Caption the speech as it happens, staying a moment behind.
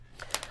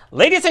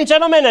Ladies and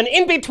gentlemen and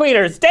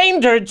in-betweeners,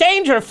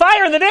 danger,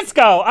 fire in the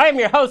disco! I am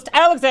your host,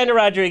 Alexander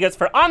Rodriguez,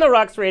 for On the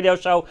Rocks radio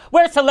show,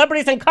 where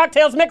celebrities and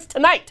cocktails mix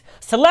tonight.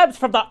 Celebs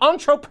from the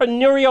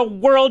entrepreneurial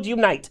world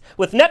unite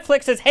with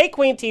Netflix's Hey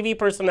Queen TV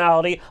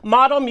personality,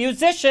 model,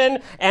 musician,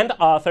 and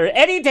author.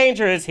 Eddie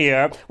Danger is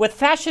here with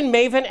fashion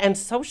maven and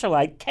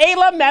socialite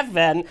Kaila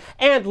Methven,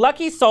 and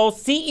Lucky Soul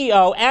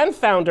CEO and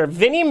founder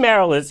Vinnie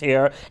Merill is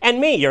here,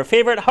 and me, your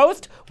favorite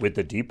host with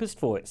the deepest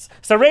voice.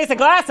 So raise a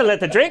glass and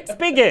let the drinks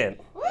begin.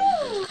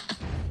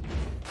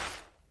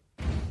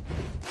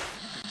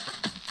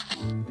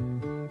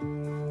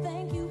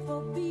 Thank you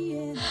for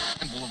being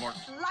Boulevard.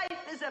 Life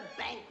is a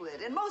banquet,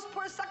 and most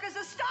poor suckers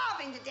are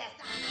starving to death.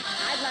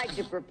 I'd like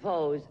to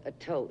propose a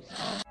toast.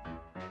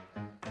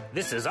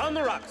 This is On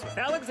the Rocks with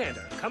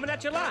Alexander, coming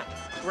at you live,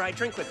 where I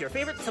drink with your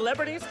favorite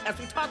celebrities as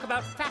we talk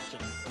about fashion,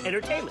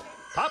 entertainment,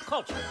 pop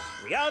culture,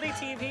 reality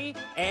TV,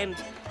 and,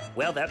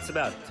 well, that's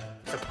about it.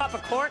 So pop a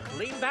cork,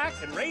 lean back,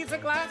 and raise a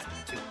glass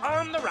to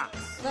On the Rocks.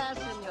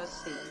 Fasten your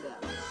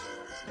seatbelts.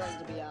 It's going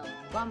to be a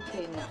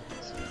bumpy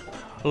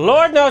night.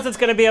 Lord knows it's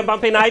going to be a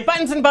bumpy night.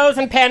 Buttons and bows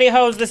and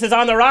pantyhose. This is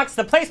On the Rocks,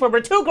 the place where we're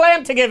too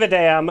glam to give a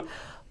damn.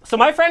 So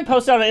my friend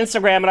posted on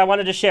Instagram, and I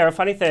wanted to share a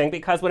funny thing,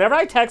 because whenever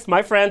I text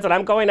my friends and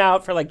I'm going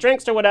out for like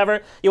drinks or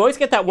whatever, you always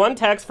get that one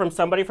text from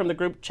somebody from the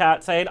group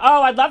chat saying,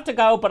 "Oh, I'd love to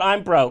go, but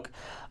I'm broke."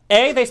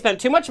 A, they spent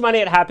too much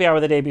money at happy hour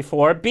the day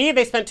before. B,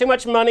 they spent too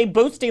much money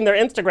boosting their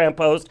Instagram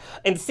post.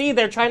 And C,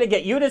 they're trying to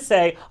get you to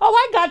say, "Oh,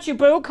 I got you,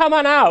 boo, come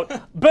on out."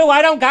 Boo,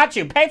 I don't got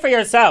you, pay for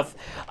yourself.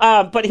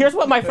 But here's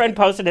what my friend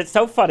posted, it's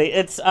so funny.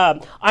 It's,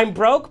 I'm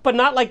broke, but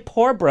not like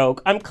poor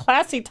broke. I'm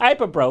classy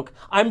type of broke.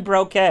 I'm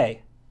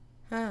broke-a.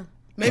 Huh.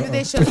 Maybe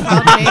they should have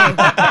called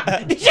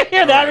me. Did you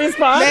hear that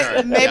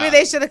response? Maybe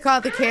they should have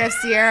called the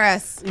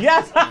KFCRS.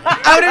 Yes.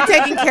 I would have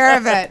taken care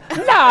of it.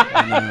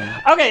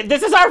 No. Okay,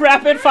 this is our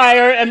rapid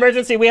fire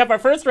emergency. We have our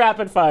first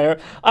rapid fire.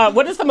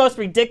 What is the most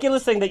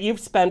ridiculous thing that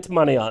you've spent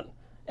money on?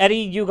 Eddie,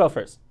 you go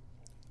first.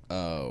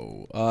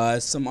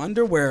 Some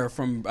underwear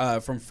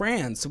from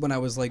France when I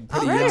was like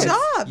pretty young. Good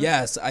job.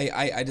 Yes,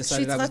 I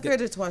decided I was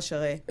de toi,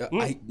 chérie.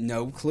 I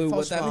no clue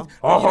what that means.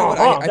 Oh, You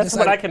know what, that's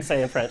what I can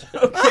say in French.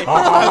 Okay.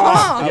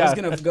 I was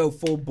gonna go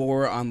full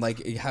bore on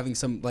like having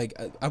some like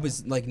I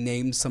was like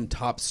named some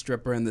top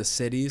stripper in the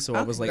city, so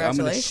I was like I'm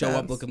gonna show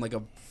up looking like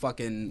a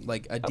fucking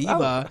like a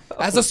diva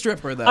as a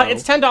stripper though.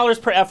 It's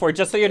 $10 per F word,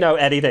 just so you know,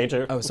 Eddie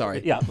Danger. Oh,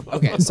 sorry. Yeah.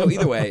 Okay. So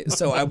either way,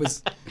 so I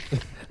was.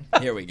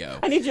 Here we go.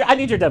 I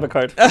need your debit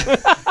card.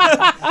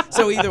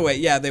 So either way,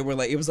 yeah, they were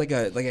like it was like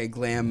a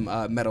glam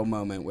metal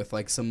moment with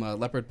like some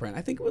leopard print.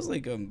 I think it was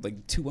like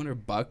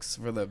 $200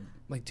 for the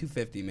like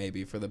 $250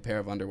 maybe for the pair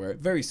of underwear.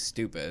 Very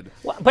stupid.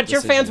 Well, but your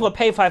fans will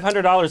pay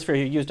 $500 for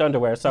your used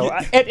underwear, so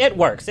it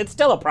works. It's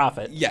still a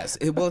profit. Yes.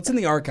 Well, it's in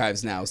the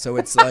archives now, so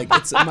it's like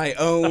it's my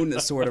own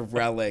sort of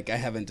relic. I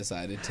haven't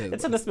decided to.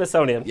 It's in the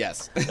Smithsonian.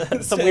 Yes.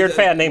 Some weird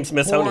fan named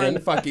Smithsonian.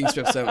 Porn fucking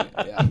Stripsonian.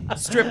 Yeah.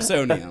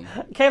 Stripsonian.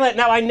 Kayla,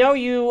 now I know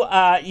you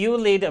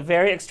lead a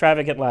very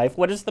extravagant life.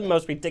 What is the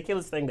most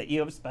ridiculous thing that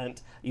you have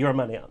spent your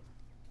money on?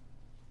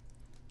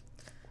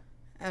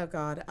 Oh,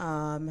 God.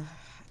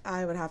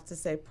 I would have to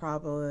say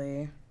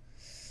probably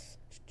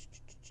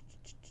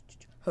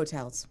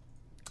hotels.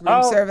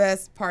 Room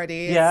service,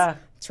 parties,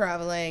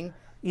 traveling.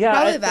 Yeah,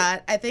 probably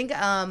that. I think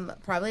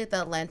probably at the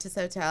Atlantis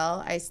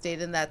Hotel, I stayed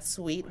in that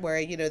suite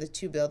where, the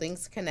two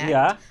buildings connect.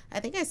 Yeah. I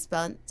think I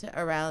spent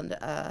around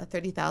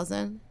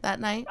 $30,000 that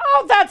night.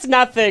 Oh, that's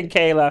nothing,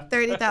 Kayla.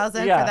 $30,000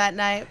 for that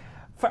night.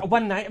 For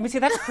one night? I mean, see,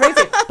 that's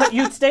crazy. But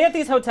you stay at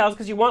these hotels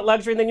because you want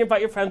luxury, and then you invite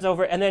your friends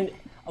over, and then,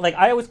 like,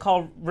 I always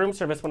call room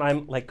service when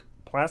I'm, like,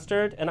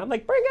 plastered, and I'm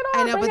like, bring it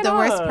on, I know, but the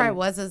worst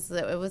part is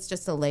that it was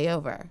just a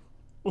layover.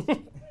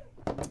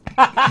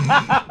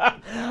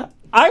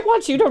 I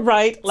want you to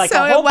write like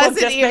a whole book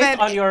just based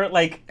on your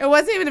like. It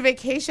wasn't even a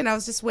vacation. I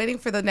was just waiting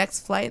for the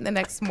next flight and the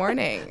next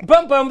morning.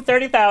 Boom, boom,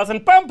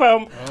 30,000. Boom,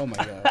 boom. Oh my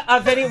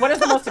God. Vinny, what is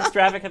the most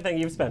extravagant thing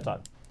you've spent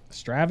on?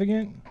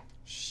 Extravagant?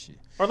 Shit.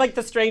 Or like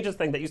the strangest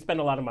thing that you spend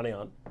a lot of money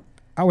on?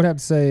 I would have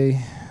to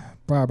say,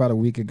 probably about a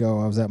week ago,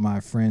 I was at my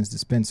friend's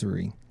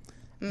dispensary,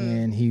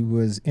 and he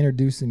was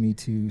introducing me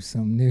to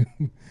some new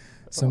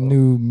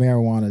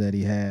marijuana that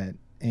he had.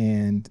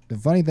 And the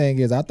funny thing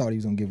is, I thought he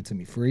was gonna give it to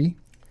me free.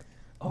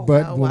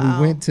 But when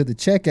we went to the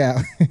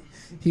checkout,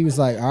 he was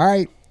like, "All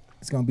right,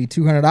 it's gonna be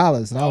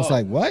 $200," and I was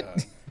like,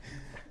 "What?"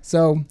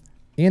 So,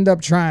 end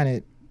up trying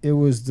it. It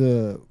was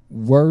the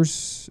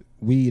worst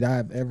weed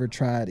I've ever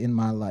tried in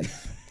my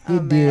life.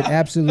 It did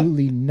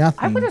absolutely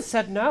nothing. I would have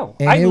said no.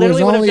 And I it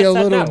literally was would have only just a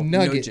said little no.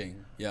 nugget.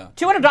 Yeah.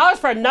 $200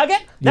 for a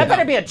nugget? That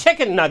better be a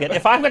chicken nugget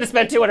if I'm going to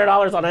spend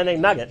 $200 on any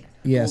nugget.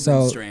 Yeah,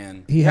 so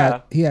Strand. he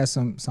has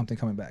something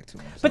coming back to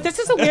him. So. But this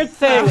is a weird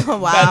thing.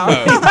 Wow.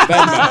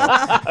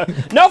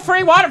 Venmo. No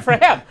free water for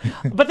him.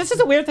 But this is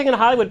a weird thing in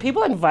Hollywood.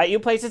 People invite you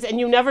places, and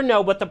you never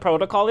know what the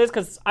protocol is,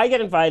 because I get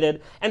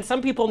invited, and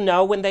some people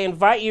know when they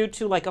invite you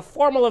to like a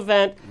formal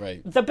event,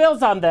 the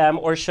bill's on them,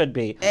 or should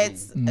be.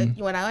 It's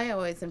when I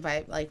always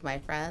invite like my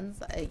friends,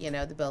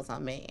 the bill's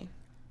on me.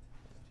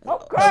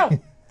 Oh,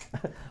 girl.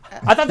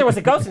 I thought there was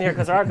a ghost in here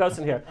because there are ghosts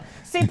in here.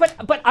 See,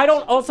 but I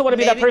don't also want to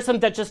be that person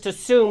that just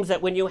assumes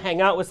that when you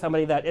hang out with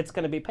somebody that it's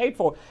going to be paid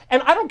for.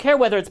 And I don't care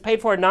whether it's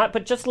paid for or not,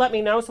 but just let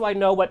me know so I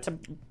know what to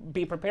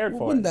be prepared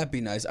for. Wouldn't that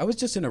be nice? I was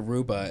just in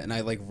Aruba and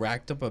I like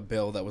racked up a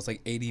bill that was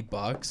like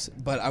 $80,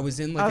 but I was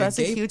in like that's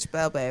a huge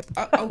bill, babe.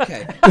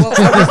 Okay. Well,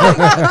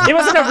 he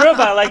was in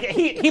Aruba. Like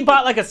he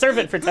bought like a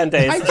servant for 10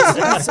 days.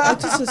 I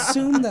just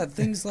assume that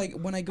things like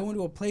when I go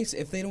into a place,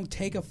 if they don't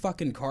take a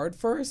fucking card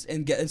first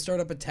and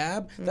start up a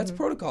tab, that's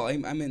protocol. I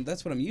mean,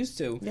 that's what I'm used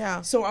to.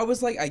 Yeah. So I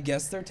was like, I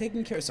guess they're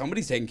taking care.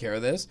 Somebody's taking care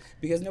of this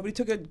because nobody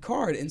took a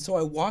card, and so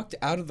I walked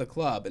out of the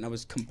club and I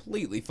was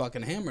completely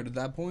fucking hammered at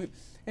that point.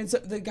 And so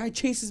the guy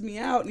chases me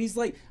out, and he's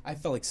like, I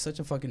felt like such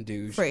a fucking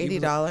douche. For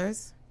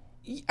 $80?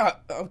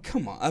 Oh,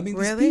 come on. I mean,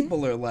 really? These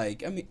people are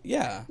like, I mean,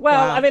 yeah.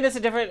 Well, I mean, it's a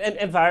different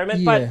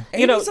environment, but,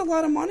 you know. It's a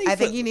lot of money. I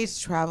think you need to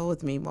travel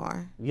with me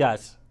more.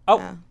 Yes. Oh.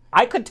 Yeah.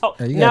 I could tell.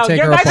 You gotta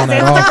take her up on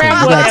that offer. You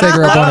gotta take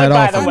her up on that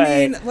offer. By the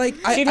way, I mean, like,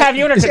 she'd have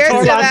you in her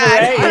couture lingerie.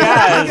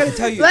 I gotta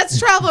tell you. Let's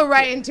travel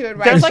right into it,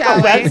 right? There's like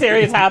a web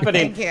series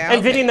happening, Thank you.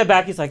 and Vinnie in the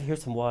back, he's like,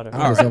 "Here's some water."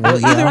 All right.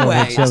 Well, either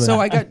way,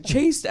 so I got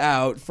chased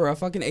out for a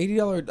fucking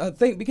 $80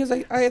 thing because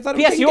I thought.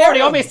 Yes, you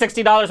already owe me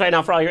 $60 right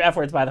now for all your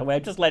efforts. By the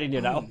way, just letting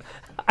you know.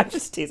 I'm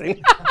just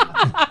teasing.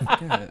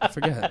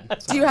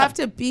 Forget. Do you have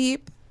to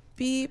beep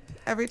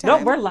every time?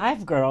 No, we're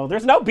live, girl.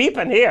 There's no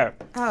beeping here.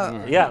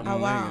 Oh. Yeah. Oh,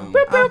 wow.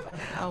 Boop, boop.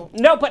 Oh.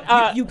 No,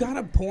 but... you got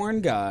a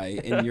porn guy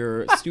in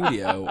your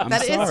studio. I'm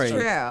that sorry. Is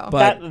true.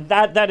 But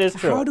that is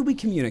true. How do we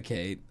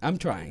communicate? I'm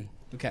trying.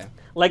 Okay.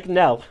 Like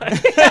Nell.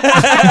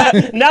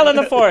 Nell in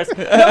the forest.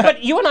 No,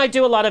 but you and I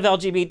do a lot of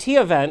LGBT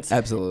events.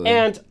 Absolutely.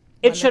 And...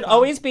 It should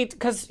always be,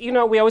 because, you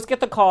know, we always get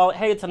the call,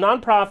 hey, it's a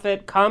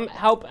nonprofit, come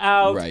help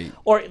out,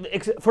 or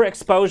for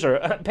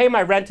exposure, pay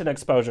my rent and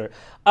exposure.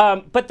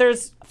 But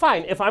there's,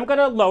 fine, if I'm going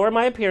to lower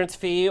my appearance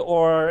fee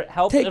or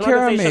help take an care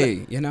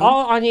organization, of me, you know?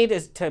 all I need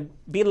is to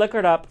be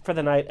liquored up for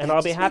the night, and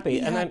I'll be happy.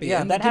 And then,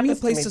 and that give me a happens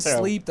place to me to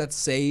sleep that's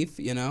safe,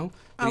 you know?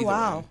 Oh,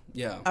 wow.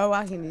 Yeah. Oh,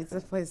 wow, he needs a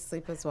place to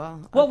sleep as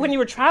well. Well, when you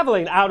were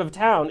traveling out of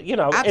town, you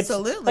know,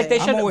 absolutely. It's like they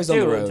should I'm always on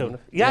the road.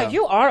 Yeah,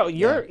 you are.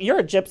 You're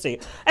a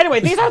gypsy. Anyway,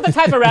 these are the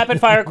type of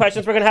rapid fire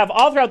questions we're going to have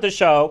all throughout the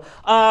show.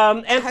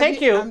 And thank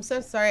you. I'm so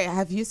sorry.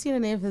 Have you seen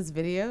any of his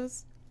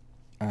videos?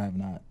 I have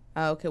not.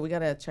 Oh, okay, we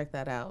gotta check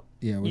that out.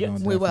 Yeah, we're gonna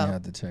definitely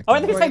have to check. Oh, I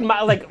think it's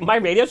like my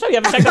radio show. You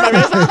haven't checked out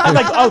my radio show? I'm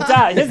like, oh,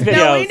 duh, his videos.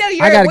 No, we know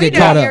your. I gotta get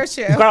caught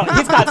up. Girl,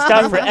 he's got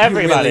stuff for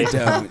everybody.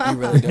 You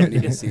really don't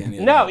need to see any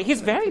of that. No, he's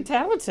very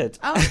talented.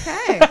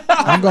 Okay.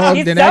 I'm going.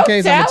 In that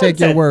case, I'm gonna take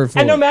your word for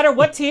it. And no matter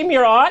what team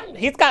you're on,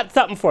 he's got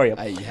something for you.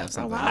 You have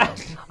something.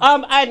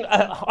 And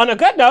on a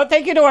good note,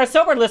 thank you to our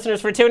sober listeners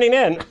for tuning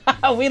in.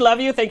 We love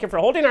you. Thank you for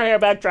holding our hair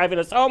back, driving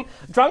us home.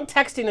 Drunk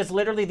texting is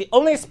literally the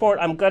only sport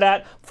I'm good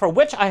at, for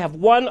which I have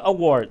won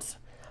awards.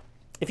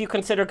 If you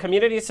consider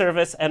community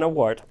service an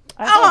award.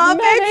 Oh,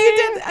 baby, you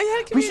did.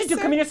 I had we should do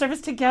community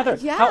service together.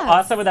 Yes. How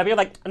awesome would that be?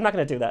 Like, I'm not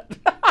going to do that.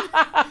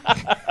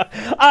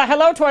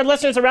 Hello to our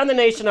listeners around the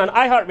nation on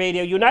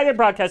iHeartRadio, United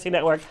Broadcasting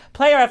Network,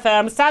 Player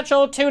FM,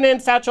 Satchel,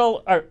 TuneIn,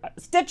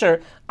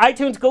 Stitcher,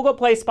 iTunes, Google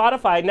Play,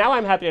 Spotify. Now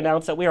I'm happy to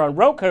announce that we are on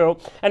Roku.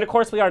 And, of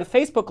course, we are on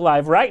Facebook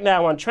Live right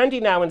now on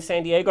Trendy Now in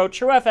San Diego,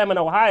 True FM in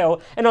Ohio,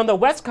 and on the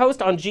West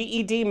Coast on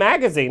GED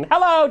Magazine.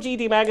 Hello,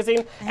 GED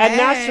Magazine. And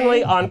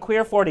nationally on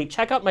Queer 40.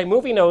 Check out my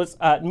movie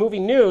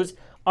news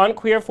on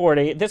Queer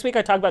 40. This week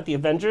I talked about the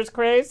Avengers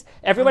craze.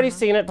 Everybody's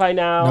seen it by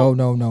now.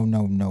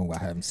 No. I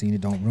haven't seen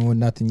it. Don't ruin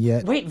nothing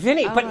yet. Wait,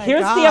 Vinnie, but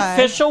here's the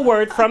official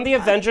word from the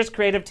Avengers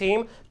creative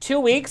team. 2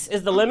 weeks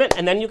is the limit,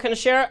 and then you can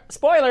share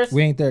spoilers.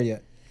 We ain't there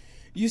yet.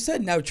 You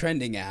said Now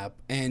Trending app,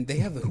 and they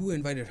have the Who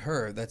Invited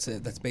Her. That's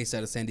based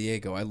out of San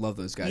Diego. I love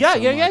those guys. Yeah.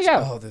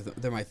 Oh,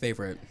 they're my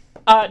favorite.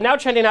 Now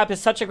Trending app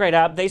is such a great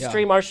app. They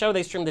stream our show.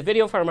 They stream the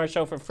video from our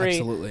show for free.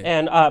 Absolutely.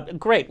 And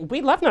great. We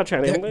love Now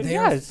Trending. They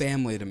are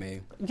family to me.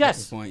 Yes. At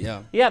this point,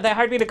 yeah. Yeah, they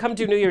hired me to come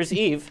do New Year's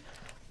Eve.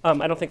 I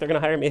don't think they're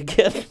going to hire me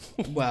again.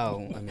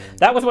 Well, I mean...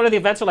 That was one of the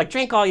events where, like,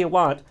 drink all you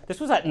want.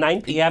 This was at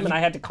 9 p.m., and I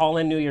had to call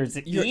in New Year's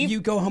Eve.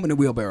 You go home in a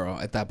wheelbarrow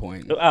at that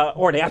point.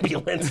 Or an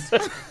ambulance. True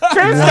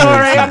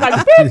story. I'm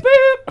like, boop,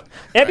 boop.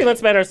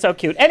 Ambulance men are so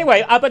cute.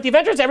 Anyway, but the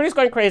Avengers, everybody's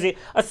going crazy.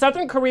 A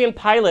Southern Korean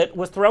pilot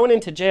was thrown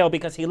into jail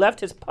because he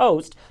left his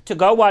post to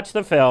go watch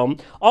the film.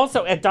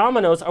 Also, at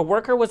Domino's, a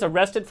worker was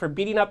arrested for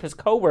beating up his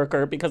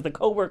coworker because the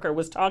coworker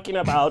was talking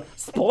about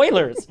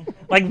spoilers.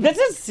 Like, this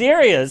is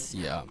serious.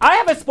 Yeah. I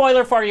have a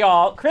spoiler for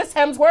y'all. Chris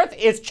Hemsworth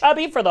is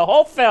chubby for the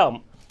whole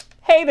film.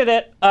 Hated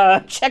it.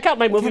 Check out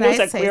my movie news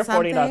at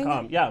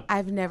queer40.com. Yeah.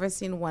 I've never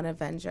seen one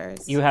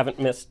Avengers. You haven't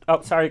missed.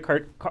 Oh, sorry,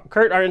 Kurt.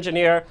 Kurt, our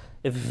engineer,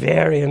 is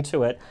very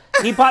into it.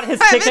 He bought his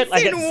ticket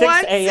like at 6 a.m. I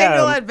haven't seen one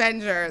single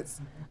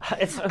Avengers.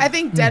 I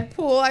think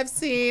Deadpool I've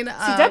seen. See,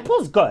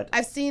 Deadpool's good.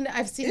 I've seen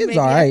maybe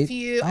a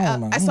few.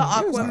 I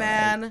saw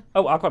Aquaman.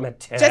 Oh, Aquaman,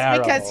 terrible.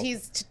 Just because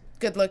he's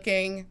good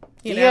looking.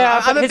 You know,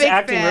 yeah, I'm but a his big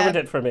acting fan. ruined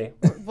it for me.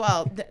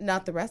 Well,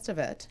 not the rest of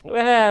it.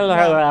 Well,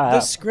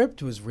 The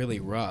script was really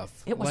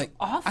rough. It was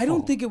awful. I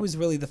don't think it was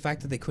really the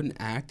fact that they couldn't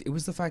act. It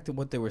was the fact that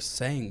what they were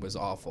saying was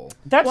awful.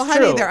 that's Well, true.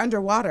 honey, they're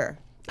underwater.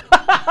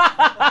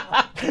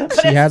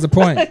 She has a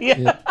point.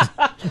 Yeah.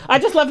 I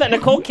just love that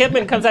Nicole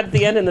Kidman comes out at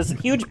the end in this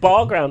huge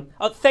ball ground.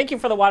 Oh, thank you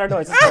for the water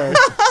noises, sir.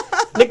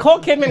 Nicole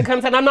Kidman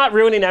comes in. I'm not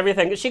ruining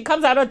everything. She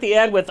comes out at the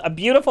end with a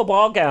beautiful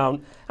ball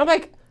gown. I'm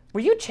like, were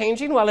you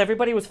changing while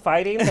everybody was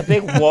fighting the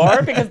big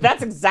war? Because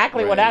that's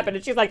exactly what happened.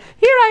 And she's like,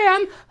 here I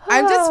am.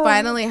 I'm just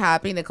finally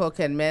happy Nicole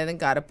Kidman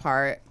got a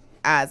part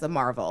as a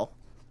Marvel.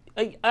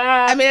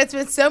 I mean, it's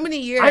been so many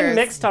years. I'm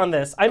mixed on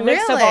this. I'm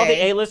mixed of all the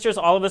Really? A-listers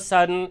all of a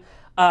sudden.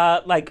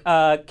 Kate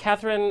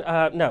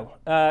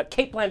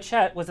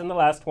Blanchett was in the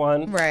last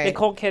one. Right.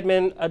 Nicole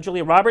Kidman,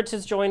 Julia Roberts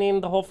is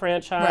joining the whole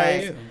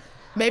franchise. Right.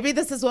 Maybe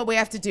this is what we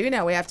have to do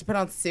now. We have to put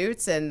on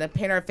suits and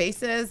paint our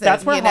faces.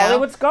 That's and, where you know,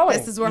 Hollywood's going.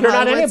 This is where You're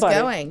not Hollywood's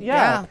anybody. going.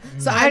 Yeah.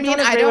 So I don't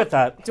agree with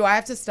that. Do I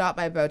have to stop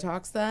my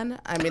Botox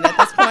then? I mean, at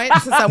this point,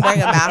 since I'm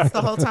wearing a mask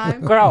the whole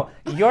time. Girl,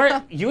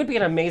 you would be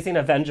an amazing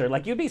Avenger.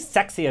 Like, you'd be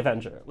sexy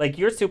Avenger. Like,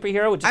 your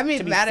superhero would just I mean,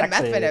 to be Madam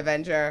sexy. Methven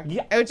Avenger.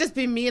 Yeah. It would just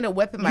be me in a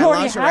whip in my You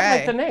already lingerie. have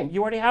like the name.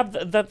 You already have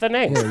the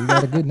name. Yeah, you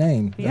got a good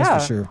name. That's Yeah,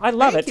 for sure. I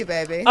love Thank it. you,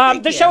 baby. The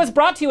Thank show you. is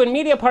brought to you in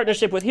media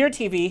partnership with Here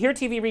TV. Here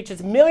TV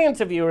reaches millions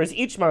of viewers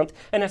each month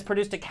and has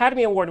produced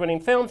Academy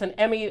Award-winning films and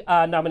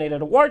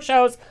Emmy-nominated award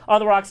shows. On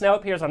the Rocks now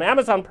appears on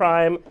Amazon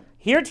Prime,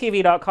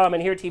 HereTV.com,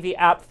 and Here TV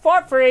app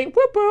for free.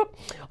 Whoop whoop.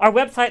 Our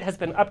website has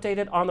been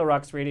updated on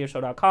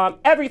therocksradioshow.com.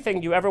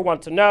 Everything you ever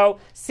want to know,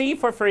 see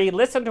for free,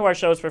 listen to our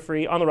shows for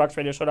free on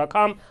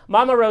therocksradioshow.com.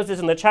 Mama Rose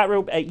is in the chat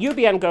room at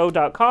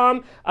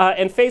ubngo.com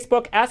and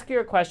Facebook. Ask her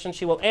your question.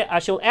 She'll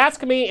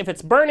ask me if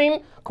it's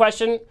burning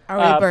question.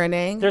 Are we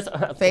burning? There's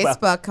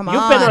Facebook, come You've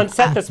been on. on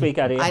set this week,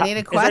 Eddie. I need a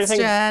Is there anything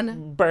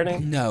question.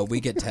 burning? No, we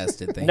get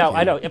tested. Thank No, you.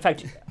 I know. In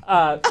fact,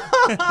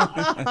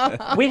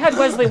 we had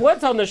Wesley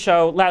Woods on the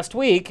show last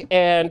week,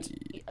 and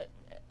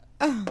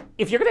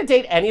if you're going to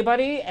date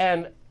anybody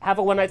and have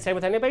a one-night stand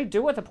with anybody, do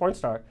it with a porn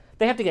star.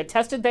 They have to get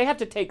tested. They have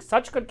to take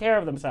such good care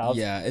of themselves.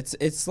 Yeah,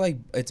 it's like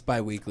it's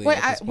bi-weekly. Wait,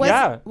 at this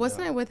point.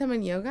 wasn't I with him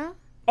in yoga?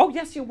 Oh,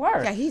 yes, you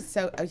were. Yeah,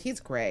 he's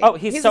great. Oh,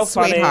 he's so a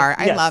sweetheart.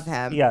 funny. I Yes. love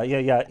him.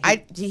 Yeah.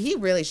 He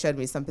really showed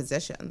me some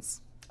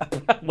positions.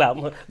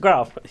 Well,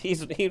 girl, he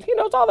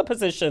knows all the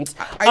positions.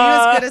 Are you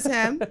as good as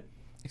him?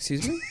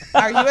 Excuse me?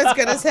 Are you as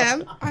good as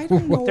him? I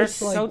don't know. They're if,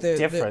 so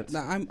different.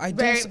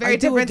 Very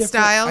different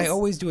styles. I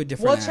always do a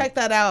different We'll act. check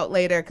that out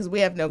later because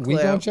we have no clue.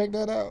 We gonna check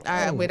that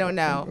out. We don't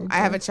know. Okay. I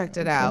haven't checked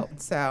it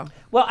out. So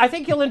Well, I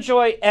think you'll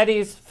enjoy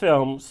Eddie's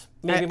films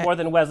maybe more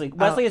than Wesley.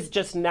 Wesley is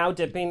just now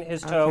dipping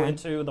his toe Okay.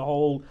 into the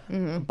whole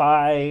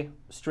bi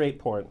straight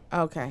porn.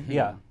 okay.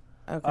 Yeah.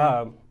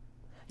 Okay.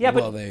 Yeah,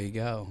 Well, but there you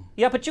go.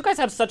 but you guys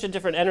have such a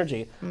different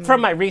energy from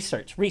my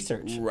research.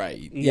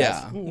 Right.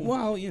 Yes. Yeah.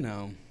 Well,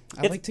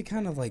 I like to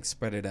kind of like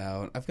spread it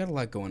out. I've got a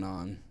lot going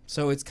on.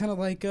 So it's kind of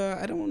like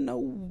I don't know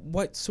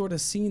what sort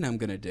of scene I'm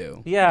going to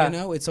do. Yeah.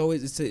 It's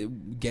a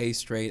gay,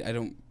 straight. I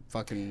don't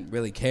fucking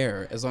really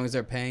care as long as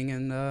they're paying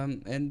and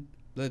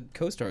the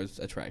co-star is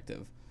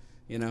attractive,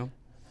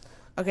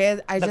 Okay.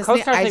 The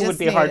co-star thing would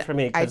be hard for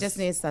me, I 'cause- just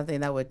need something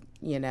that would,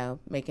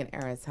 make an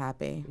heiress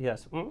happy.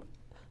 Yes.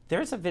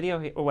 There's a video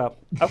here. Well,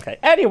 okay.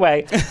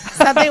 Anyway.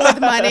 Something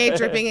with money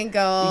dripping in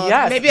gold.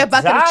 Yes. Maybe a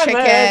bucket diamonds. of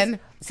chicken.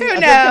 See, Who I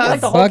think it's like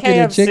knows? the whole Bucket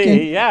of KFC.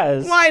 chicken?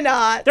 Yes. Why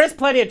not? There's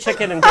plenty of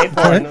chicken in gay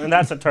porn, and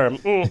that's a term.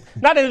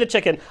 Not into the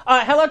chicken.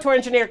 Hello to our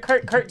engineer,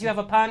 Kurt. Kurt, do you have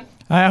a pun?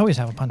 I always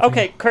have a pun. For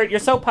Okay, you. Kurt, you're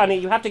so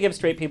punny. You have to give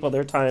straight people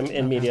their time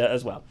in media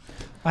as well.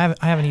 I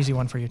have an easy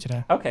one for you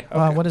today. Okay.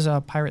 What is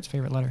a pirate's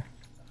favorite letter?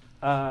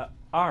 R.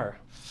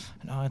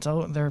 No,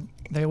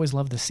 they always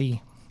love the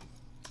C.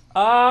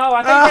 Oh,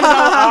 I thought you were going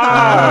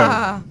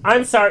to go R.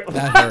 I'm sorry.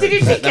 That hurt. Did you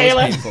see That was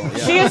Kaila? painful,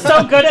 yeah. She is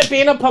so good at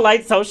being a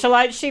polite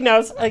socialite. She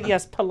knows,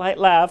 yes, polite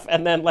laugh,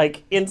 and then,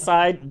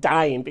 inside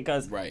dying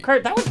because, Right.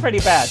 Kurt, that was pretty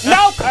bad.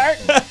 No, Kurt!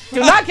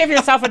 Do not give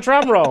yourself a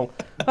drum roll.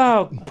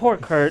 Oh, poor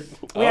Kurt.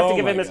 We have to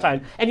give him his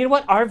time. And you know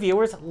what? Our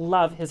viewers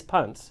love his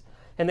puns.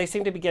 And they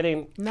seem to be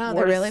getting No, worse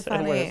they're really and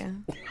funny. worse.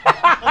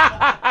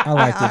 I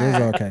liked it. It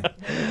was okay.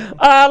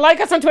 Like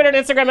us on Twitter and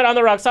Instagram at On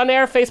The Rocks On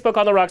Air, Facebook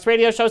On The Rocks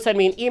Radio Show. Send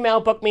me an email,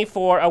 book me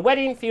for a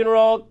wedding,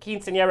 funeral,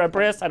 quinceañera,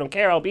 bris. I don't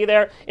care, I'll be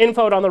there.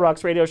 Info at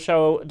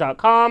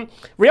OnTheRocksRadioShow.com.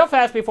 Real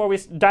fast before we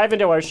dive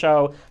into our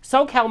show,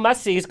 SoCal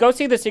must-sees, go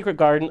see The Secret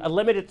Garden, a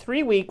limited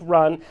 3-week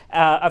run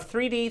of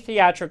 3D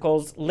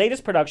theatricals,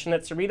 latest production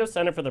at Cerritos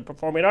Center for the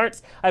Performing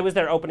Arts. I was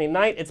there opening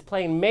night. It's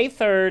playing May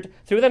 3rd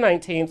through the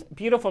 19th.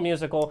 Beautiful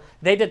musical.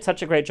 They did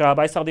such a great job.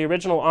 I saw the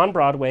original on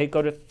Broadway.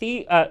 Go to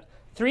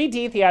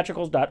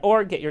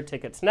 3dtheatricals.org. Get your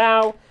tickets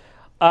now.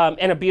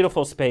 And a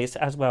beautiful space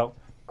as well.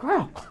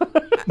 Girl.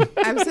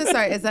 I'm so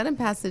sorry. Is that in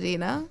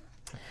Pasadena?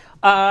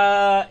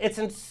 It's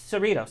in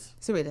Cerritos.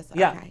 Cerritos.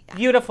 Yeah. Okay.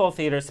 Beautiful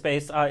theater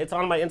space. It's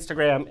on my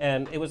Instagram,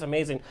 and it was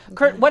amazing.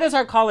 Kurt, what is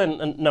our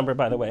call-in number,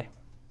 by the way?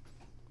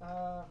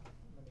 Let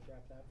me grab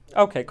that.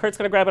 Okay, Kurt's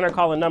going to grab in our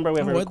call-in number. We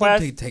have a I'd like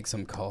request. to take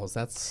some calls.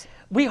 That's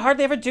We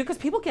hardly ever do because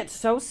people get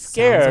so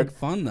scared. Sounds like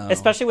fun though.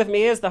 Especially with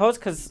me as the host,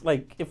 because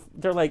like if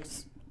they're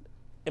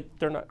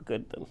not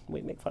good, then we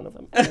make fun of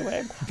them.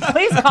 Anyway,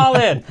 please call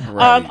in.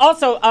 Right.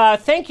 Also,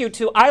 thank you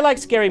to I Like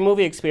Scary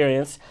Movie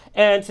Experience.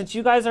 And since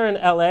you guys are in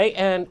LA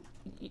and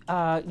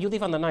you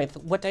leave on the 9th,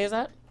 what day is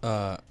that?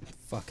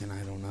 Fucking,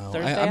 I don't know.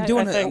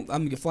 Thursday,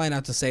 I'm flying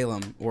out to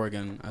Salem,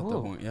 Oregon at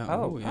the point. Yeah.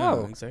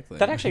 Oh, exactly.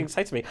 That actually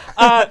excites me.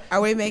 Are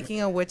we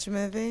making a witch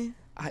movie?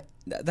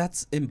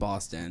 That's in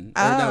Boston.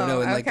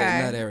 Oh, in okay.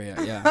 that area.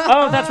 Yeah.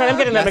 Oh, that's right. I'm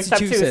getting that mixed up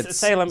too.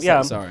 Salem.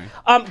 Yeah. Sorry.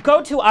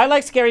 Go to I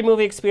Like Scary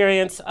Movie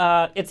Experience.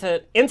 It's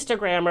an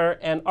Instagrammer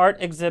and art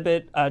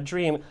exhibit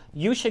dream.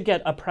 You should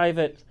get a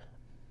private.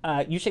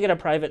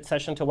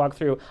 Session to walk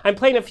through. I'm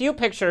playing a few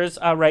pictures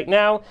right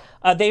now.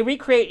 They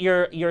recreate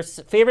your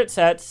favorite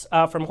sets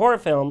from horror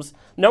films.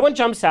 No one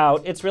jumps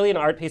out. It's really an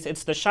art piece.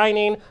 It's The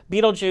Shining,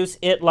 Beetlejuice,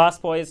 It,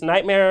 Lost Boys,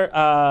 Nightmare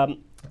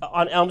on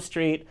Elm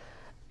Street.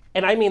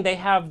 And I mean, they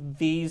have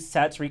these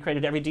sets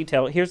recreated every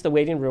detail. Here's the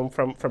waiting room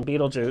from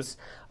Beetlejuice,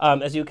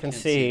 as you can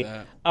see.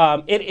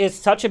 It is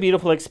such a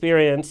beautiful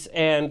experience,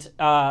 and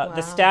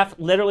the staff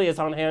literally is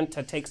on hand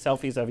to take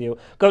selfies of you.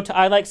 Go to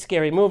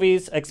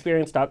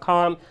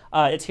ilikescarymoviesexperience.com.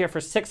 It's here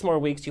for 6 more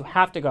weeks. You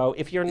have to go.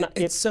 If you're not,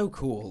 it's so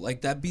cool.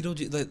 Like that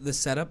Beetlejuice, the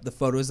setup, the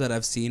photos that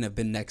I've seen have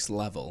been next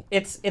level.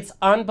 It's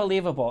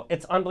unbelievable.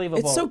 It's unbelievable.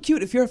 It's so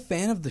cute. If you're a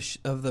fan of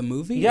the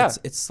movie, yeah.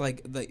 It's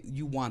like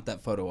you want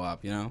that photo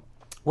op, you know.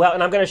 Well,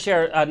 and I'm going to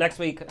share next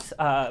week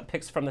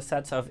pics from the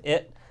sets of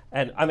It,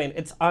 and I mean,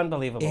 it's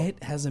unbelievable.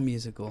 It has a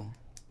musical.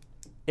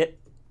 It.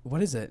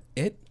 What is it?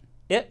 It.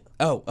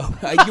 Oh,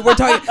 you were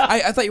talking.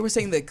 I thought you were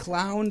saying the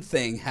clown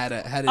thing had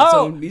its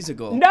own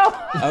musical. No.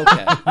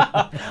 Okay.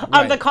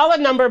 Right. The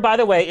call-in number, by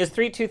the way, is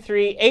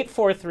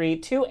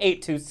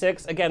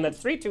 323-843-2826. Again,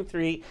 that's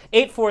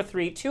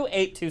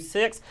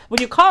 323-843-2826. When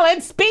you call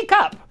in, speak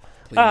up.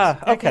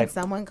 Okay. Can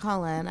someone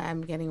call in?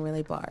 I'm getting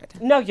really bored.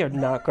 No, you're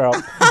not, girl.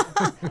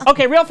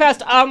 Okay, real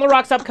fast. On The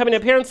Rock's upcoming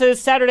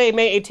appearances, Saturday,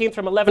 May 18th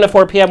from 11 to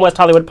 4 p.m. West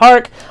Hollywood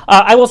Park.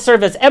 I will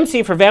serve as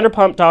MC for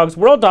Vanderpump Dogs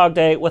World Dog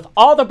Day with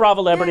all the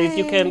Bravo celebrities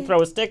you can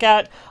throw a stick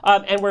at.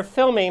 And we're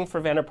filming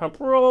for Vanderpump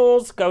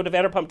Rules. Go to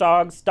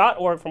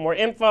vanderpumpdogs.org for more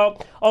info.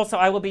 Also,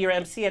 I will be your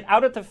MC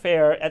Out at the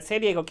Fair at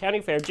San Diego County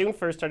Fair, June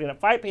 1st, starting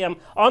at 5 p.m.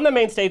 on the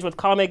main stage with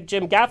comic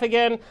Jim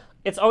Gaffigan.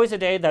 It's always a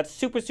day that's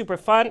super, super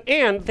fun.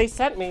 And they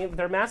sent me,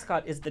 their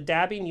mascot is the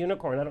dabbing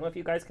unicorn. I don't know if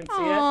you guys can see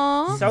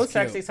it. So That's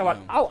sexy. cute, So,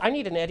 yeah. I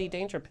need an Eddie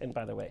Danger pin,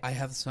 by the way. I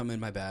have some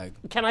in my bag.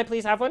 Can I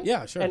please have one?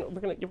 Yeah, sure. And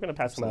you're gonna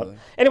pass them out.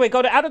 Absolutely. Anyway,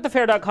 go to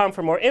outatthefair.com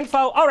for more info.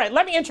 All right,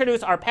 let me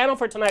introduce our panel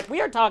for tonight. We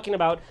are talking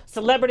about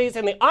celebrities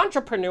in the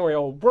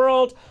entrepreneurial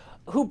world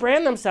who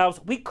brand themselves.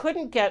 We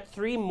couldn't get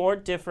 3 more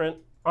different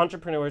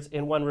entrepreneurs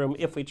in one room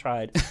if we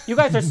tried. You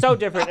guys are so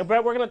different. And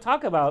Brett, we're gonna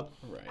talk about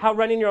how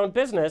running your own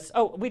business.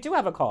 Oh, we do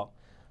have a call.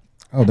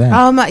 Oh,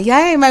 damn.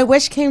 Yay, my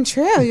wish came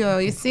true.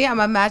 You see,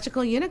 I'm a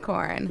magical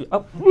unicorn.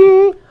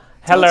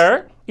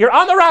 Hello. You're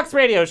on the Rocks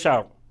radio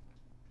show.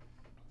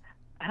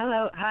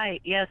 Hello. Hi.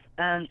 Yes.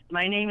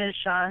 My name is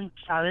Sean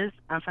Chavez.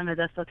 I'm from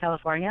Modesto,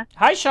 California.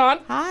 Hi, Sean.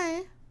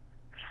 Hi.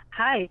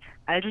 Hi.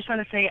 I just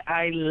want to say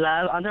I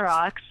love On the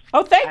Rocks.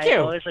 Oh, thank you. I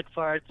always look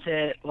forward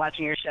to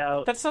watching your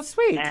show. That's so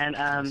sweet.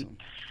 And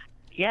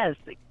yes,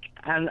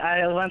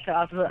 I want to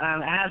also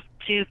I have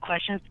 2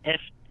 questions. If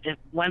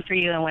one for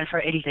you and one for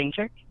Eddie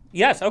Danger.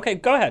 Yes. Okay.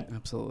 Go ahead.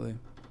 Absolutely.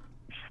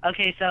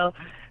 Okay. So,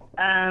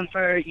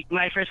 for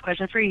my first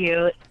question for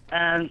you,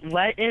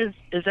 what is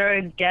there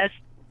a guest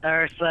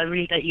or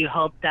celebrity that you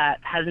hope that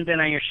hasn't been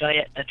on your show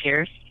yet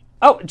appears?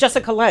 Oh,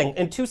 Jessica Lange.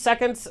 In 2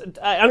 seconds,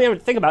 I don't even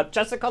think about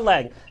Jessica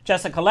Lange.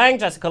 Jessica Lange,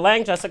 Jessica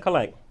Lange, Jessica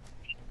Lange.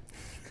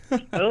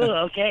 Oh,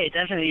 okay,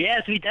 definitely.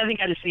 Yes, we definitely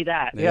got to see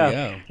that. There you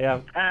go. Yeah.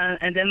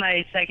 And then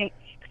my second,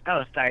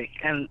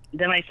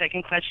 then my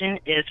second question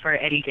is for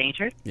Eddie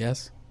Danger.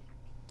 Yes.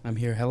 I'm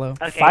here. Hello.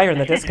 Okay. Fire in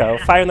the disco.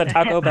 Fire in the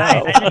Taco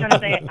Bell. I just want to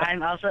say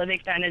I'm also a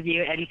big fan of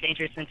you, Eddie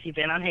Danger, since you've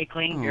been on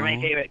Heckling. You're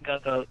my favorite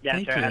go-go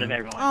dancer out of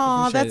everyone.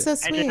 Oh, that's so it.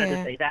 sweet. I just had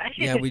to say that.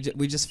 Yeah,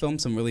 we just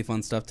filmed some really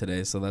fun stuff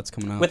today, so that's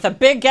coming out. With a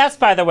big guest,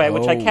 by the way,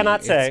 which I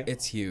cannot say.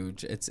 It's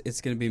huge. It's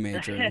going to be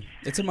major.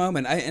 It's a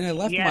moment. I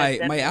left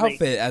Yeah, my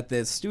outfit at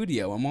the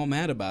studio. I'm all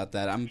mad about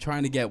that. I'm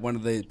trying to get one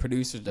of the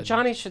producers to...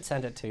 Johnny should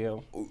send it to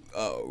you.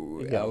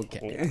 Oh, Yeah.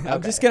 okay.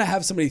 I'm just going to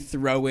have somebody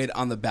throw it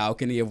on the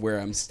balcony of where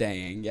I'm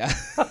staying, yeah?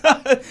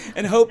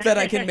 And hope that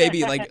I can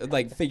maybe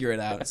like figure it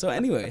out. So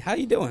anyway, how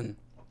you doing?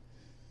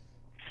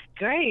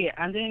 Great.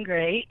 I'm doing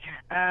great.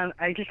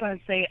 I just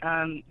want to say,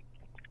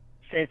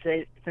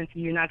 since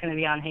you're not going to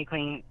be on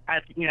Heckling,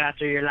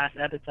 after your last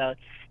episode,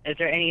 is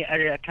there any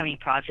other upcoming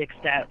projects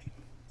that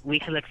we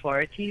can look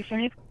forward to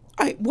from you?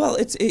 Well,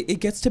 it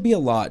gets to be a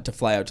lot to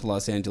fly out to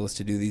Los Angeles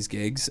to do these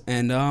gigs,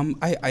 and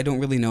I don't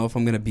really know if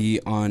I'm going to be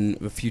on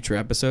future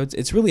episodes.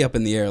 It's really up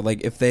in the air.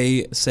 Like, if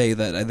they say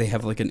that they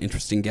have like an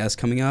interesting guest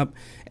coming up,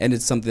 and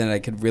it's something that I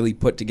could really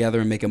put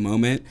together and make a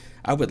moment,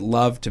 I would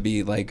love to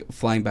be like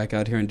flying back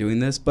out here and doing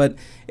this. But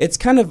it's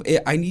kind of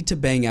I need to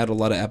bang out a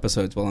lot of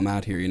episodes while I'm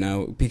out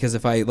here, because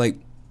if I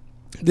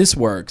this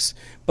works.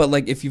 But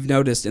like if you've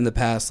noticed in the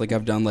past, like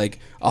I've done like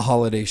a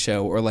holiday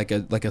show or like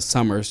a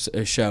summer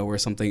show or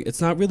something.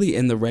 It's not really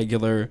in the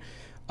regular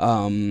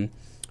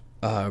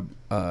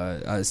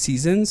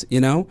seasons,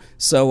 you know.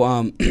 So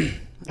I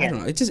don't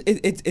know.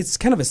 It's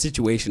kind of a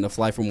situation to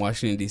fly from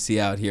Washington D.C.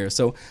 out here.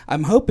 So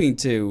I'm hoping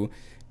to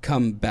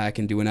come back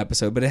and do an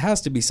episode, but it has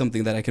to be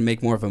something that I can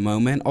make more of a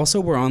moment. Also,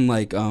 we're on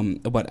like Out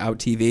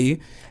TV.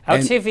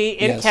 Out TV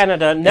in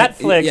Canada,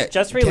 Netflix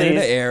just released.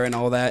 Canada Air and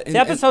all that. And, the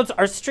episodes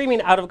are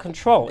streaming out of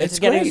control. It's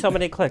getting so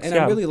many clicks. And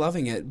I'm really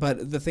loving it.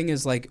 But the thing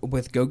is, like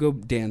with go-go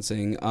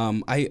dancing,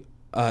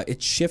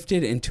 it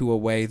shifted into a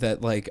way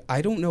that like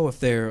I don't know if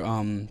they're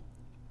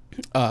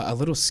a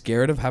little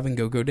scared of having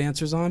go-go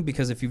dancers on,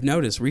 because if you've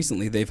noticed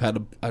recently, they've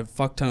had a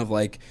fuck ton of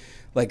like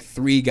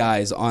 3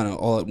 guys on it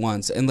all at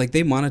once, and like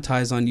they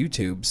monetize on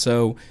YouTube,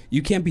 so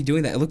you can't be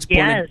doing that. It looks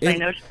I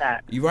noticed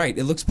that. You're right.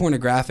 It looks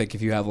pornographic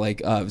if you have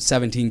like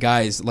 17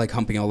 guys like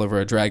humping all over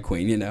a drag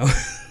queen, you know.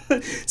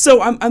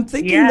 So I'm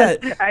thinking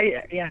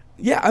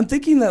I'm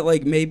thinking that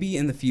like maybe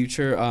in the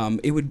future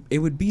it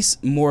would be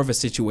more of a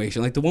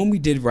situation like the one we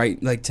did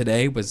right like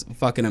today was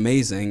fucking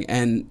amazing,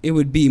 and it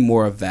would be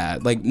more of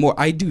that, like more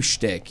I do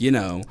shtick, you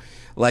know.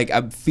 Like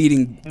I'm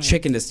feeding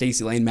chicken to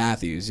Stacey Lane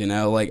Matthews, you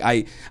know. Like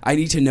I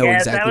need to know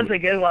exactly. That was a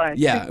good one.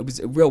 Yeah, it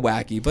was real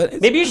wacky, but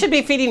maybe you should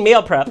be feeding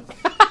meal prep.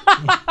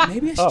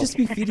 Maybe I should just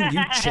be feeding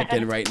you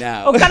chicken right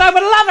now. Oh God, I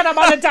would love it. I'm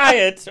on a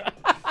diet.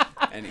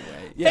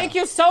 Anyway, yeah. Thank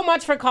you so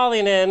much for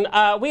calling in.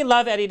 We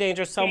love Eddie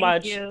Danger so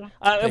much. We're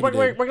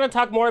going to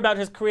talk more about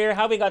his career,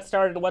 how we got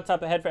started, and what's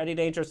up ahead for Eddie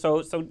Danger.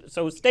 So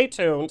stay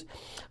tuned.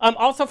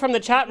 Also from the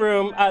chat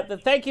room,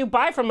 thank you.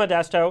 Bye from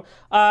Modesto.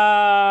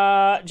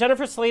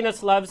 Jennifer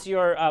Salinas loves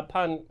your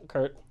pun,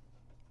 Kurt.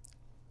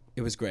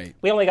 It was great.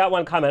 We only got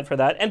one comment for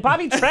that. And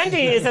Bobby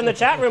Trendy is in the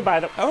chat room, by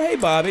the way. Oh, hey,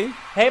 Bobby.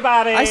 Hey,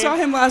 Bobby. I saw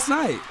him last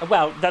night.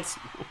 Well,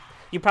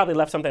 you probably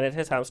left something at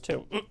his house,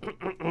 too.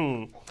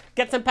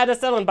 Get some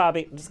penicillin,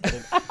 Bobby. Just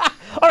kidding.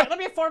 All right, let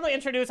me formally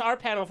introduce our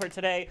panel for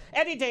today.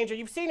 Eddie Danger.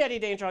 You've seen Eddie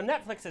Danger on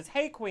Netflix's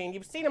Hey Queen.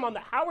 You've seen him on The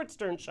Howard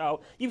Stern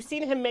Show. You've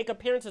seen him make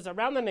appearances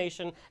around the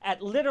nation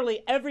at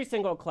literally every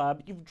single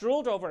club. You've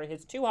drooled over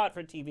his Too Hot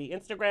for TV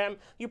Instagram.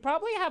 You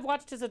probably have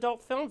watched his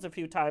adult films a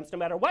few times, no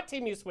matter what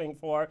team you swing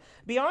for.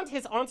 Beyond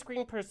his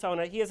on-screen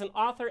persona, he is an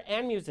author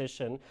and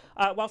musician.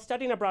 While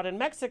studying abroad in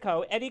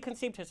Mexico, Eddie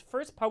conceived his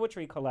first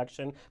poetry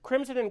collection,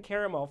 Crimson and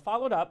Caramel,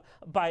 followed up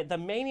by The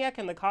Maniac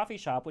in the Coffee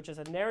Shop, which is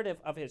a narrative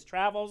of his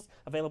travels,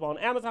 available on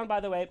Amazon, by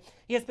the way.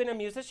 He has been a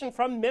musician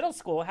from middle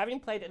school, having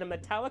played in a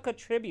Metallica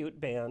tribute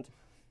band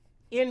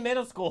in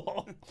middle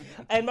school,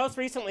 and most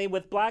recently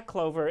with Black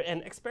Clover,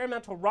 an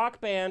experimental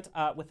rock band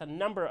with a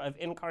number of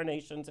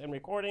incarnations and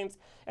recordings.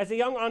 As a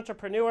young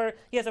entrepreneur,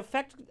 he has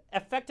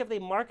effectively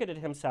marketed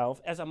himself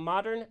as a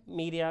modern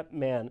media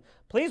man.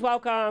 Please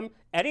welcome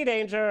Eddie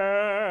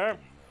Danger.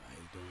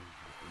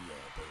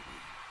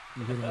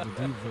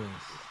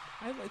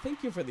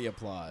 Thank you for the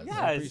applause. Yes.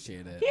 I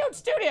appreciate it. Huge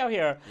studio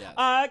here. Yes.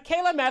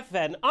 Kaila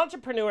Methven,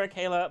 entrepreneur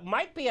Kaila,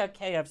 might be a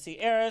KFC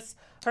heiress.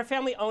 Her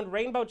family owned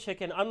Rainbow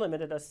Chicken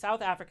Unlimited, a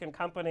South African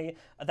company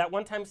that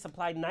one time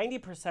supplied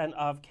 90%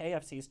 of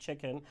KFC's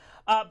chicken.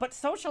 But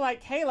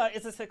socialite Kaila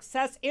is a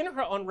success in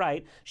her own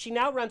right. She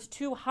now runs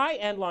 2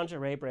 high-end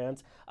lingerie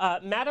brands,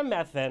 Madame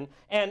Methven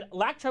and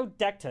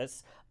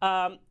Lactrodectus.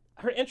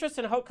 Her interest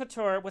in haute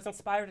couture was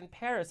inspired in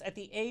Paris at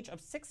the age of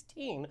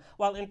 16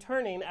 while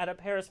interning at a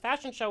Paris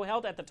fashion show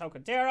held at the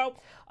Trocadero.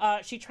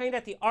 She trained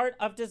at the Art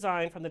of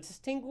Design from the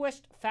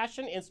Distinguished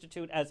Fashion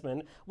Institute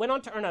Esmond, went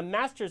on to earn a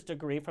master's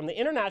degree from the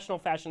International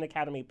Fashion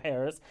Academy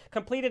Paris,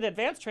 completed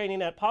advanced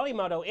training at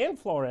Polymodo in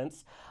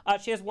Florence.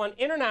 She has won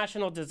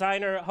International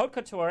Designer, Haute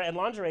Couture, and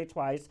Lingerie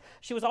twice.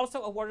 She was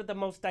also awarded the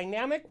Most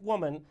Dynamic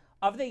Woman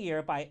of the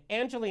Year by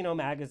Angelino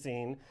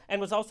magazine, and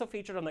was also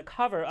featured on the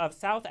cover of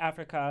South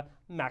Africa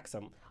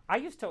Maxim. I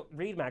used to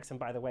read Maxim,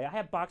 by the way. I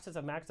have boxes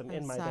of Maxim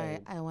in my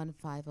day. I won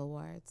 5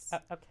 awards.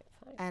 Okay,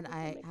 fine. And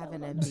I have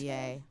an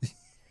MBA.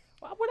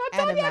 Well, we're not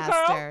and done a yet,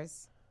 girl.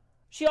 master's.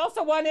 She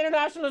also won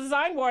International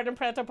Design Award in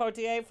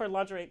Pret-a-Porter for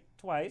lingerie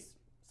twice.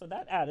 So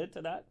that added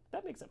to that.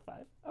 That makes it 5.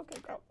 Okay,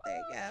 girl. There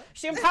you go.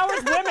 She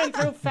empowers women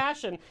through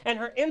fashion, and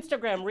her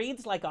Instagram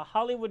reads like a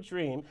Hollywood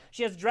dream.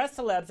 She has dressed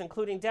celebs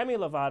including Demi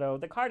Lovato,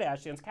 the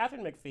Kardashians,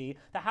 Catherine McPhee,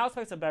 the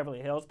Housewives of Beverly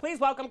Hills. Please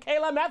welcome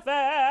Kaila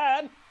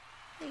Methven.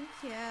 Thank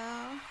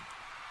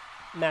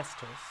you.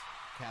 Masters.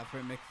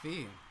 Catherine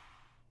McPhee.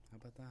 How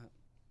about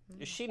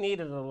that? She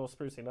needed a little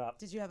sprucing up.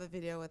 Did you have a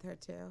video with her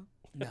too?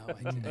 No,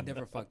 I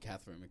never fucked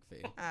Catherine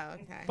McPhee. Oh,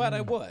 okay. But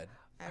I would.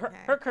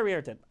 Her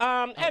career did.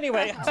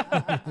 Anyway,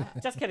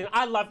 just kidding.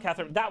 I love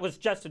Catherine. That was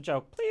just a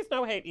joke. Please,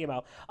 no hate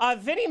email.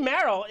 Vinnie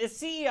Merill is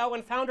CEO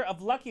and founder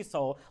of Lucky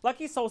Soul.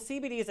 Lucky Soul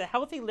CBD is a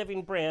healthy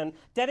living brand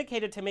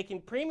dedicated to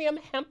making premium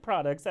hemp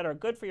products that are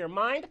good for your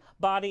mind,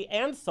 body,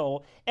 and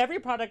soul. Every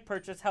product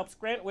purchase helps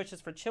grant wishes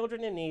for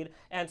children in need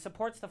and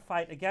supports the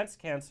fight against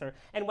cancer.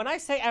 And when I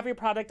say every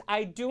product,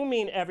 I do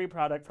mean every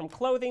product, from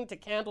clothing to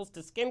candles to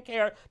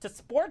skincare to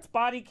sports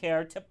body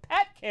care to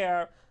pet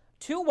care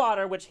to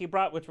water, which he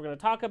brought, which we're going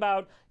to talk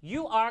about,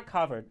 you are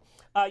covered.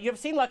 You have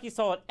seen Lucky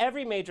Soul at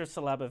every major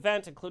celeb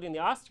event, including the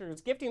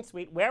Oscars gifting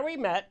suite, where we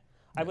met.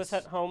 I was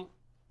sent home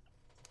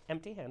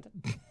empty-handed.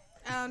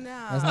 Oh,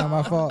 no. That's not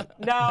my fault.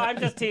 No, I'm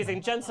just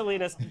teasing. Jen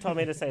Salinas told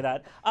me to say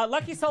that.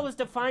 Lucky Soul is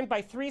defined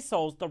by 3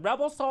 souls: the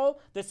rebel soul,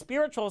 the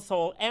spiritual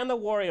soul, and the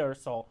warrior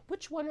soul.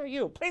 Which one are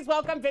you? Please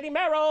welcome Vinnie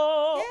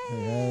Merill.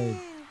 Hey.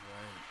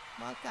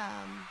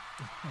 Welcome.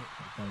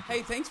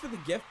 Hey, thanks for the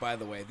gift, by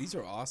the way. These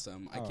are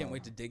awesome. I can't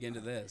wait to dig into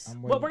this.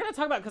 Well, we're going to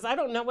talk about it because I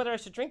don't know whether I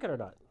should drink it or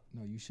not.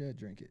 No, you should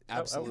drink it.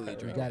 Absolutely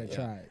drink You it. got to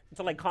try it.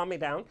 To like calm me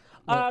down. It's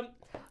but I'm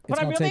going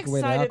to really take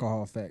away the excited.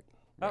 alcohol effect.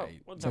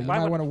 Right. Well, So you why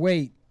might would- want to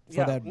wait for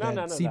Yeah, that, no, that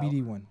no,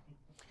 CBD one.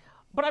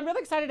 But I'm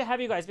really excited to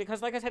have you guys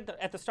because, like I said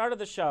at the start of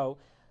the show,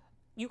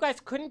 you guys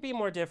couldn't be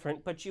more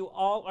different, but you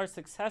all are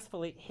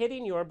successfully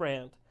hitting your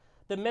brand.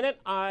 The minute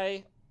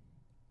I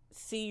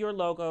see your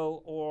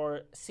logo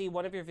or see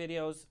one of your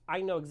videos,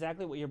 I know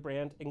exactly what your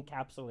brand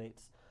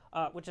encapsulates,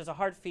 which is a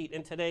hard feat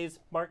in today's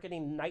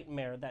marketing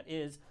nightmare that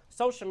is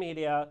social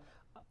media,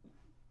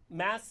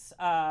 mass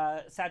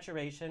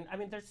saturation. I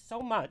mean, there's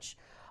so much.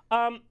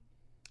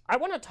 I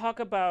want to talk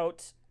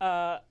about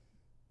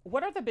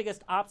what are the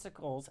biggest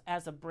obstacles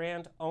as a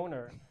brand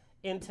owner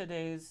in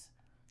today's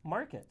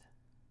market?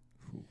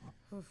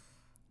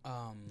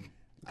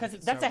 Because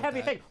that's a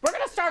heavy thing. We're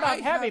going to start off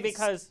heavy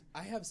because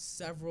I have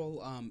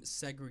several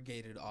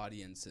segregated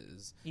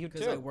audiences. You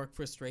Because do? I work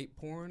for straight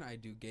porn, I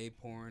do gay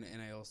porn,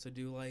 and I also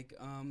do like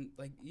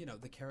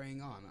the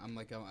carrying on. I'm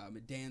I'm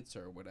a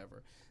dancer or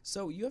whatever.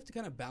 So you have to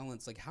kind of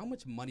balance like how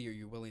much money are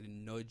you willing to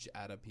nudge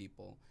out of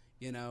people,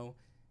 you know?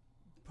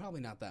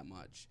 Probably not that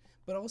much.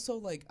 But also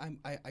like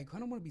I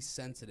kind of want to be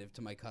sensitive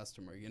to my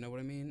customer, you know what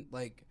I mean?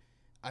 Like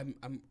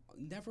I'm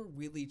never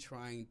really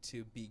trying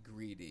to be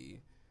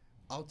greedy.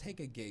 I'll take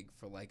a gig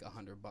for like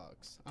 $100.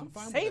 I'm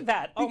fine say with it.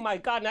 that. Oh my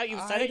God! Now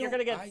you've said it. You're going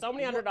to get so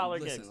many $100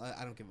 gigs. Listen,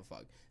 I don't give a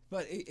fuck.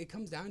 But it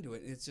comes down to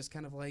it. It's just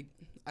kind of like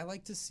I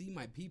like to see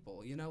my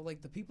people. You know,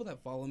 like the people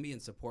that follow me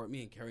and support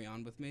me and carry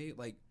on with me.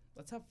 Like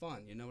let's have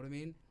fun. You know what I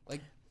mean?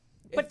 Like.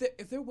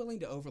 If they're willing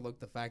to overlook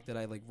the fact that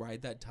I like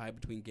ride that tie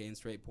between gay and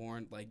straight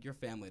porn, like you're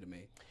family to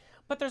me.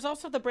 But there's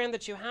also the brand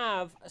that you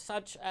have,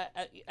 such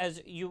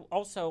as you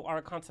also are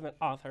a consummate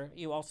author.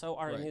 You also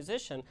are a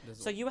musician.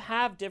 So you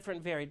have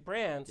different varied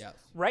brands. Yes.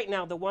 Right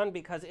now, the one,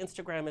 because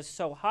Instagram is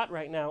so hot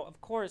right now, of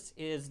course,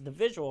 is the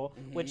visual,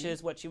 which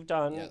is what you've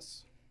done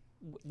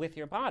with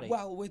your body.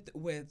 Well, with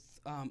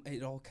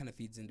it all kind of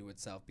feeds into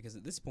itself because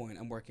at this point,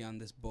 I'm working on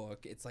this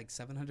book. It's like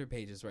 700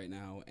 pages right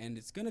now, and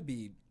it's going to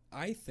be...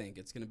 I think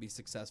it's going to be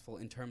successful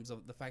in terms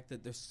of the fact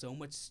that there's so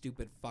much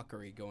stupid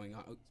fuckery going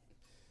on.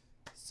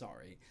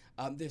 Sorry.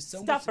 There's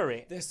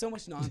so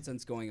much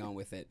nonsense going on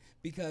with it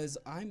because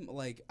I'm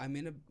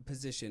in a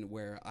position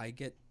where I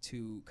get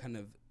to kind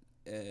of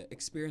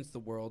experience the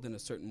world in a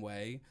certain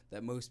way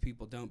that most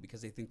people don't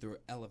because they think they're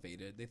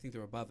elevated. They think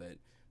they're above it.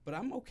 But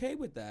I'm okay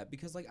with that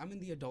because like I'm in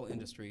the adult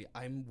industry.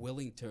 I'm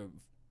willing to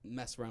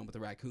mess around with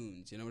the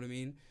raccoons. You know what I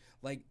mean?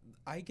 Like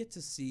I get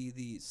to see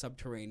the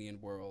subterranean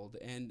world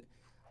and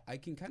I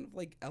can kind of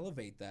like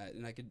elevate that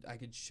and I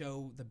could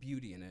show the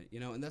beauty in it, you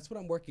know, and that's what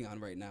I'm working on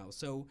right now.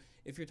 So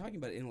if you're talking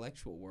about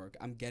intellectual work,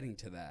 I'm getting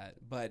to that,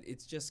 but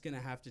it's just going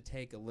to have to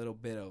take a little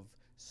bit of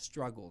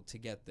struggle to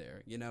get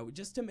there, you know,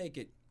 just to make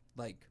it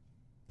like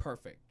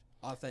perfect,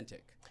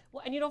 authentic.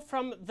 Well, and you know,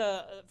 from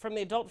the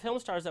adult film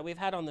stars that we've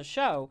had on the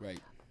show,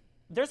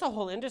 there's a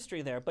whole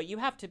industry there, but you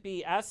have to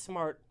be as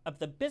smart of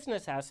the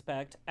business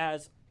aspect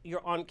as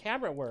your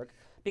on-camera work.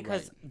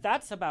 Because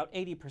that's about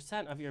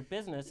 80% of your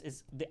business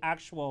is the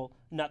actual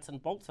nuts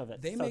and bolts of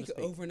it. They so make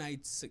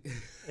overnight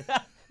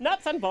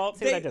nuts and bolts.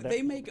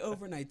 They make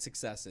overnight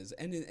successes,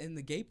 and in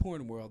the gay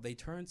porn world, they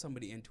turn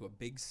somebody into a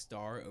big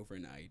star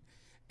overnight.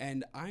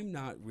 And I'm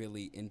not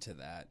really into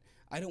that.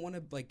 I don't want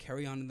to like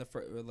carry on in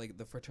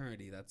the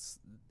fraternity that's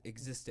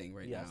existing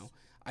right now.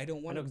 I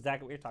don't want. I know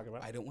exactly what you're talking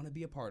about. I don't want to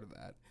be a part of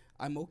that.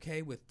 I'm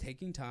okay with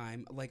taking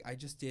time. Like I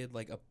just did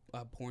like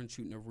a porn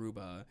shoot in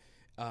Aruba.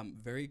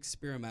 Very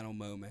experimental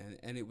moment,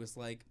 and it was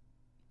like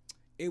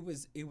it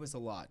was a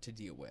lot to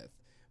deal with,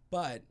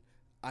 but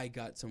I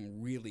got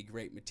some really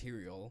great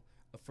material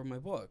for my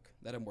book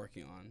that I'm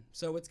working on.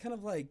 So it's kind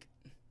of like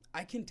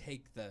I can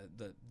take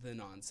the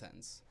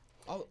nonsense.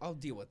 I'll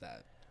deal with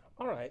that.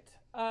 All right.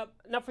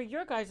 Now for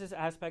your guys'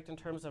 aspect in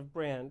terms of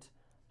brand,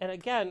 and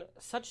again,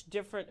 such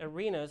different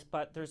arenas,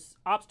 but there's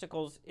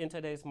obstacles in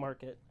today's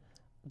market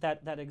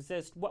that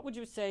exist. What would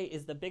you say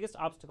is the biggest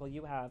obstacle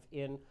you have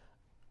in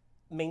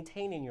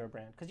maintaining your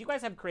brand? Because you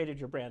guys have created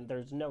your brand,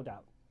 there's no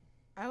doubt.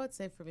 I would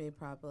say for me,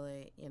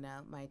 probably, you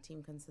know, my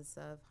team consists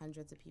of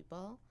hundreds of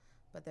people,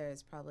 but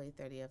there's probably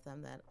 30 of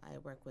them that I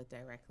work with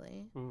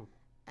directly.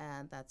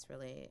 And that's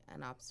really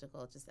an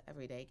obstacle, just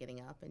every day getting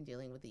up and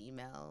dealing with the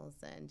emails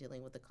and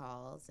dealing with the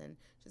calls and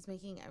just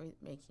making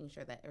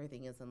sure that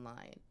everything is in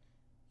line,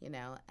 you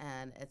know.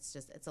 And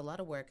it's a lot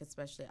of work,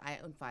 especially I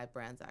own 5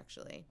 brands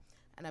actually,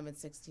 and I'm in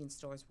 16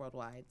 stores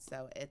worldwide.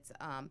 So it's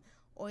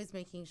always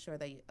making sure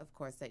that, of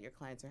course, that your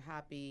clients are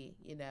happy.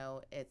 You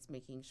know, it's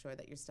making sure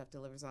that your stuff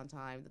delivers on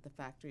time, that the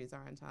factories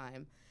are on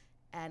time,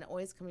 and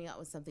always coming out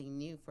with something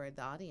new for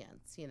the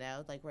audience. You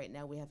know, like right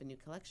now we have a new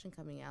collection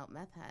coming out,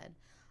 Methven,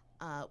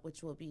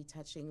 which will be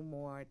touching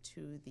more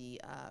to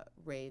the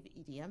rave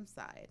EDM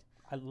side.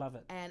 I love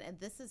it. And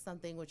this is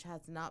something which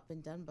has not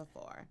been done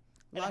before.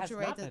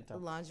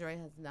 Lingerie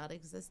has not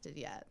existed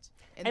yet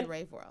in the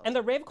rave world. And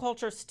the rave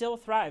culture still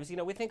thrives. You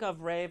know, we think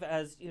of rave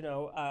as, you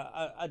know,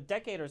 a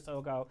decade or so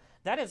ago.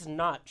 That is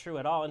not true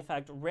at all. In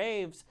fact,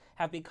 raves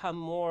have become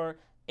more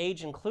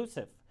age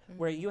inclusive,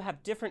 where you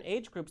have different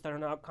age groups that are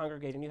now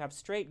congregating. You have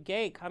straight,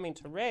 gay coming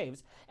to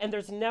raves. And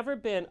there's never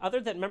been, other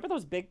than, remember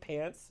those big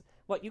pants?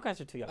 What, you guys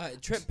are too young.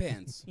 Trip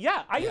pants.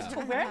 Yeah, I used to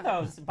wear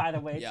those, by the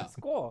way, to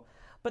school.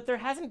 But there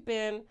hasn't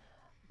been,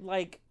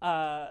 like,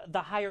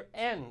 the higher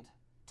end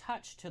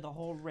touch to the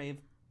whole rave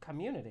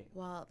community.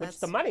 Well,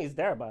 which the money's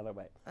there, by the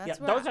way. Yeah,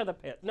 those are the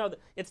pants. No,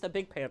 it's the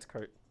big pants,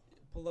 Kurt.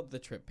 Pull up the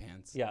trip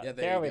pants. Yeah,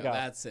 there we go.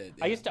 That's it.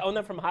 Yeah. I used to own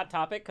them from Hot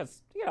Topic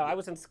because, you know, I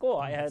was in school.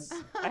 I had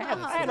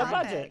a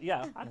budget.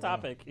 Yeah, Hot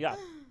Topic. Yeah.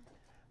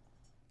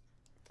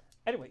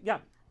 Anyway, yeah.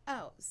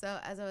 Oh, so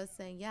as I was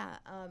saying, yeah.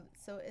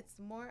 So it's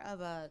more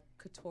of a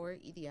couture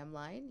EDM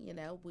line. You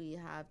know, we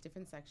have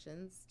different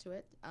sections to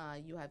it.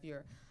 You have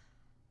your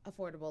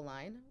affordable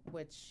line,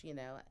 which, you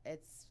know,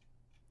 it's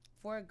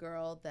for a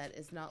girl that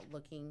is not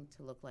looking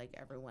to look like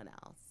everyone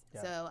else.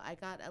 Yeah. So I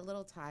got a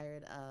little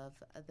tired of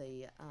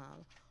the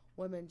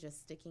women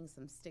just sticking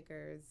some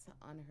stickers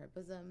on her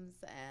bosoms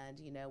and,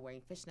 you know,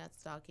 wearing fishnet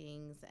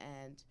stockings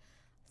and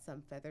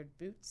some feathered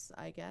boots,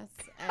 I guess.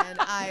 And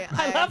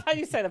I love how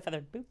you say the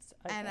feathered boots.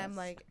 I'm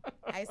like,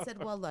 I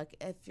said, well, look,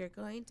 if you're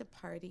going to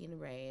party and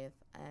rave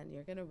and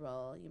you're going to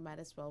roll, you might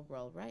as well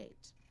roll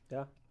right.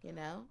 Yeah. You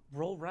know?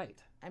 Roll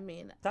right. I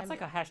mean, that's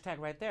like a hashtag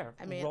right there.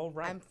 I mean, roll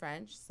right. I'm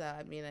French, so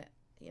I mean,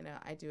 you know,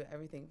 I do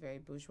everything very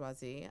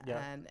bourgeoisie,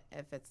 and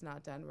if it's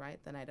not done right,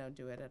 then I don't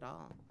do it at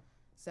all.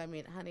 So I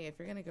mean, honey, if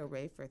you're gonna go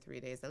rave for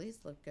 3 days, at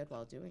least look good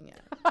while doing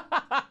it.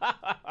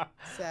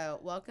 So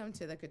welcome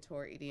to the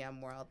couture EDM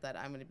world that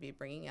I'm gonna be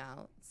bringing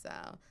out. So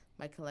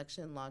my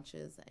collection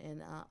launches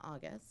in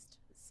August.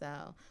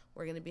 So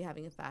we're gonna be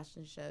having a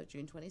fashion show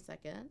June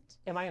 22nd.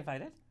 Am I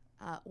invited?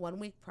 1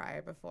 week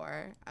prior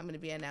before, I'm going to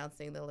be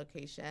announcing the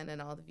location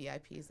and all the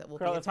VIPs that will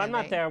be attending. Girl, if I'm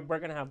not there, we're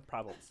going to have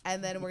problems.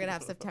 And then we're going to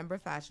have September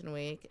Fashion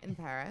Week in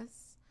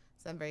Paris.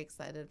 So I'm very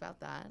excited about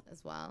that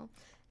as well.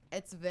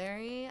 It's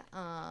very,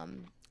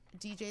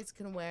 DJs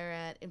can wear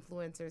it,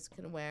 influencers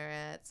can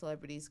wear it,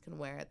 celebrities can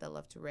wear it that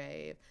love to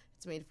rave.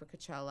 It's made for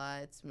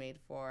Coachella. It's made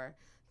for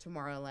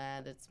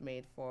Tomorrowland. It's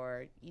made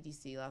for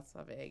EDC, Las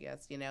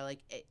Vegas. You know,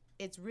 like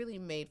it's really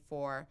made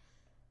for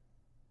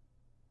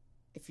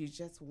if you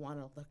just want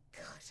to look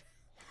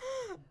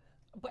good.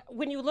 But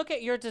when you look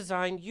at your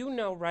design, you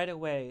know right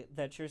away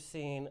that you're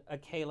seeing a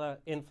Kaila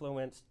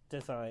influenced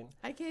design.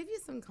 I gave you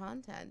some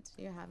content.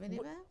 Do you have any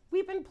of it?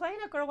 We've been playing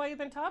it, girl, while you've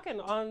been talking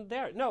on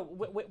there. No,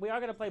 we are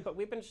going to play, but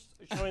we've been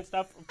showing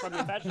stuff from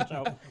your fashion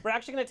show. We're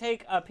actually going to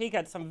take a peek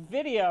at some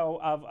video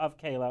of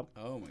Kaila.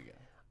 Oh, my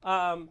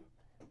God.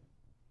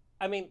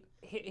 I mean,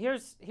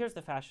 here's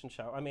the fashion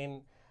show. I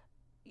mean,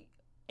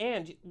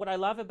 and what I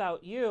love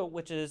about you,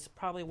 which is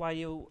probably why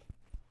you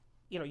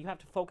have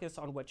to focus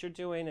on what you're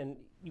doing and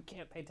you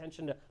can't pay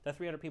attention to the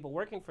 300 people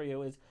working for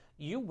you, is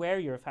you wear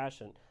your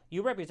fashion.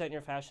 You represent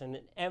your fashion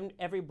in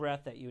every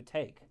breath that you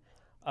take.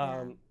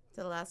 To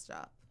the last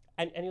drop.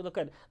 And you look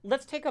good.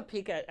 Let's take a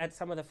peek at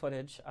some of the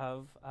footage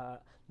of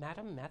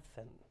Madame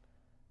Methven.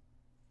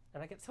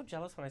 And I get so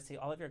jealous when I see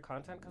all of your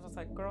content because it's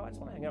like, girl, I just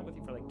want to hang out with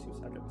you for like 2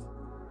 seconds.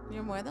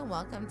 You're more than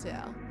welcome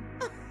to.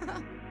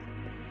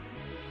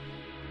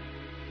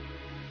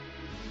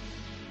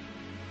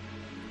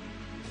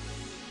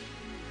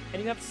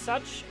 And you have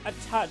such a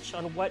touch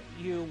on what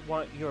you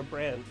want your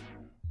brand.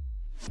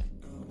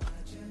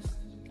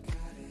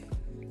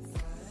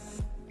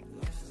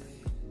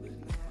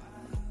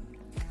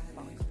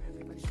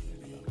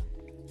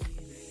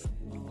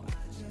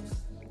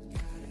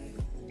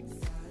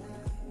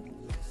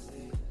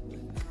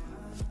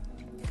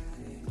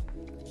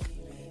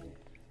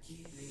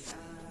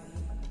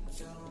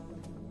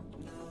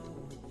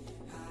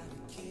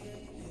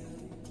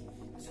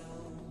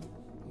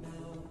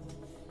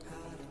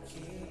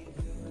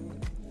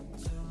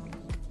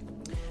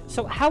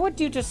 So how would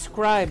you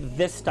describe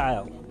this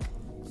style?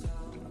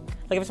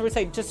 Like if somebody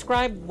say,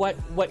 describe what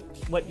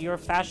your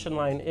fashion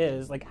line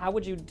is, like how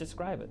would you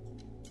describe it?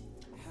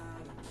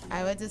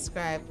 I would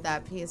describe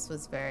that piece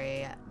was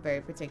very,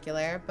 very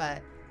particular,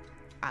 but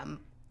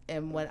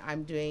in what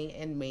I'm doing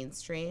in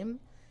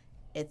mainstream,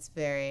 it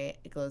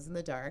glows in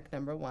the dark,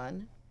 number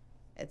one.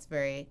 It's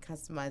very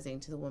customizing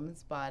to the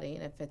woman's body,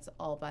 and it fits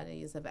all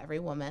bodies of every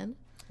woman.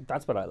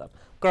 That's what I love.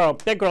 Girl,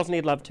 big girls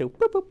need love too.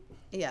 Boop, boop.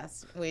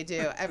 Yes, we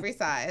do. Every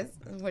size,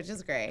 which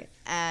is great.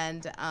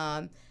 And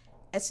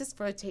it's just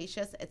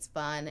flirtatious. It's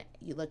fun.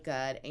 You look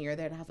good, and you're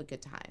there to have a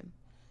good time.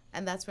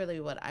 And that's really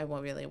what I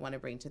really want to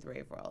bring to the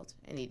rave world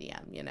in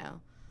EDM, you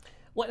know?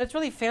 Well, it's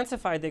really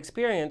fancified the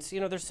experience.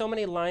 You know, there's so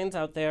many lines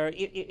out there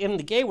in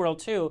the gay world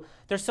too.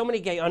 There's so many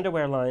gay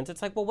underwear lines.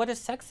 It's like, well, what is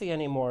sexy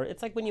anymore?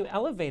 It's like when you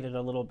elevate it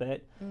a little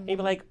bit, and you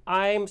be like,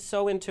 I'm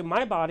so into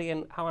my body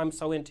and how I'm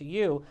so into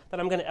you that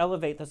I'm going to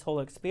elevate this whole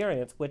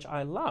experience, which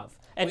I love.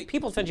 And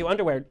people send you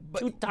underwear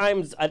 2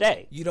 times a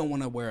day. You don't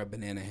want to wear a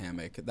banana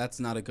hammock. That's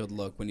not a good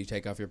look when you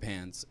take off your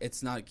pants.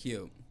 It's not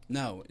cute.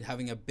 No,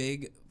 having a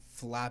big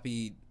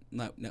flappy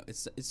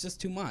it's just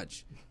too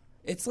much.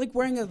 It's like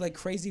wearing a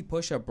crazy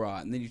push-up bra,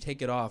 and then you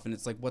take it off, and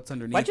it's like, what's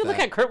underneath? Why'd you look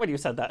at Kurt when you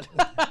said that?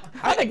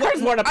 I think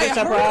Kurt's more to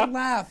push-up bra. I heard a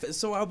laugh,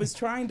 so I was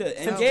trying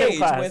to engage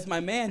with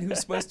my man who's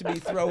supposed to be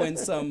throwing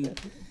some.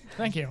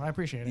 Thank you, I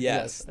appreciate it.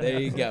 Yes,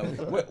 there you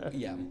go.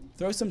 Yeah,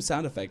 throw some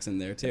sound effects in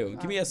there too.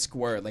 Give me a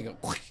squirt, like a.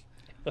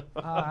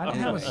 I don't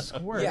have a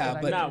squirt. Yeah,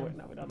 but no,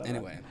 we don't know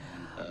anyway.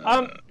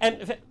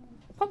 And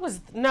what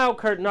was no,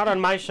 Kurt? Not on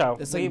my show.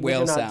 It's like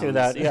whale sounds. We do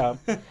not do that.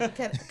 Yeah.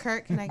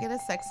 Kurt, can I get a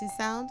sexy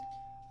sound?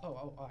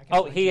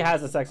 He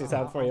has a sexy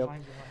sound for you.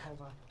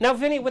 Now,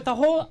 Vinnie, with the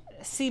whole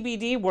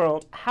CBD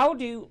world,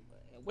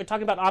 we're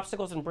talking about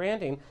obstacles and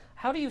branding,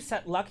 how do you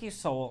set Lucky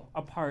Soul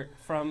apart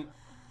from,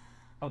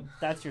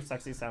 that's your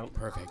sexy sound.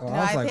 Perfect. Oh, No,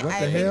 I was like, what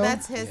the think hell?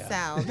 that's his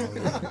sound.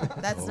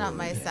 That's not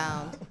my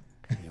sound.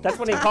 That's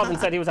when he called and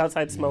said he was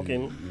outside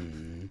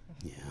smoking.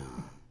 Yeah.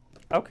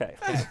 Okay.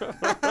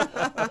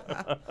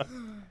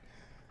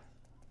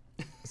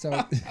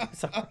 So,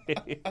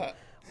 Sorry.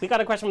 We got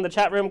a question from the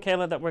chat room,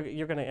 Kaila, that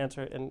you're going to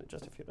answer in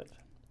just a few minutes.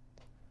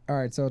 all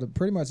right. So to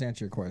pretty much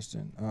answer your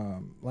question,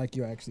 like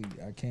you actually,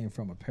 I came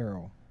from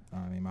apparel.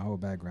 I mean, my whole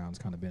background's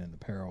kind of been in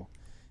apparel.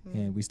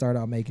 And we started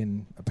out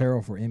making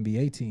apparel for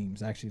NBA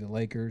teams. Actually, the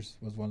Lakers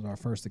was one of our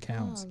first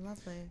accounts. Oh,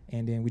 lovely.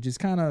 And then we just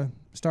kind of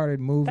started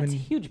moving. That's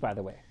huge, by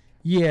the way.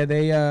 Yeah,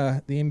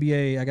 the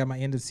NBA, I got my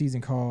end of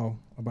season call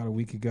about a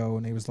week ago,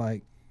 and they was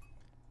like,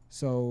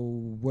 so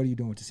what are you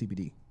doing with the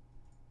CBD?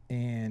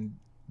 And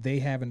they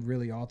haven't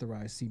really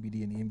authorized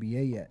CBD in the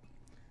NBA yet.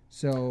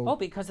 So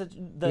because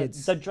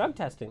it's the drug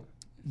testing.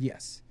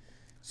 yes.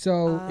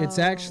 So it's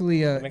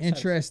actually an Makes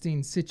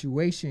interesting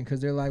situation because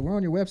they're like, we're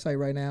on your website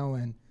right now,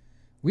 and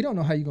we don't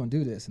know how you're going to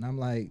do this. And I'm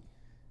like,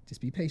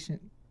 just be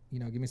patient. You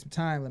know, give me some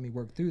time. Let me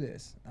work through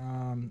this.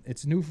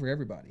 It's new for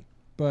everybody.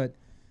 But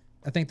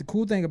I think the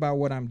cool thing about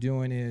what I'm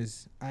doing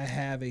is I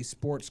have a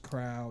sports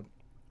crowd.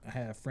 I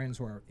have friends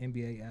who are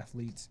NBA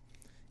athletes,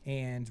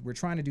 and we're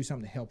trying to do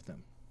something to help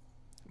them.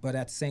 But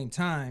at the same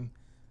time,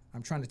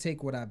 I'm trying to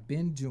take what I've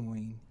been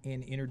doing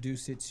and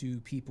introduce it to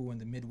people in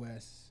the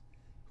Midwest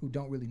who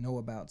don't really know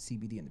about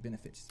CBD and the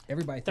benefits.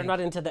 They're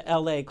not into the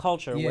LA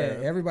culture. Yeah,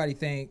 where everybody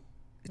think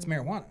it's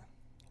marijuana.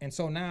 And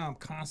so now I'm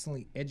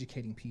constantly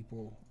educating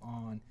people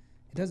on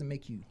it doesn't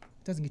get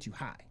you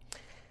high.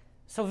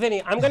 So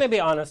Vinnie, I'm going to be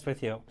honest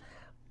with you.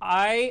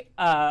 I've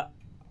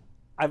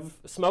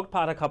smoked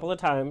pot a couple of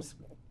times.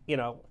 You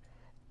know,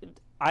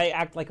 I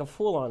act like a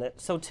fool on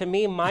it. So to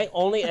me, my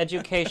only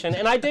education,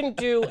 and I didn't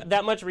do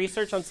that much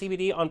research on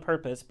CBD on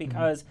purpose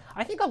because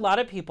I think a lot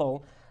of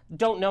people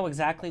don't know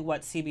exactly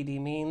what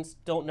CBD means,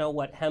 don't know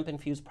what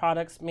hemp-infused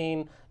products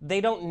mean. They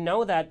don't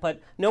know that,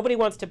 but nobody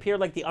wants to appear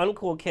like the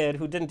uncool kid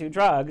who didn't do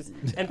drugs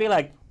and be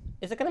like,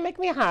 is it going to make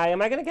me high? Am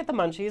I going to get the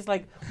munchies?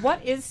 Like,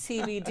 what is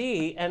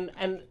CBD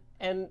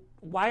and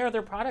why are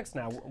there products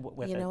now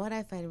with it? You know what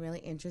I find really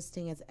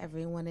interesting is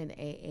everyone in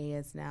AA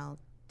is now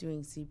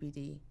doing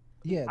CBD.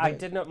 Yeah, I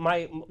did know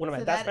one of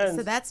my best friends.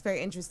 So that's very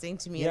interesting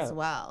to me as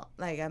well.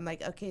 Like, I'm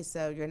like, okay,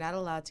 so you're not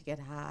allowed to get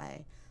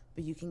high,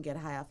 but you can get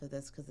high off of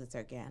this because it's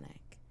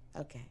organic.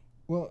 Okay.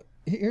 Well,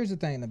 here's the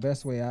thing. The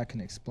best way I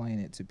can explain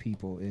it to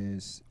people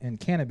is in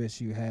cannabis,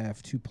 you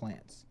have 2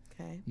 plants.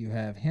 Okay. You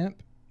have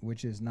hemp,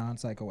 which is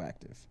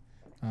non-psychoactive,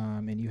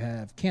 and you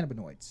have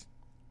cannabinoids,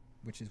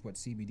 which is what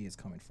CBD is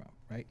coming from,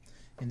 right?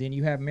 And then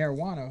you have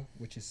marijuana,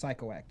 which is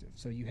psychoactive.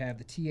 So you have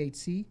the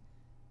THC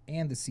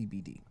and the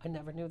CBD. I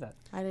never knew that.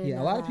 I didn't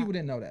know a lot that. of people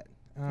didn't know that.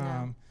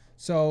 No.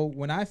 So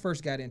when I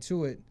first got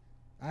into it,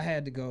 I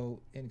had to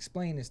go and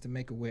explain this to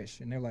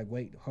Make-A-Wish, and they're like,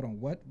 "Wait, hold on,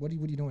 what are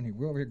you doing here?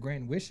 We're over here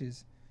granting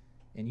wishes,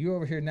 and you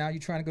over here now. You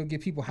trying to go get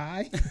people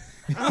high?"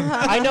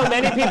 I know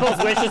many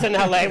people's wishes in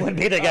LA would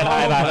be to get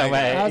high. By the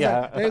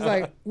way, They was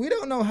like, "We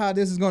don't know how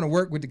this is going to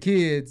work with the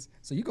kids,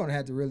 so you're going to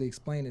have to really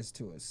explain this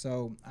to us."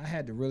 So I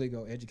had to really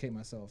go educate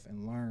myself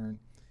and learn,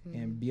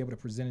 and be able to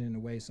present it in a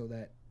way so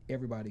that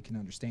everybody can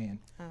understand.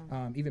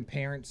 Even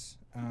parents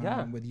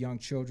with young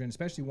children,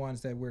 especially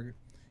ones that we're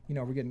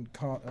getting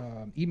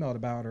emailed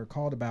about or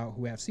called about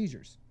who have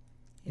seizures.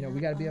 You know, we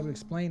got to be able to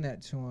explain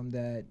that to them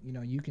that,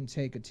 you can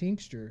take a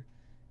tincture,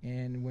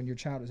 and when your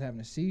child is having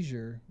a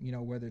seizure,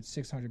 whether it's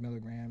 600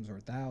 milligrams or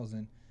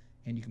 1,000,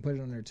 and you can put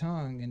it on their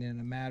tongue, and in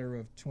a matter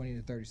of 20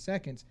 to 30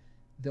 seconds,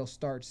 they'll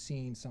start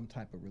seeing some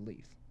type of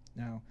relief.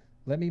 Now,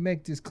 let me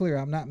make this clear.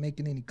 I'm not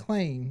making any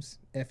claims,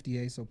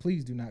 FDA, so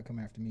please do not come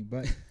after me.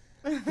 But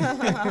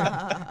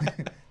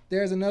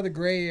there's another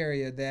gray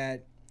area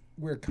that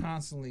we're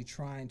constantly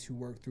trying to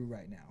work through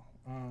right now.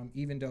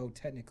 Even though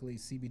technically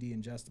CBD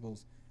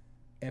ingestibles,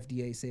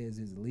 FDA says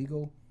is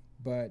illegal,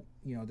 but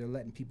they're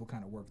letting people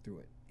kind of work through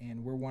it.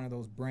 and we're one of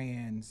those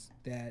brands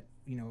that,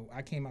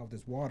 I came out with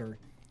this water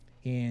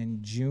in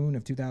June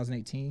of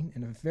 2018,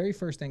 and the very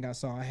first thing I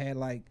saw, I had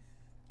like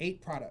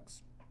 8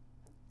 products.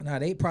 Now,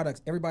 the 8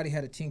 products, everybody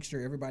had a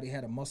tincture, everybody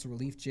had a muscle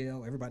relief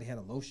gel, everybody had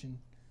a lotion,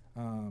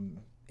 and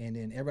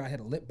then everybody had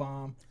a lip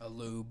balm. A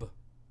lube.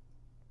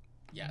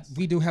 Yes.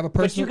 We do have a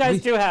personal... But you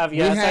guys do have,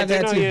 yes. I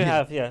do know you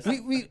have, yes.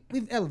 We've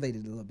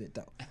elevated it a little bit,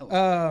 though.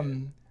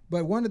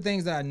 But one of the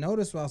things that I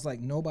noticed was, like,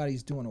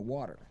 nobody's doing a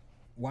water.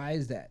 Why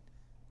is that?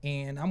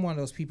 And I'm one of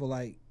those people,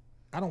 like,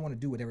 I don't want to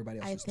do what everybody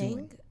else is doing. I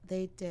think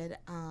they did,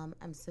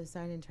 I'm so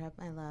sorry to interrupt,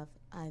 my love.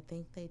 I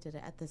think they did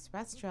it at this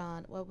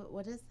restaurant.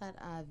 What is that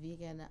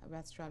vegan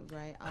restaurant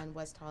right on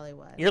West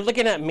Hollywood? You're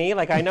looking at me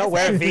like I know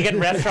where a vegan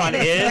restaurant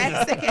is.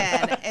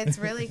 Mexican. It's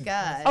really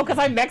good. Oh, because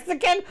I'm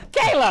Mexican?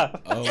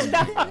 Kayla! Oh,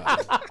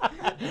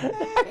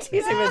 I'm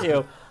teasing with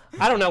you.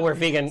 I don't know where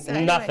vegan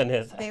nothing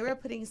is. They were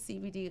putting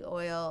CBD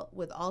oil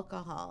with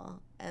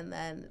alcohol, and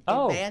then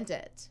they banned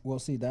it. Well,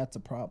 see, that's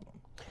a problem.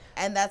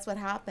 And that's what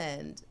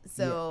happened.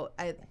 So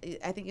I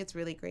think it's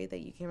really great that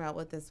you came out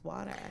with this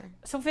water.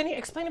 So Vinnie,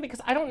 explain it, because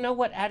I don't know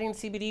what adding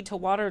CBD to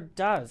water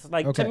does.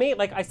 Like to me,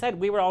 like I said,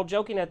 we were all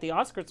joking at the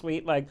Oscar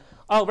suite, like,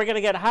 oh, we're gonna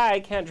get high,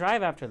 can't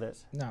drive after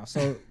this. No,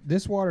 so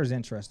this water is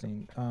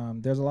interesting.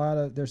 There's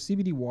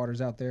CBD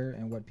waters out there,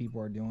 and what people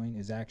are doing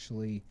is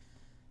actually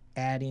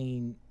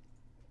adding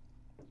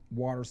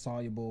water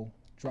soluble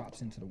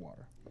drops into the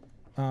water.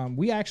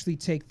 We actually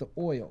take the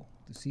oil,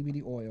 the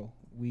CBD oil.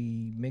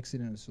 We mix it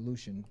in a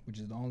solution, which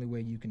is the only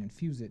way you can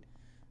infuse it,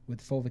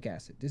 with fulvic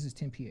acid. This is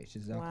 10 pH.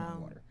 This is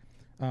alkaline water.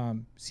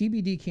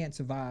 CBD can't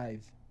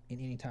survive in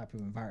any type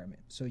of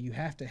environment. So you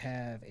have to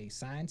have a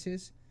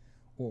scientist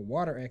or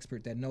water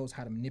expert that knows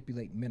how to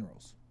manipulate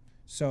minerals.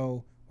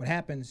 So what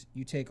happens,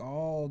 you take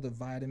all the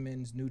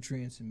vitamins,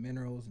 nutrients, and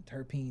minerals, and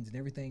terpenes, and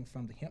everything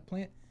from the hemp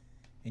plant,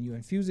 and you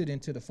infuse it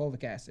into the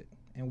fulvic acid.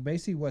 And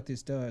basically what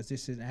this does,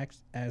 this is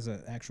as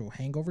an actual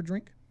hangover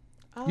drink.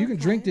 Oh, you can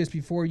drink this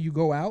before you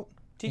go out.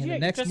 Did you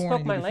just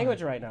spoke my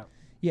language right now?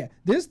 Yeah,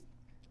 this,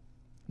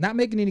 not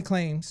making any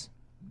claims,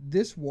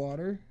 this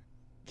water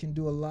can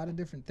do a lot of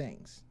different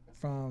things,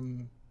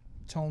 from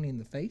toning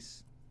the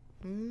face.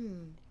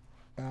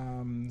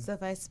 So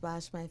if I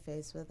splash my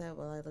face with it,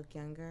 will I look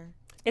younger?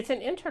 It's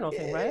an internal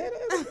thing, right?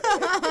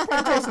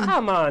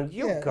 Come on,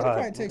 you it'll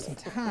probably take some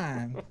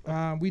time.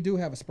 We do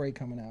have a spray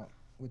coming out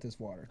with this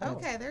water.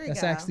 Okay, there you go.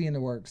 That's actually in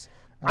the works.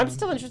 I'm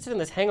still interested in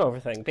this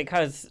hangover thing,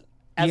 because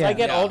as I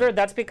get older,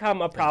 that's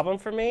become a problem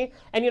for me.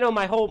 And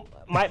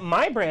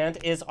my brand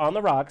is on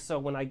the rocks. So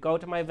when I go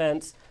to my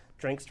events,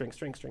 drinks,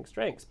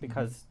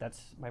 because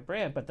that's my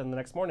brand. But then the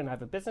next morning I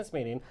have a business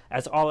meeting.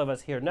 As all of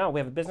us here know, we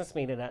have a business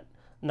meeting at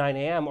 9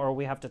 a.m. or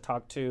we have to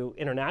talk to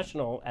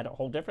international at a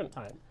whole different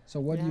time. So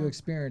what do you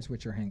experience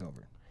with your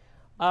hangover?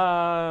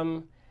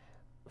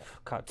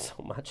 God, so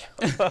much.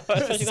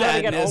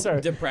 Sadness,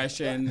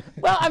 depression,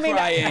 well, I mean,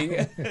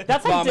 crying,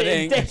 that's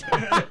vomiting.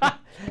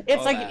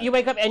 It's like you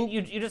wake up and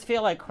you just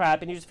feel like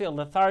crap, and you just feel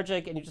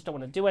lethargic, and you just don't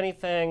want to do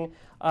anything.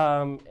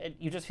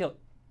 You just feel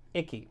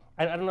icky.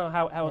 I don't know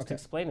how else to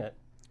explain it.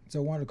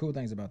 So one of the cool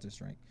things about this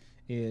drink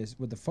is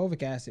with the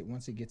fulvic acid,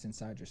 once it gets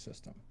inside your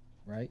system,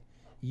 right?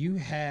 You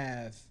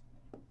have,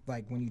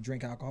 like, when you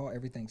drink alcohol,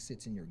 everything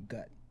sits in your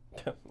gut.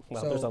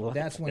 Well, so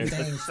that's when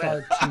things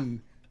start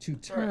to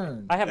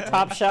turn. I have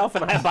top shelf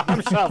and I have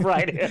bottom shelf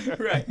right here.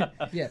 Right.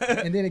 Yeah,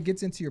 and then it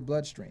gets into your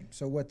bloodstream.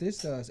 So what this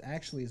does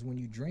actually is when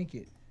you drink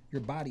it,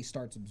 your body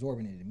starts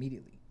absorbing it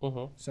immediately.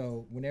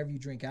 So whenever you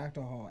drink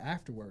alcohol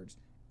afterwards,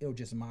 it'll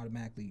just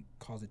automatically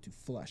cause it to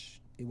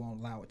flush. It won't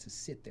allow it to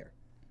sit there.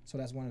 So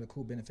that's one of the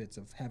cool benefits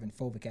of having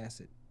fulvic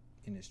acid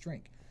in this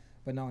drink.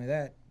 But not only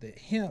that, the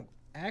hemp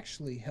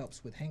actually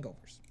helps with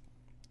hangovers,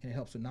 and it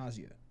helps with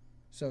nausea.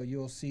 So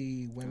you'll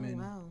see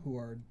women who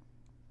are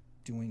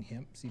doing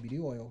hemp CBD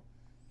oil,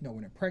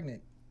 when they're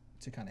pregnant,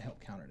 to kind of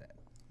help counter that.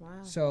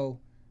 Wow. So,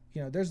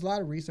 there's a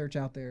lot of research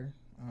out there.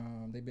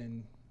 They've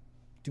been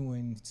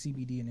doing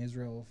CBD in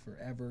Israel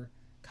forever.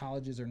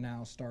 Colleges are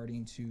now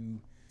starting to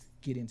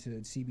get into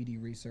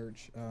CBD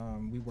research.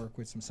 We work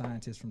with some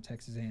scientists from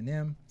Texas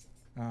A&M.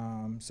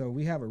 So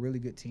we have a really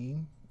good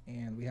team,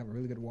 and we have a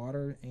really good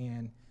water.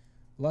 And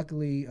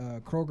luckily,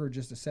 Kroger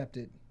just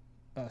accepted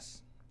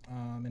us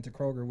into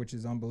Kroger, which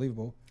is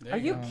unbelievable. Are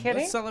you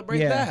kidding? Let's celebrate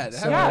that.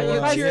 So, you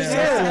guys cheers. should.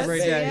 Celebrate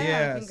that.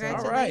 Yeah, So,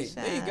 all right,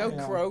 there you go,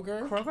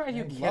 Kroger. Kroger, are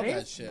you Love kidding?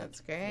 that shit.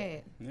 That's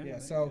great. Yeah,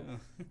 so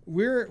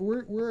we're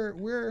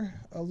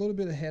a little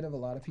bit ahead of a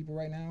lot of people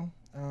right now,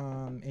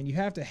 and you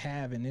have to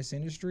have, in this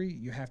industry,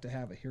 you have to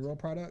have a hero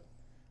product,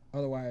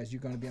 otherwise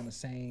you're going to be on the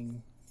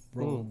same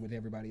road with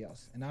everybody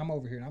else. And I'm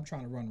over here and I'm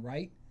trying to run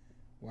right,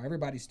 while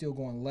everybody's still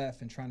going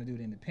left and trying to do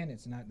the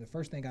independents. And the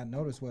first thing I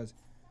noticed was,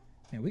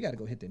 man, we got to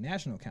go hit the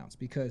national accounts,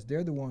 because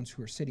they're the ones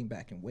who are sitting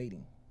back and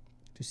waiting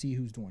to see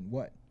who's doing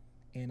what.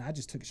 And I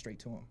just took it straight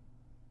to them.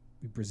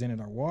 We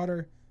presented our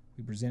water.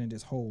 We presented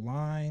this whole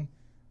line.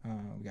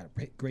 We got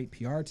a great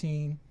PR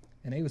team.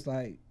 And they was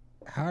like,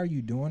 how are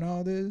you doing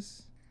all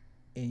this?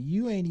 And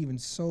you ain't even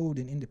sold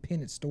in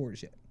independent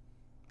stores yet.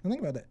 Now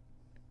think about that.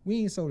 We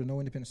ain't sold in no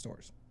independent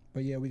stores.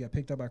 But yeah, we got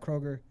picked up by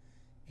Kroger,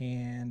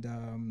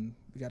 and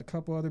we got a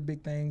couple other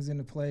big things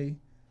into play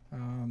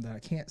that I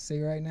can't say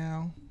right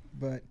now,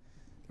 but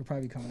they'll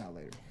probably be coming out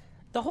later.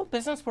 The whole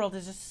business world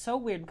is just so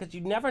weird because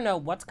you never know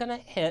what's going to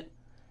hit,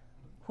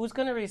 who's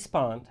going to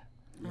respond.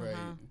 Right.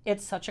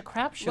 It's such a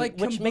crapshoot, Like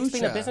which makes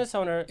being a kombucha. business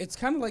owner. It's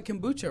kind of like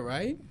kombucha,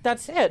 right?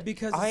 That's it.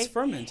 Because I it's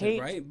fermented,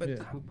 hate right? But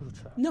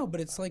kombucha. no, but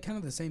it's like kind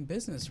of the same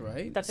business,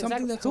 right? That's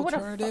something exactly- that's who would've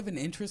alternative and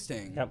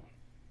interesting. Yep.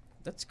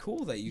 That's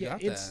cool that you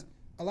got it's that.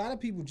 a lot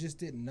of people just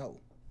didn't know.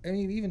 I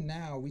mean, even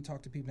now we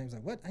talk to people and they're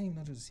like, "What? I didn't even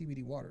know there was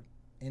CBD water."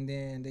 And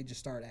then they just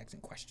start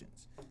asking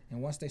questions.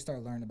 And once they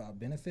start learning about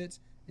benefits,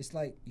 it's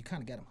like you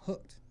kind of get them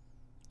hooked.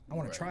 I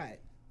want to try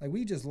it. Like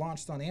we just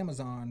launched on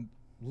Amazon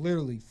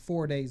literally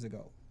 4 days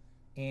ago,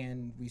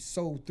 and we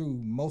sold through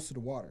most of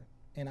the water.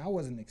 And I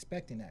wasn't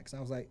expecting that because I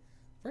was like,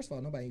 first of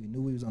all, nobody even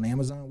knew we was on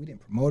Amazon. We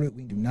didn't promote it.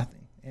 We didn't do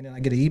nothing. And then I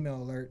get an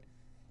email alert,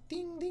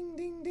 ding, ding,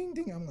 ding, ding,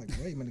 ding. I'm like,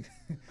 wait a minute.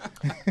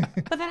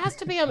 But that has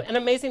to be an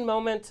amazing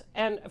moment.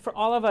 And for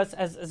all of us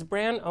as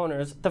brand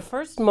owners, the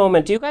first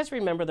moment, do you guys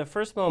remember the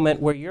first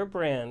moment where your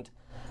brand,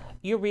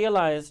 you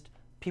realized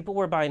people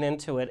were buying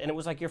into it and it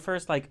was like your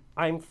first like,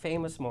 I'm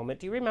famous moment.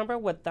 Do you remember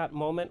what that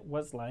moment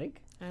was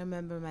like? I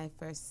remember my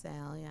first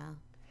sale, yeah.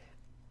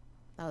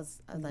 That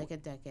was like a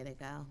decade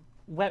ago.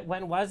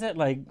 When was it?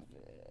 Like,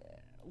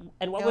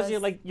 and what was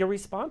your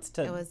response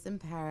to? It was in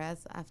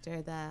Paris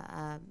after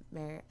the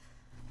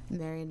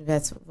Marion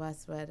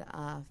Westwood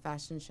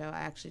fashion show.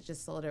 I actually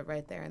just sold it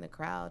right there in the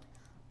crowd.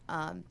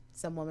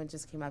 Some woman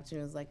just came up to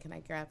me and was like, "Can I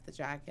grab the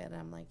jacket?" And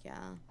I'm like,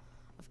 "Yeah,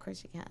 of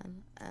course you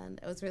can." And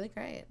it was really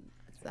great.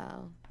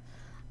 So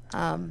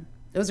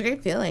it was a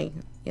great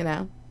feeling, you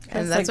know.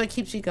 And that's what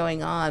keeps you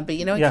going on. But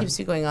you know what keeps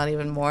you going on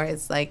even more?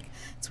 It's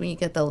when you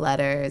get the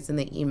letters and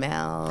the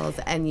emails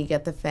and you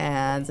get the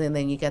fans and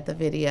then you get the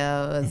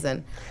videos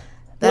and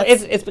well,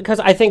 it's because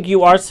I think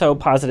you are so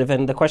positive,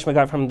 and the question we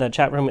got from the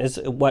chat room is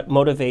what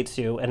motivates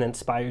you and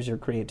inspires your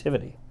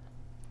creativity?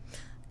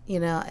 You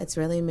know, it's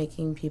really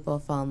making people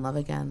fall in love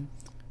again.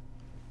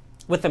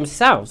 With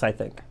themselves, I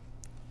think.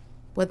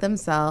 With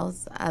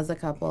themselves, as a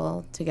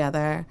couple,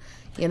 together,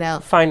 you know.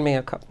 Find me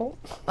a couple.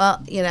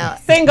 Well, you know.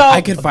 Single!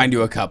 I could find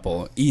you a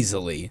couple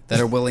easily that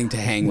are willing to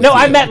hang with no, you.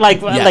 I meant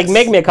like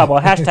make me a couple.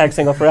 Hashtag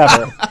single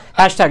forever.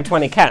 Hashtag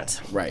 20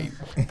 cats. Right.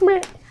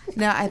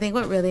 No, I think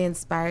what really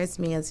inspires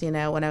me is, you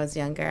know, when I was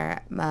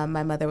younger, my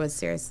mother was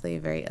seriously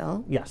very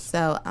ill. Yes.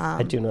 So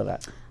I do know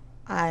that.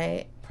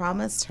 I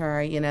promised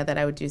her, you know, that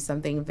I would do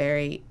something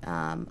very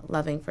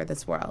loving for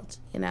this world,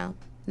 you know.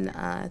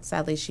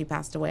 Sadly, she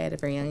passed away at a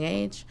very young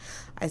age.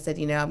 I said,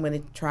 you know, I'm going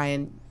to try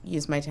and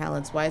use my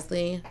talents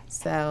wisely.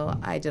 So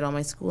I did all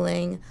my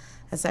schooling,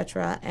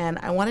 etc. And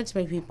I wanted to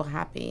make people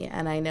happy.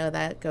 And I know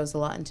that goes a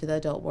lot into the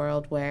adult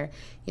world where,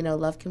 you know,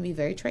 love can be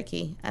very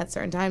tricky at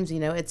certain times. You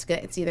know, it's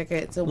either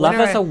good. It's a love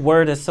winner. as a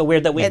word is so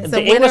weird that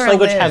the English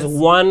language has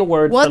one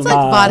word well, for it's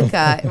love. like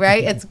vodka,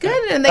 right? It's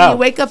good. And then you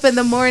wake up in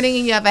the morning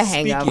and you have a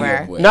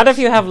hangover. Not if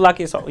you have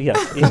lucky soul. Yes.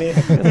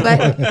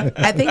 But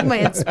I think my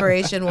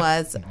inspiration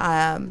was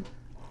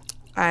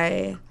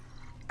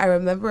I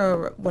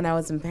remember when I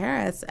was in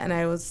Paris and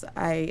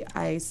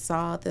I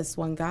saw this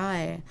one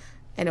guy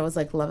and it was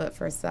like love at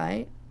first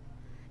sight.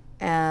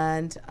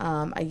 And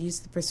I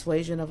used the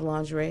persuasion of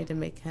lingerie to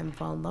make him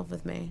fall in love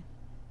with me.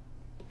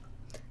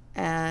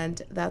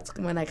 And that's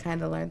when I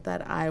kind of learned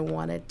that I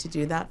wanted to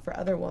do that for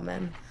other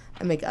women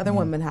and make other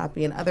women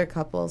happy and other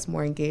couples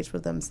more engaged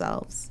with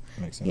themselves.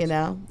 Makes sense. You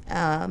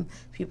know,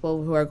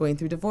 people who are going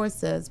through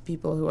divorces,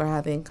 people who are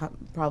having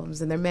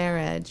problems in their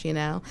marriage, you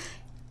know.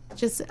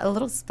 Just a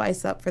little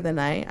spice up for the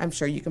night. I'm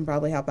sure you can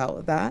probably help out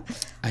with that.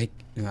 I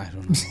don't know.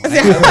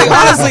 Like,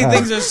 honestly,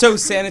 things are so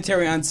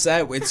sanitary on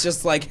set. It's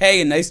just like,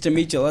 hey, nice to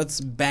meet you.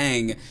 Let's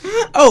bang.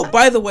 Oh,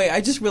 by the way,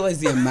 I just realized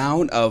the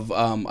amount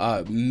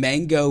of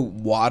mango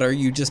water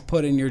you just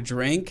put in your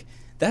drink.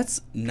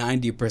 That's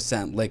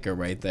 90% liquor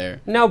right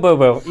there. No,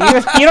 boo-boo.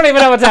 You don't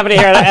even know what's happening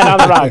here at On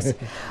the Rocks.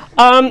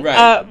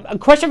 A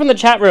question from the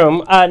chat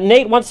room.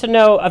 Nate wants to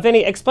know,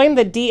 Vinnie, explain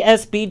the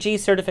DSBG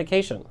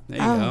certification. There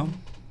you go.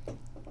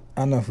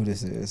 I know who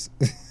this is.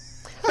 No,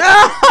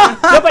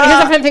 but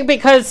here's the fun thing,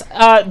 because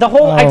the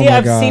whole idea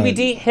of God.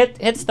 CBD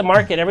hits the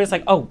market. Everybody's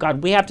like, oh,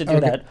 God, we have to do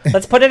that.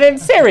 Let's put it in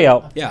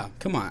cereal. Yeah,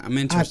 come on. I'm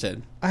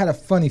interested. I had a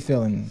funny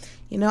feeling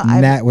You know,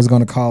 Nat was going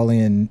to call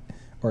in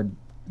or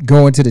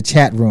go into the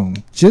chat room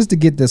just to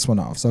get this one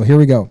off. So here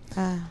we go.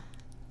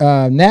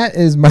 Nat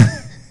is my...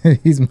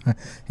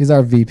 he's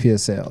our VP of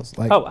sales.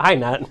 Like, Oh, hi,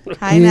 Nat.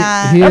 Hi,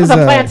 Nat. That was a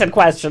planted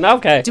question.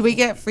 Okay. Do we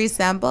get free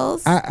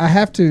samples? I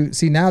have to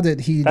see now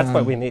that he That's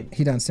what we need.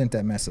 He done sent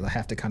that message. I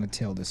have to kind of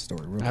tell this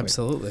story real quick.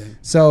 Absolutely.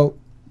 So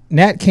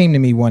Nat came to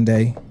me one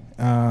day,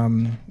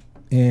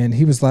 and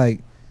he was like,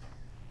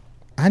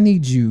 "I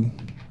need you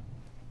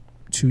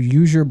to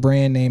use your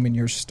brand name in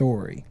your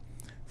story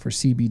for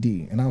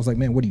CBD." And I was like,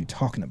 "Man, what are you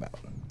talking about?"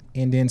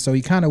 And then so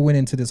he kind of went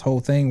into this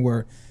whole thing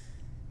where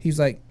he's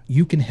like,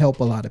 "You can help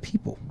a lot of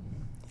people."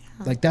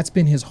 Like that's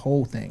been his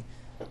whole thing.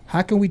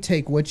 How can we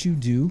take what you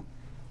do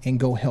and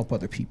go help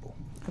other people?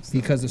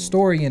 because the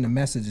story and the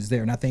message is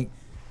there, and I think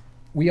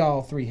we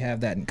all three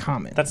have that in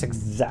common. That's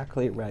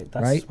exactly right.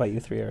 That's right? why you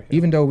three are here.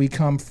 Even though we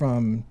come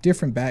from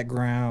different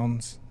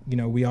backgrounds, you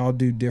know, we all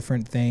do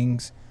different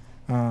things.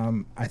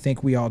 I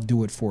think we all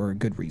do it for a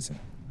good reason.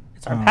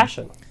 It's our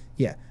passion.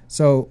 Yeah.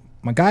 So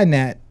my guy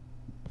Nat,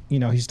 you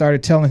know, he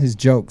started telling his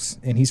jokes,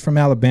 and he's from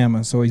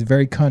Alabama, so he's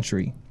very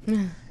country.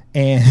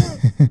 And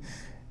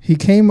he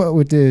came up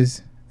with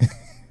this.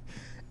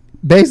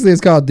 Basically,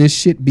 it's called "This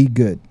Shit Be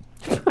Good."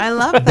 I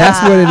love that.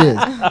 That's what it is.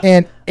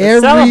 And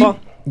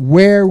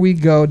everywhere we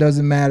go,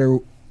 doesn't matter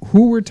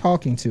who we're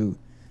talking to,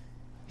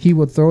 he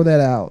will throw that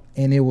out,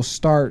 and it will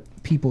start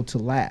people to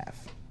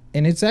laugh.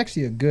 And it's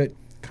actually a good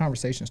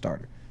conversation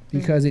starter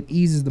because it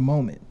eases the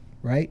moment,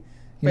 right?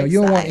 You know,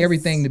 you don't want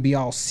everything to be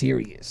all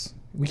serious.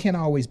 We can't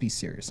always be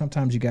serious.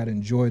 Sometimes you got to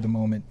enjoy the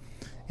moment.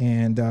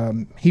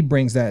 And he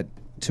brings that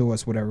to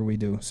us, whatever we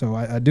do. So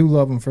I do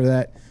love him for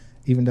that,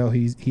 even though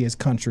he is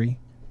country.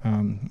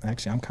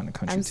 Actually, I'm kind of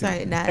country too. I'm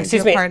sorry, Nat is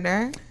your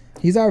partner?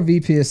 He's our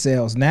VP of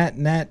sales. Nat,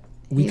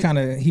 he kind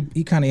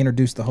of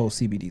introduced the whole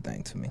CBD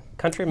thing to me.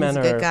 Country men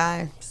are a good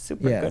guy.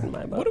 Super good in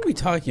my book. What are we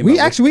talking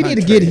about? We need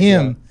to get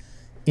him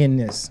in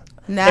this.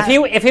 Nat,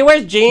 if he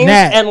wears jeans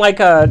and like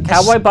a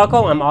cowboy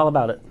buckle, I'm all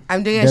about it.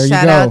 I'm doing a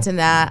shout out to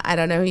Nat. I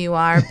don't know who you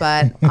are,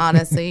 but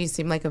honestly, you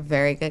seem like a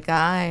very good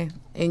guy,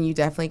 and you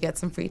definitely get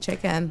some free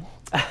chicken.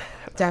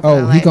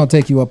 Definitely. Oh, he's going to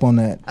take you up on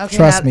that. Okay,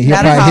 Trust me. He'll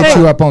probably hit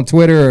you up on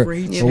Twitter or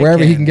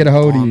wherever he can get a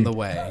hold of you. On the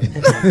way.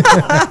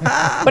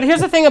 But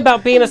here's the thing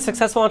about being a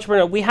successful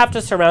entrepreneur. We have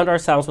to surround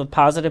ourselves with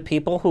positive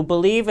people who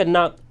believe in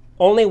not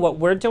only what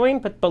we're doing,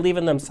 but believe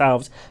in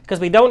themselves. Because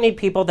we don't need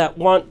people that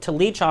want to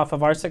leech off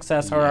of our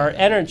success or our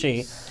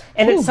energy.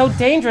 And it's so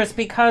dangerous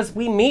because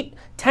we meet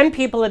 10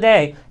 people a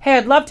day. Hey,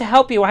 I'd love to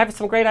help you. I have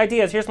some great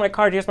ideas. Here's my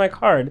card. Here's my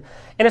card.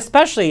 And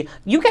especially,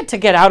 you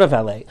get out of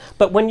LA.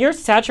 But when you're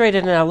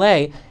saturated in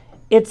LA,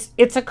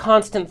 it's a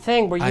constant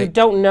thing where you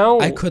don't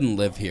know. I couldn't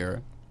live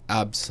here.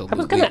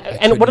 Absolutely.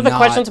 And one of the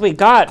questions we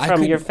got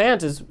from your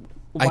fans is,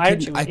 why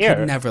aren't you here? I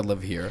could never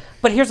live here.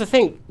 But here's the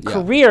thing.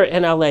 Career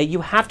in LA,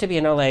 you have to be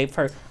in LA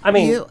for,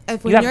 you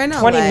have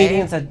 20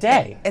 meetings a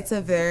day. It's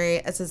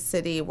a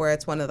city where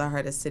it's one of the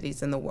hardest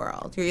cities in the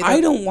world. I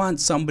don't want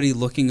somebody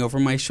looking over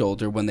my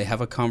shoulder when they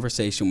have a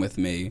conversation with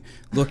me,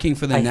 looking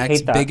for the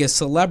next biggest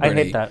celebrity.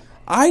 I hate that.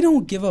 I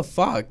don't give a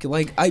fuck.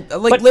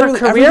 But literally,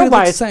 for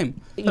career-wise, same.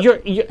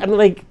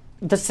 The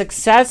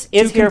success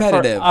is here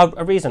for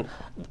a reason.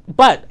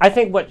 But I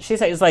think what she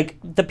said is like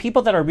the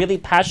people that are really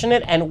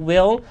passionate and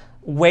will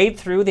wade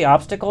through the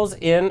obstacles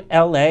in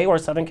LA or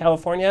Southern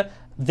California,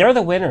 they're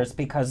the winners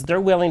because they're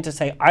willing to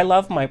say, I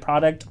love my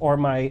product or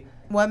my...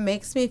 What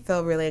makes me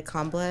feel really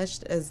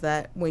accomplished is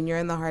that when you're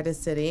in the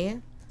hardest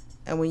city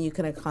and when you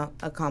can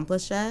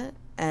accomplish it,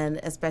 and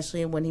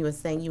especially when he was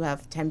saying you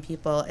have 10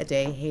 people a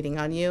day hating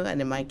on you,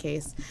 and in my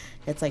case,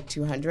 it's like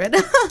 200.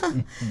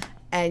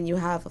 And you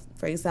have,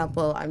 for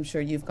example, I'm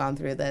sure you've gone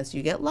through this,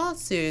 you get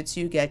lawsuits,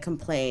 you get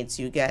complaints,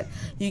 you get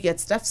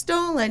stuff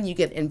stolen, you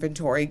get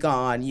inventory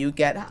gone, you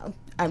get,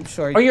 I'm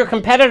sure. Or your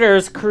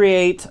competitors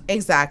create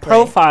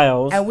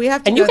profiles. And we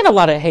have to and you get a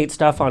lot of hate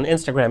stuff on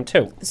Instagram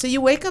too. So you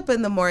wake up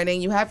in the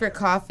morning, you have your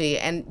coffee,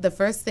 and the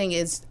first thing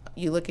is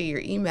you look at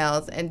your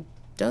emails and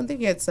don't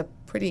think it's a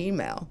pretty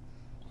email.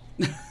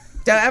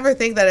 Don't ever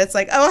think that it's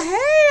like, oh, hey,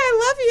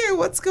 I love you.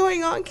 What's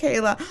going on,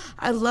 Kaila?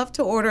 I'd love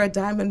to order a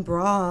diamond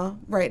bra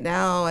right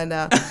now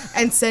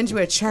and send you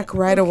a check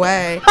right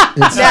away.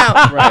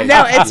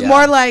 It's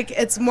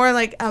more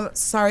like,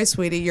 sorry,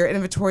 sweetie, your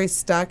inventory's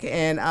stuck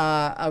in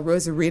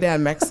Rosarita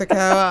in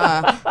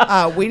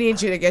Mexico. We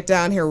need you to get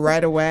down here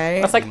right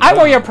away. It's like, I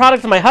wore your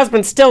product and my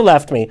husband still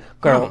left me.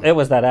 Girl, it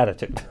was that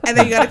attitude. And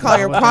then you got to call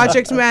your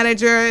project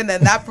manager, and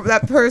then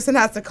that person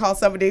has to call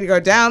somebody to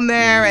go down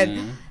there,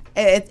 and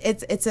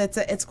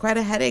it's quite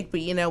a headache, but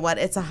you know what?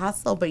 It's a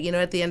hustle, but you know,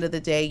 at the end of the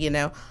day, you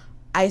know,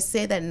 I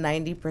say that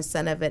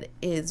 90% of it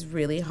is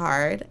really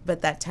hard,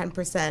 but that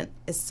 10%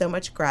 is so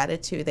much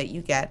gratitude that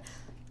you get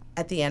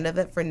at the end of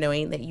it for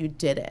knowing that you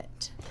did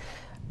it.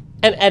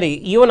 And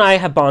Eddie, you and I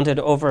have bonded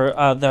over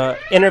the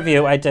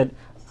interview I did.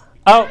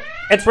 Oh,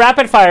 it's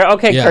rapid fire.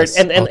 Okay, yes,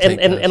 Kurt,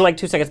 in like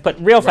 2 seconds, but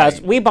real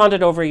fast. We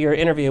bonded over your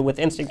interview with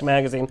Instinct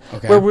Magazine,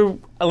 where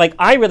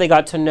I really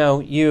got to know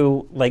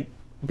you, like,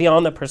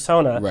 beyond the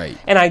persona. Right.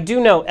 And I do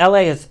know LA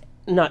is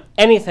not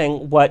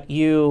anything what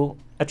you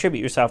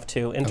attribute yourself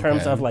to in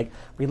terms of like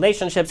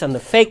relationships and the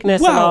fakeness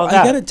and all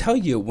that. I gotta tell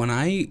you, when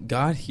I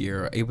got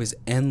here, it was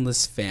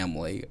endless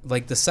family.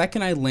 Like the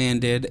second I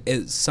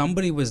landed,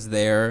 somebody was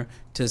there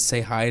to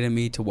say hi to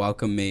me, to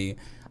welcome me.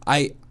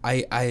 I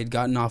had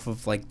gotten off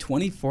of like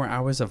 24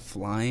 hours of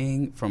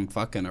flying from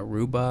fucking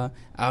Aruba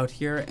out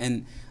here,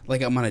 and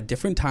like I'm on a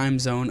different time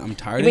zone. I'm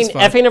tired as fuck.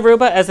 You mean effing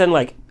Aruba as in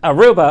like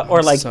Aruba,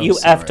 or like you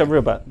effed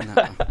Aruba?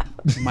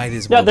 No, might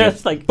as well. No,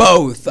 there's like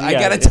both. I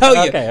gotta tell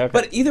you. Okay.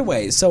 But either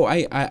way, so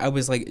I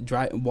was like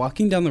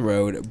walking down the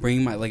road,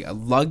 bringing my like a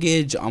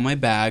luggage on my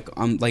back.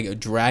 I'm like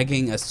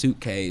dragging a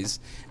suitcase,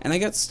 and I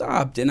got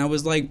stopped, and I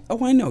was like,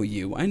 "Oh, I know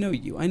you.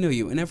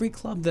 And every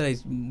club that I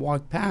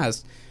walked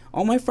past,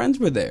 All my friends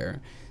were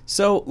there.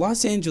 So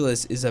Los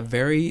Angeles is a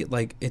very,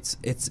 like,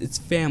 it's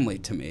family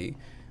to me.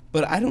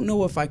 But I don't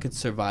know if I could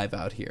survive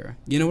out here.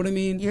 You know what I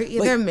mean? You're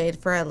either made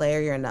for LA or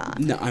you're not.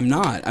 No, I'm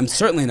not. I'm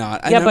certainly not.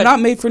 I'm not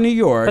made for New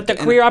York. But the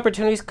career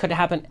opportunities could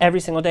happen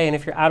every single day. And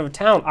if you're out of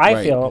town,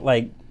 I feel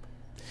like...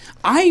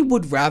 I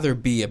would rather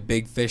be a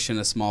big fish in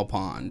a small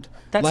pond.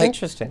 That's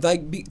interesting.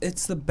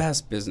 It's the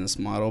best business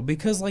model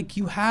because, like,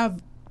 you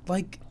have...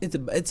 Like,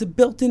 it's a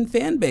built-in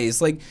fan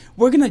base. Like,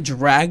 we're gonna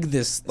drag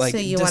this. Like, so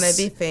you want to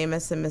be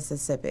famous in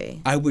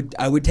Mississippi? I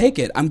would take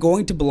it. I'm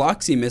going to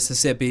Biloxi,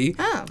 Mississippi, in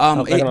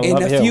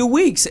a few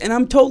weeks, and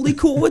I'm totally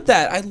cool with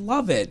that. I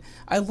love it.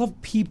 I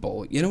love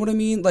people. You know what I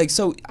mean? Like,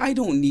 so I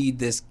don't need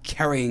this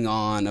carrying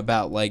on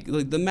about like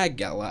the Met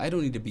Gala. I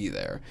don't need to be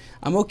there.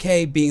 I'm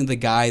okay being the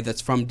guy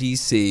that's from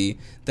DC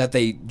that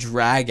they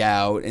drag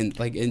out and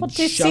like. And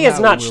DC is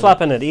not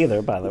schlepping it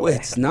either, by the way.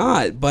 It's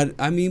not. But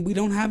I mean, we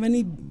don't have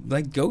any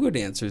like go-go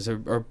dancers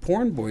or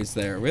porn boys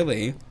there,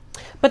 really.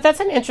 But that's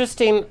an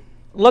interesting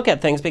look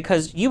at things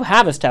because you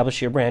have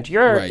established your brand.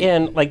 You're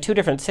in like 2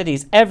 different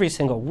cities every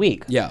single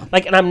week. Yeah.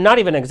 Like, and I'm not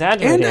even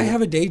exaggerating. And I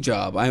have a day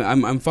job.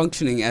 I'm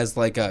functioning as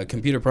like a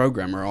computer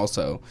programmer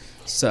also.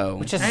 So.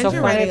 Which is so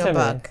funny to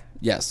me.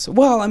 Yes.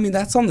 Well, I mean,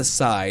 that's on the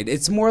side.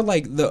 It's more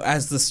like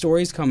as the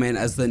stories come in,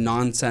 as the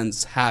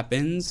nonsense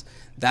happens,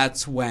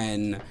 that's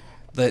when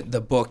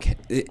the book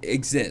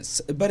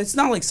exists. But it's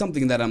not like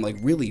something that I'm like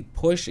really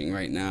pushing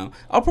right now.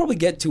 I'll probably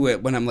get to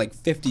it when I'm like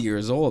 50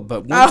 years old.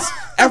 But once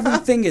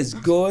everything is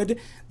good,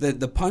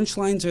 the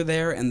punchlines are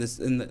there, and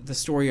the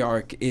story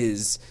arc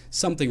is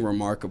something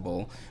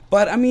remarkable.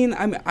 But I mean,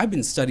 I've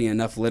been studying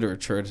enough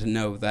literature to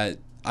know that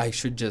I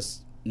should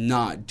just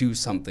not do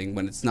something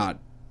when it's not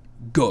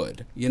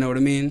good. You know what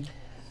I mean?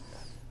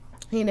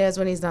 He knows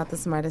when he's not the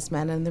smartest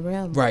man in the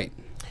room. Right.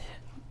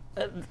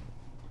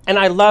 And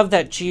I love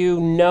that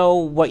you know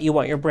what you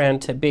want your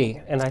brand to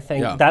be. And I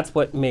think that's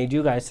what made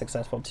you guys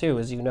successful, too,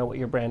 is you know what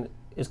your brand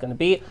is going to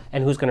be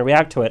and who's going to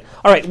react to it.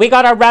 All right, we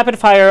got our rapid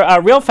fire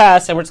real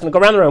fast, and we're just going to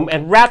go around the room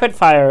and rapid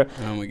fire.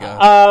 Oh, my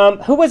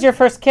God. Who was your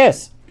first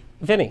kiss?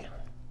 Vinny.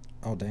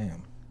 Oh,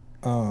 damn.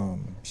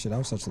 That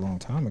was such a long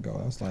time ago.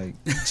 I was like...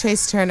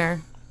 Chase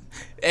Turner.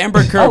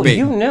 Amber Kirby. Oh,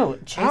 you knew.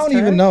 I don't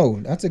even know.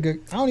 That's a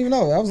good... I don't even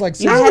know. I was like...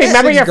 You don't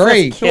remember your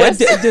grade. first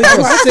kiss? I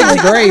was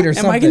 6th grade or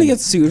something. Am I going to get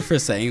sued for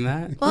saying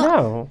that? Well,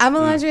 no. I'm a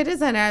lingerie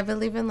designer. I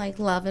believe in like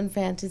love and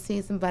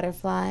fantasies and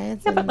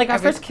butterflies. Yeah, but like our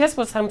first kiss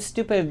was some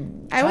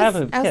stupid I was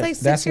like 6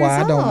 That's years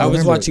why I don't old. I was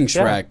remember watching it.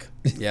 Shrek.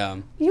 Yeah.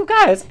 You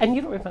guys, and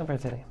you don't remember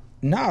Vinny.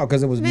 No,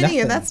 because it was Vinny,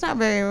 nothing. that's not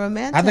very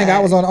romantic. I think I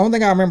was on... The only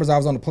thing I remember is I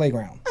was on the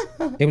playground.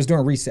 It was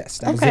during recess.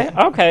 That was it.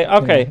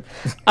 Okay.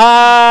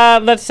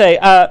 Let's say,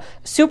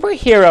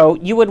 superhero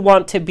you would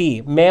want to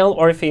be, male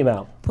or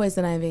female?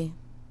 Poison Ivy.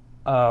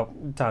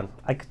 Done.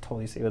 I could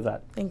totally see with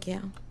that. Thank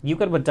you. You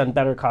could have done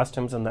better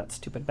costumes in that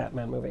stupid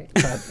Batman movie.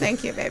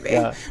 Thank you, baby.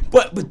 Yeah.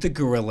 But with the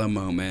gorilla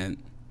moment.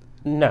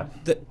 No.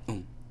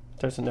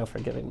 There's a no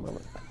forgiving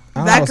moment.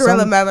 That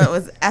gorilla moment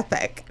was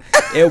epic.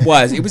 It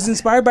was. It was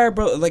inspired by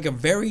a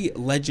very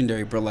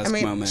legendary burlesque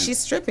moment. She's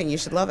stripping. You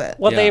should love it.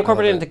 Well, they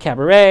incorporated it into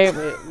cabaret.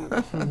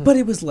 But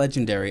it was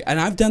legendary. And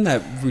I've done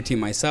that routine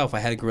myself. I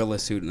had a gorilla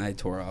suit and I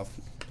tore off.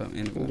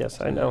 Anyway. Yes,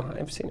 I know.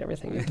 I've seen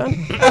everything you've done.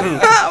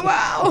 Oh,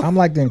 wow. I'm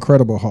like the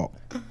Incredible Hulk.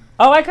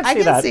 Oh, I can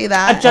see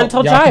that. A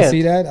gentle giant. Y'all can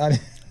see that?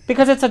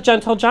 Because it's a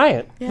gentle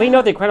giant. Yeah. We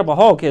know the Incredible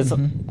Hulk is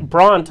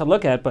brawn to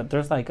look at, but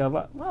there's like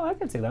well, I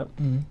can see that.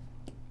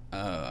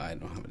 I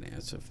don't have an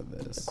answer for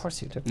this. Of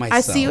course you do. Myself.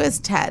 I see you as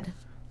Ted.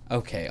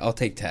 Okay, I'll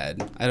take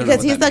Ted. I don't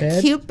because know he's the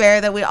cute bear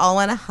that we all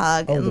want to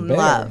hug and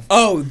love.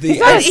 Oh, he's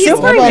not a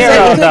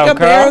superhero, though,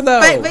 girl.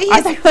 But he's,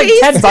 I think like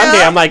Ted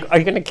Bundy. I'm like, are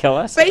you gonna kill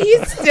us? But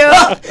he's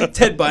still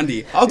Ted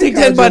Bundy. I'll take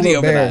Ted Bundy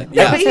over that.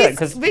 Yeah, but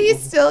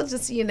he's still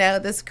just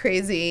this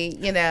crazy,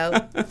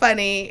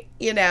 funny,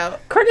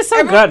 Kurt is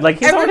so good.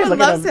 Like everyone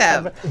loves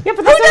him. Yeah,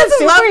 but who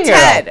doesn't love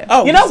Ted?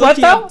 Oh, you know what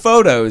though?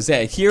 Photos.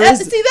 Yeah, here is.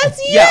 See, that's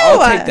you. Yeah,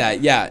 I'll take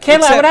that. Yeah,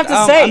 Kayla, I would have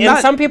to say, in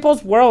some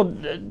people's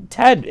world,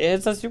 Ted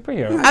is a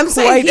superhero. I'm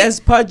quite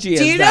as pudgy as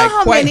that. Do you know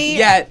how many?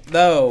 Yet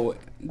though.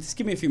 Just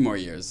give me a few more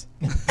years.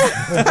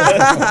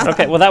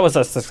 Okay, well, that was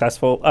a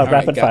successful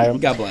rapid fire.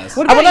 God bless.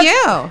 What about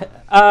you?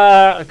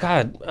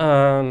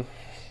 God.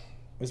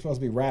 It's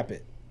supposed to be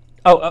rapid.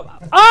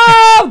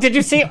 Oh! Did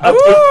you see?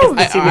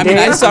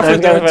 I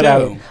suffered there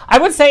too. I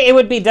would say it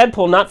would be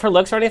Deadpool, not for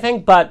looks or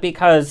anything, but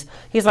because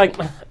he's like,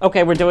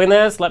 okay, we're doing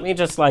this. Let me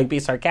just be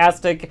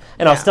sarcastic,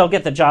 and I'll still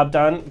get the job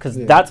done because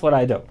that's what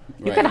I do.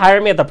 You could hire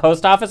me at the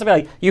post office and be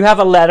like, "You have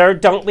a letter,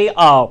 don't we?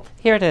 Oh,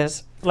 here it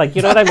is." Like,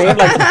 you know what I mean?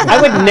 Like,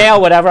 I would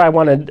nail whatever I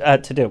wanted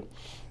to do,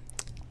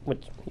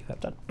 which you have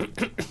done.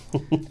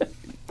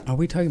 Are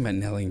we talking about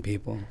nailing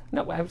people?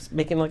 No, I was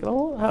making like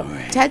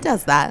Ted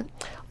does that.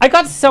 I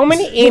got so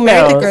many emails. He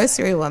married the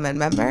grocery woman,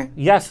 remember?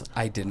 Yes.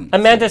 I didn't.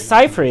 Amanda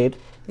Seyfried.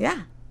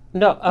 Yeah.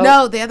 No.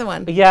 No, the other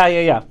one.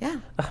 Yeah.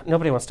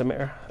 Nobody wants to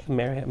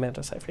marry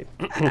Amanda Seyfried.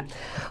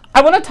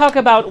 I want to talk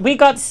about, we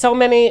got so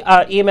many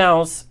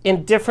emails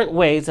in different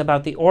ways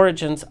about the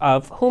origins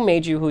of who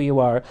made you who you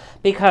are,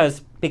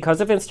 because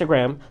because of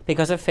Instagram,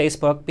 because of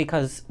Facebook,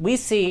 because we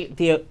see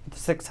the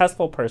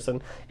successful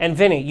person. And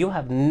Vinnie, you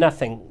have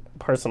nothing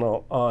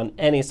personal on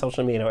any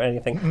social media or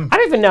anything. I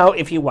don't even know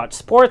if you watch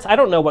sports. I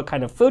don't know what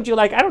kind of food you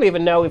like. I don't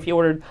even know if you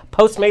ordered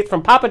Postmates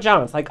from Papa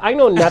John's. Like, I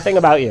know nothing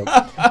about you.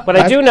 What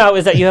I do know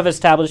is that you have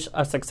established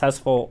a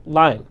successful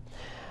line.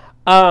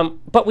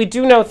 But we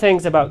do know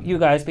things about you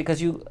guys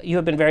because you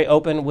have been very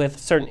open with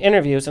certain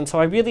interviews. And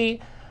so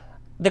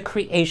the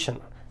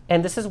creation,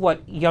 and this is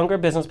what younger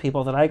business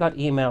people that I got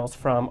emails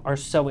from are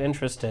so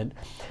interested.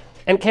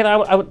 And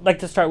Kaila, I would like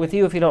to start with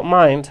you if you don't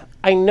mind.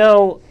 I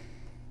know,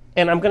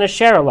 and I'm going to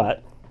share a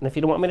lot. And if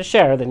you don't want me to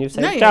share, then you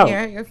say don't.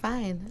 No, you're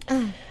fine.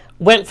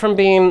 Went from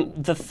being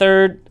the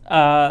third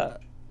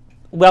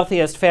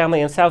wealthiest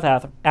family in South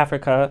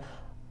Africa,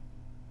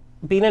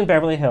 being in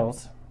Beverly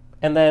Hills,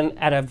 and then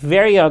at a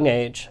very young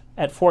age,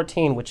 at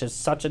 14, which is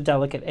such a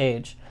delicate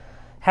age,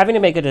 having to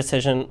make a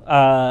decision.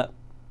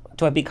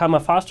 Do I become a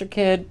foster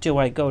kid? Do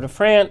I go to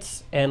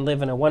France and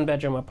live in a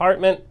one-bedroom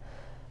apartment?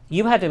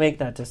 You had to make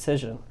that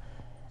decision.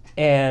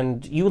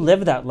 And you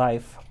lived that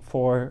life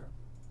for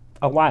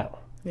a while.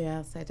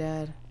 Yes, I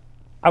did.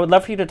 I would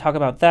love for you to talk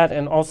about that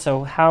and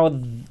also how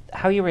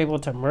you were able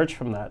to emerge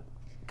from that.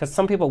 Because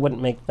some people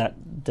wouldn't make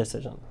that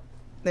decision.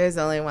 There's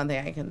only one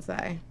thing I can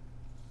say.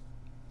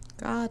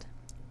 God.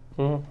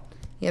 Mm-hmm.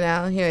 You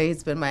know,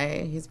 he's been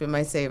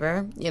my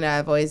savior. You know,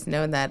 I've always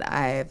known that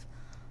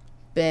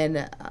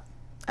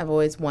I've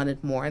always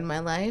wanted more in my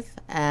life,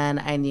 and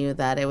I knew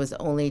that it was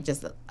only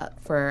just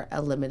for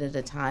a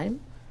limited time.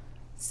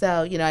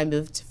 So, you know, I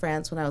moved to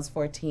France when I was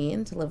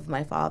 14 to live with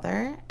my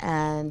father,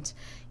 and,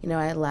 you know,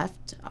 I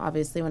left,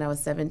 obviously, when I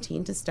was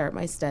 17 to start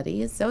my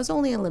studies. So it was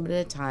only a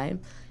limited time.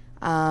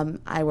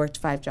 I worked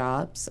 5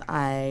 jobs.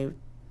 I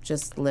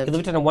just lived... You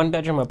lived in a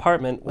one-bedroom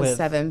apartment with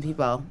 7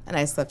 people, and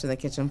I slept on the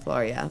kitchen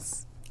floor,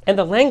 yes. And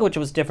the language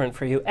was different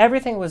for you.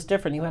 Everything was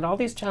different. You had all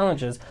these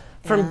challenges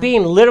from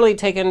being literally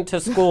taken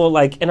to school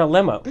like in a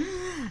limo.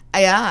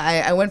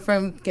 Yeah, I went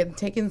from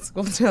taking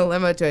school to a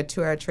limo to a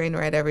 2-hour train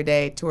ride every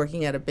day to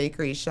working at a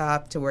bakery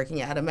shop to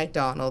working at a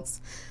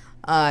McDonald's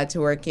to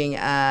working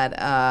at,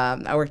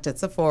 I worked at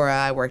Sephora,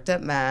 I worked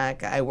at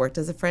Mac, I worked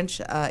as a French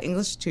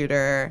English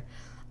tutor.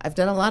 I've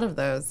done a lot of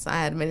those.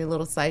 I had many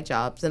little side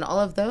jobs, and all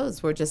of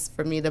those were just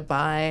for me to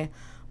buy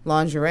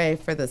lingerie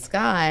for this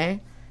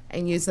guy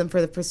and use them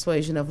for the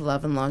persuasion of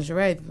love and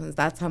lingerie, because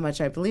that's how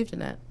much I believed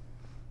in it.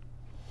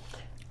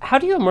 How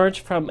do you emerge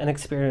from an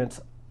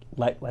experience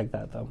like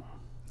that, though?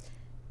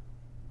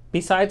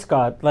 Besides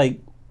God,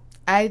 like...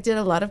 I did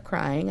a lot of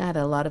crying. I had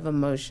a lot of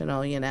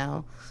emotional, you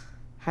know,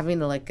 having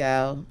to let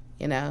go,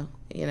 you know,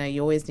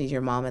 you always need your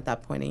mom at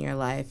that point in your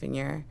life, and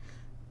you're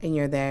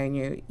there,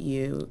 and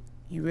you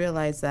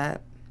realize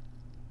that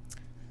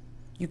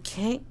you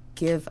can't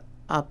give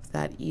up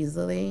that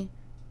easily,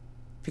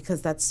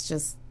 because that's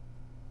just...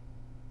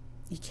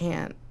 You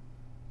can't,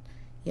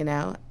 you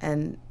know?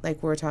 And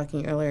like we were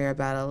talking earlier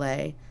about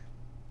LA,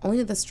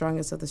 only the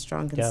strongest of the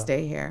strong can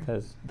stay here.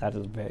 That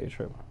is very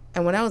true.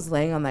 And when I was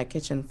laying on that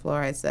kitchen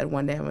floor, I said,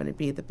 one day I'm going to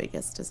be the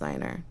biggest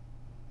designer.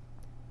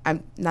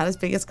 I'm not as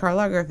big as Karl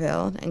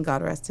Lagerfeld, and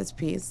God rest his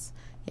peace.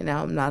 You know,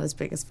 I'm not as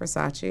big as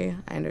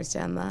Versace. I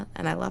understand that.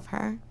 And I love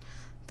her.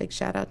 Big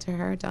shout out to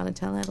her.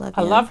 Donatella, I love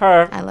you. I love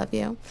her. I love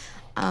you.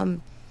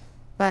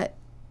 But,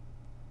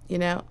 you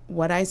know,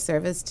 what I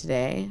service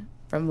today,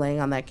 from laying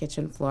on that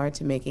kitchen floor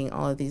to making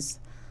all of these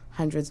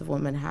hundreds of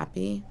women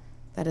happy,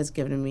 that has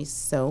given me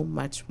so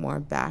much more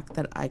back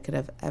than I could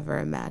have ever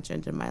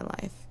imagined in my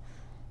life.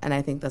 And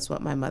I think that's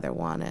what my mother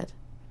wanted.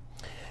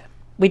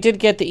 We did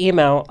get the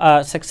email,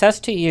 success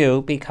to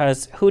you,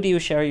 because who do you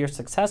share your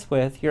success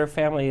with? Your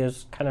family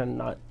is kind of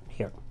not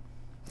here.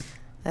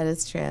 That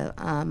is true.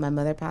 My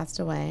mother passed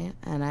away,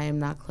 and I am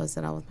not close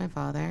at all with my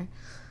father.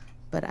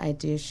 But I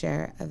do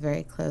share a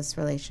very close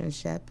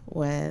relationship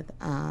with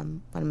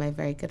one of my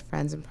very good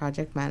friends and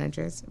project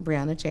managers,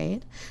 Brianna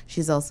Jade.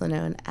 She's also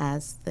known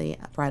as the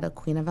Bridal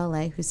Queen of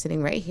LA, who's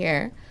sitting right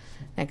here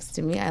next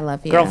to me. I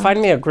love you. Girl,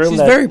 find me a groom.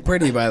 She's very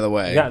pretty, by the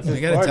way. Yeah, I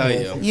gotta tell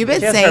you. You've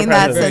been saying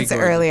that since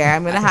earlier.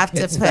 I'm gonna have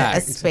to put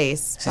a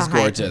space She's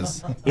behind.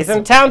 gorgeous. He's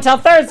in town till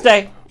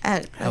Thursday.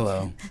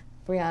 Hello.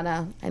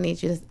 Brianna, I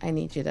need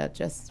you to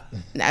just...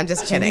 No, I'm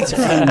just kidding.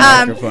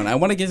 Microphone. I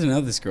want to get to know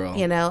this girl.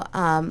 You know,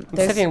 I'm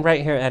sitting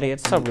right here, Eddie.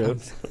 It's so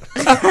rude.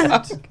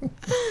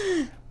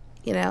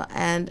 You know,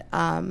 and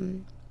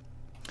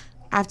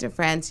after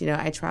Friends, you know,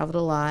 I traveled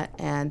a lot,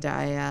 and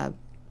I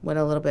went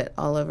a little bit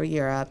all over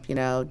Europe, you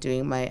know,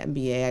 doing my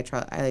MBA.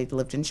 I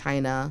lived in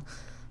China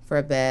for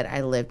a bit.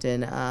 I lived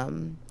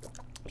in...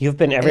 You've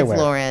been everywhere. In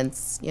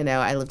Florence. You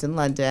know, I lived in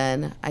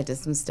London. I did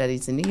some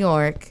studies in New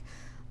York.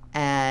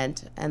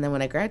 And then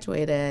when I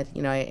graduated,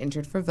 you know, I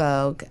entered for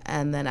Vogue.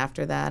 And then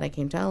after that, I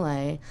came to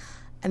LA.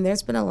 And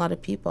there's been a lot of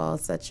people,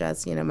 such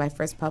as, you know, my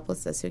first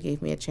publicist who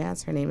gave me a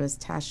chance. Her name is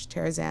Tash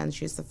Tarzan.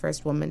 She's the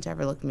first woman to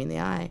ever look me in the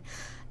eye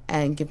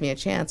and give me a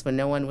chance when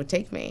no one would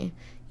take me.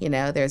 You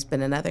know, there's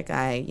been another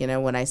guy, you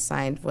know, when I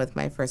signed with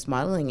my first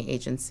modeling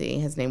agency,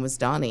 his name was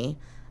Donnie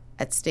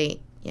at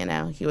State. You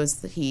know,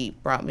 he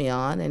brought me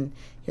on, and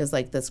he was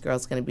like, this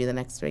girl's going to be the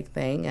next big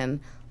thing, and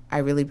I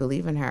really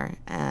believe in her,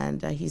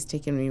 and he's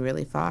taken me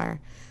really far.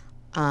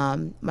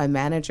 My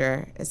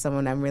manager is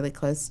someone I'm really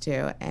close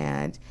to,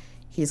 and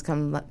he's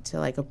come to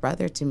like a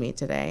brother to me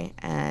today,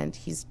 and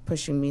he's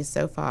pushing me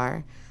so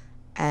far,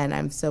 and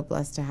I'm so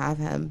blessed to have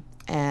him.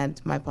 And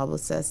my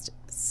publicist,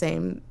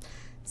 same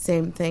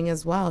thing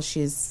as well.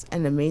 She's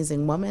an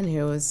amazing woman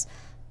who is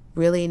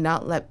really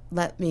not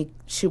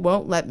she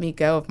won't let me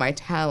go of my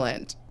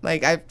talent.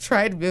 Like, I've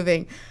tried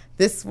moving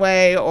this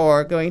way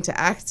or going to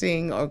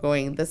acting or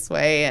going this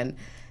way, and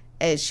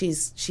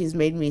she's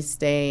made me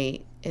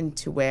stay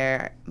into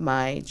where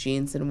my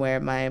genes and where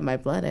my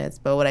blood is.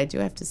 But what I do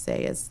have to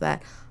say is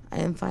that I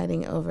am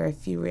fighting over a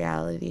few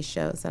reality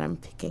shows that I'm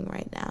picking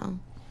right now.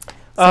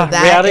 So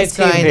reality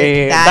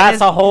TV.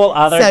 That's a whole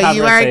other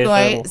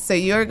conversation. So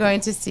you are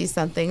going to see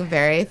something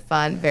very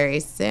fun very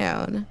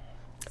soon.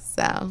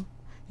 So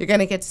you're going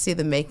to get to see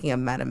the making of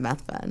Madam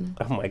Methven.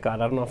 Oh my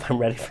God, I don't know if I'm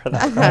ready for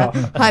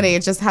that. Honey,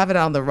 just have it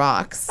on the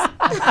rocks.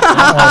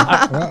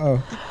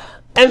 Uh-oh.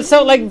 And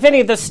so, like,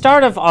 Vinnie, the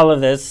start of all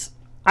of this,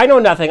 I know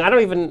nothing. I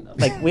don't even,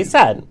 like we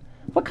said,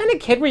 what kind of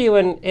kid were you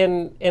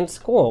in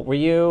school? Were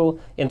you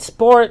in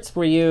sports?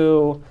 Were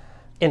you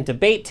in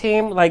debate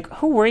team? Like,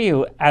 who were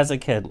you as a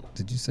kid?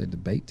 Did you say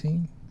debate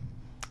team?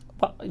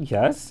 Well,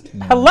 yes.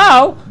 No.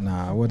 Hello?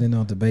 Nah, I wasn't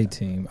on debate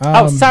team.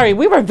 Sorry,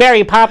 we were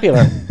very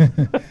popular.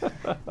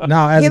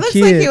 No, as a kid. He looks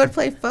like he would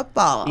play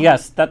football.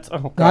 Yes, that's...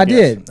 Oh God, no, I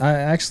did. I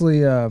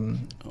actually,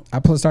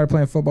 started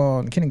playing football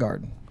in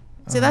kindergarten.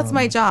 See, that's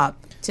my job,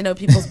 to know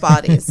people's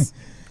bodies.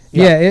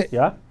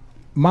 Yeah.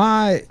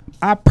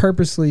 I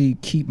purposely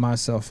keep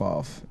myself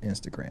off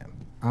Instagram.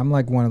 I'm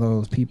like one of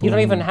those people. You don't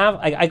even have.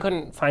 I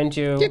couldn't find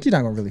you. Yeah, you're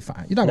not gonna really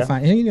find. You're not gonna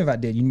find. And even if I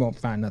did, you won't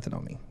find nothing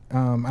on me.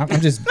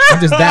 I'm just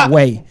that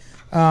way.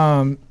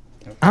 I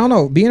don't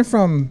know. Being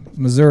from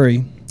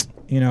Missouri,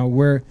 you know,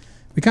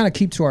 we kind of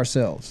keep to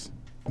ourselves.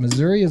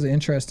 Missouri is an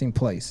interesting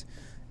place,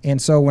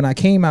 and so when I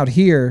came out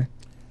here,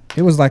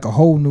 it was like a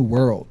whole new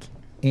world.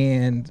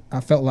 And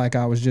I felt like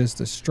I was just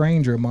a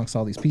stranger amongst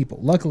all these people.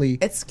 Luckily,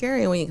 it's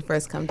scary when you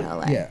first come to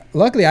LA. Yeah.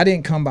 Luckily, I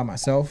didn't come by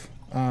myself.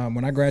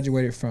 When I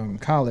graduated from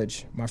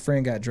college, my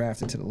friend got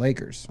drafted to the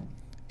Lakers,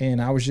 and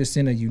I was just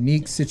in a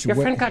unique situation.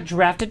 Your friend got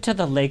drafted to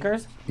the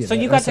Lakers, yeah, so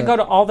you got to go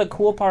to all the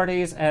cool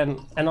parties and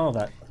all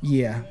that.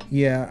 Yeah.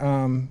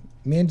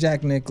 Me and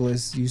Jack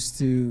Nicholas used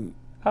to.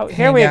 Oh,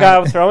 here we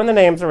go, throwing the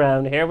names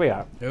around. Here we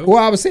are. Well,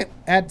 I was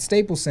at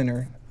Staples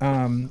Center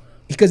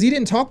because he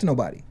didn't talk to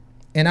nobody.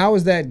 And I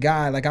was that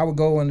guy, like I would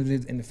go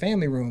in the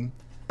family room,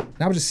 and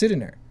I was just sitting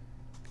there,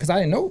 because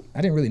I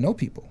didn't really know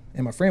people,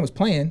 and my friend was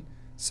playing,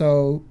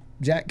 so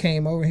Jack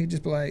came over, and he'd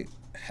just be like,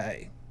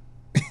 "Hey,"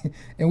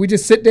 and we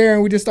just sit there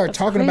and we just start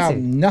talking about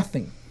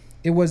nothing.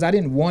 I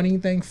didn't want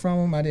anything from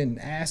him. I didn't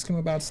ask him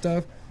about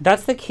stuff.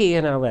 That's the key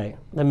in LA.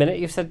 The minute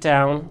you sit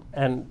down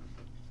and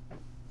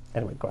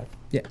anyway, go ahead.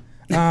 Yeah.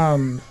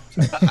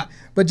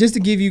 But just to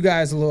give you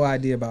guys a little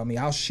idea about me,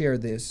 I'll share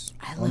this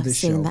on this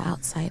show. I love seeing the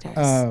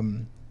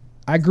outsiders.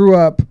 I grew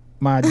up.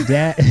 My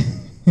dad,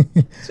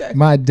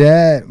 my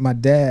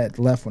dad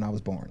left when I was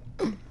born.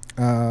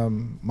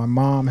 My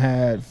mom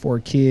had 4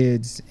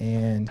 kids,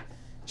 and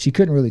she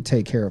couldn't really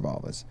take care of all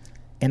of us.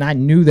 And I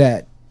knew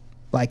that,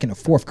 like in the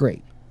 4th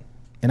grade.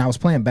 And I was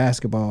playing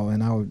basketball,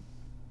 and I would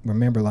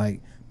remember,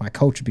 like, my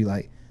coach would be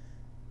like,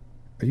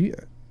 do you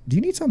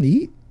need something to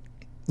eat?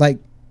 Like,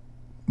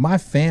 my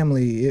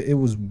family, it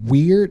was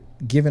weird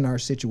given our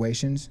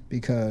situations,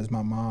 because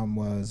my mom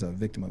was a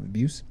victim of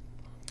abuse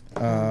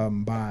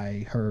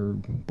by her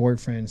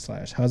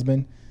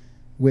boyfriend/husband,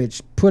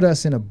 which put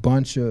us in a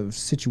bunch of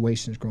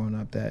situations growing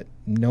up that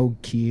no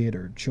kid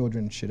or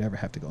children should ever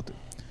have to go through.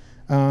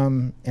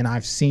 And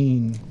I've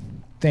seen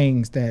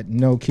things that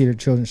no kid or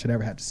children should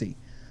ever have to see.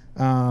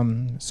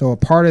 So a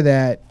part of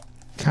that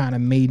kind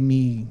of made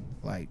me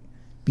like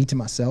be to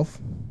myself.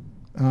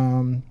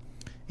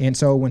 And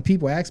so when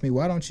people ask me,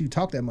 why don't you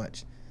talk that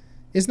much?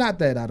 It's not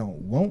that I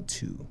don't want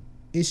to.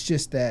 It's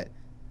just that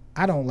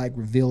I don't like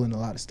revealing a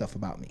lot of stuff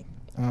about me.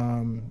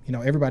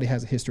 Everybody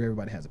has a history,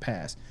 everybody has a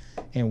past.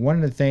 And one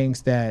of the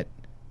things that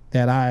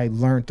I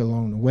learned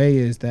along the way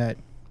is that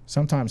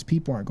sometimes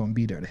people aren't going to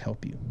be there to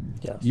help you.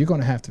 Yes. You're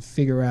going to have to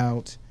figure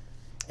out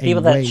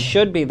people that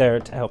should be there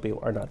to help you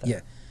are not there.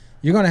 Yeah.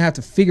 You're going to have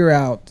to figure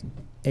out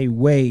a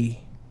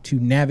way to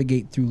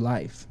navigate through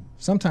life,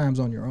 sometimes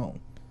on your own.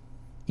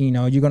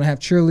 You're going to have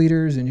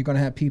cheerleaders, and you're going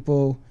to have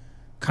people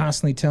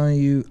constantly telling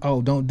you,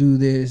 oh, don't do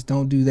this,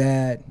 don't do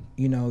that.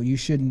 You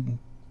shouldn't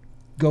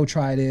go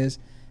try this,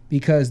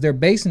 because they're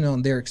basing it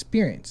on their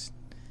experience.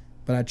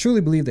 But I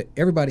truly believe that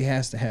everybody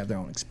has to have their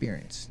own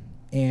experience.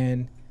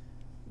 And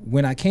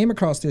when I came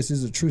across this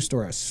is a true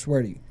story, I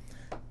swear to you.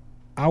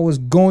 I was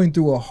going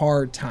through a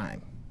hard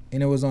time,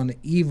 and it was on the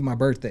eve of my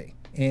birthday.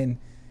 And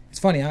it's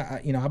funny,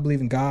 I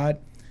believe in God,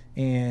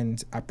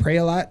 and I pray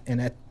a lot.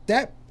 And at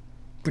that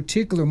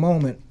particular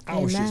moment, I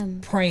was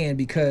just praying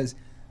because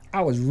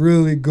I was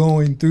really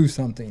going through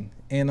something.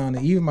 And on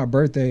the eve of my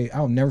birthday,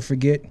 I'll never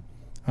forget,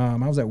 I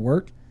was at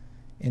work,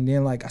 And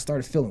then like I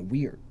started feeling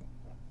weird.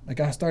 Like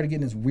I started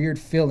getting this weird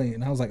feeling,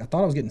 and I was like, I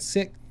thought I was getting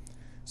sick.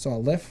 So I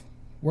left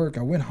work,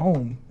 I went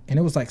home, and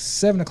it was like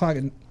 7 o'clock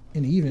in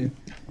the evening.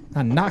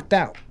 I knocked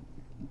out.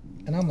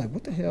 And I'm like,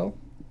 what the hell?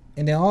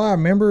 And then all I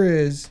remember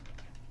is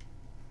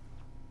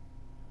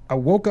I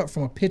woke up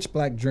from a pitch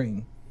black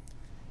dream.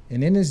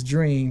 And in this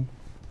dream,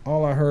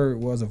 all I heard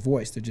was a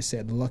voice that just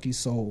said Lucky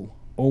Soul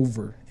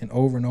over and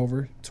over and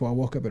over. So I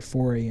woke up at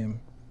 4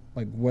 a.m.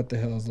 like, what the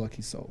hell is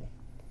Lucky Soul?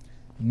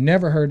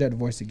 Never heard that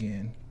voice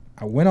again.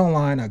 I went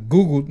online, I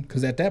Googled,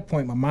 because at that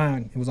point,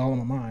 it was all in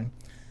my mind.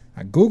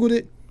 I Googled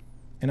it,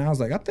 and I was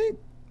like, I think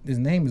this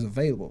name is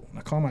available. And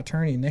I called my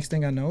attorney, and next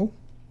thing I know,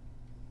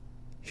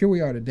 here we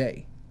are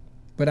today.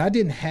 But I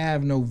didn't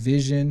have no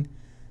vision.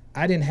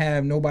 I didn't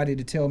have nobody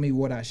to tell me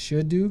what I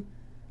should do.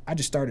 I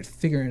just started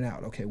figuring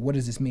out, okay, what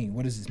does this mean?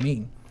 What does this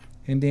mean?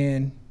 And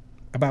then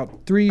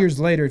about 3 years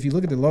later, if you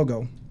look at the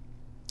logo,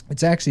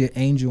 it's actually an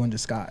angel in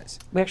disguise.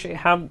 We actually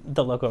have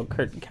the logo.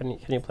 Kurt, can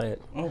you play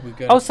it? Oh, we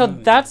got. Oh, so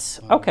that's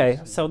okay.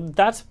 So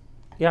that's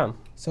yeah.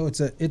 So it's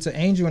an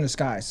angel in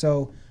disguise.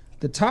 So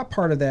the top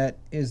part of that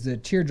is the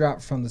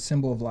teardrop from the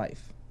symbol of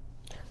life.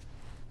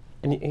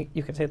 And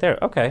you can say it there.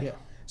 Okay. Yeah.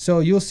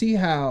 So you'll see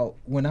how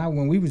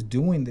when we was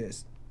doing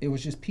this, it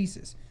was just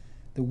pieces.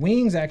 The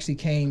wings actually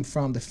came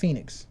from the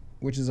phoenix,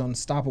 which is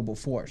unstoppable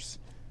force.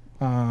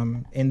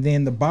 And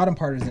then the bottom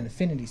part is an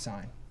infinity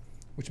sign,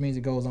 which means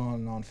it goes on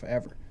and on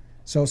forever.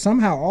 So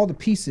somehow all the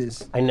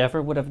pieces... I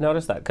never would have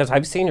noticed that because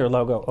I've seen your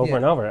logo over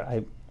and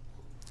over.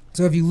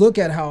 So if you look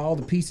at how all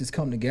the pieces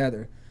come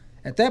together,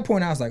 at that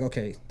point I was like,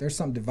 okay, there's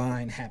something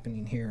divine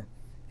happening here.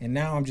 And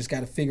now I'm just got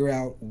to figure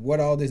out what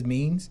all this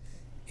means.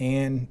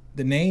 And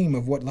the name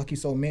of what Lucky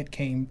Soul meant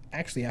came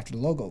actually after the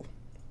logo.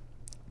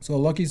 So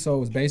Lucky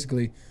Soul is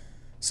basically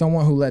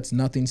someone who lets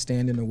nothing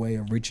stand in the way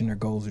of reaching their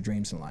goals or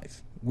dreams in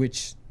life,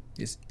 which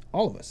is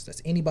all of us.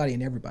 That's anybody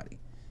and everybody.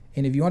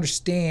 And if you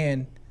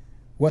understand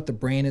what the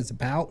brand is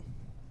about,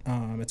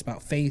 it's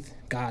about faith,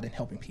 God, and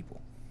helping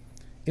people.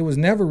 It was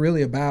never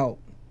really about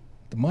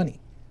the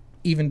money,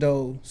 even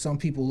though some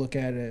people look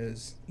at it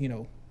as,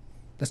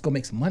 let's go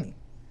make some money.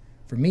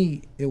 For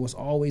me, it was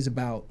always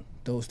about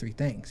those three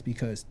things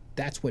because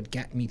that's what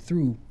got me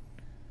through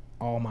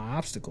all my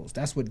obstacles.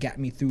 That's what got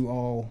me through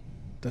all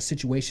the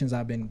situations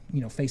I've been,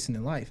 facing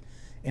in life.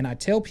 And I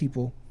tell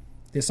people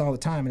this all the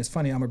time, and it's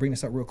funny, I'm gonna bring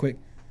this up real quick.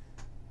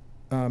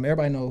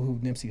 Everybody know who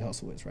Nipsey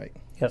Hussle is, right?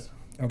 Yes.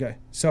 Okay.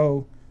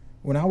 So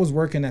when I was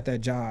working at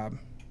that job,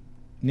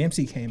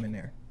 Nipsey came in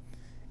there.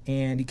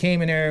 And he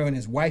came in there and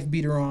his wife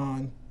beat her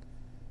on,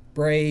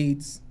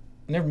 braids.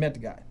 I never met the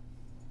guy.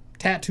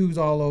 Tattoos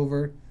all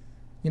over,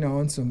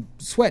 and some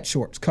sweat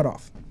shorts cut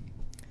off.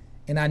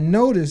 And I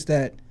noticed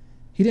that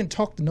he didn't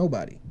talk to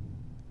nobody.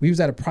 We was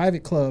at a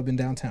private club in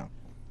downtown.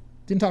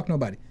 Didn't talk to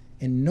nobody.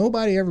 And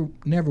nobody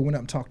never went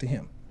up and talked to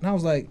him. And I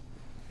was like,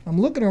 I'm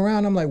looking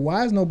around, I'm like,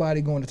 why is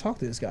nobody going to talk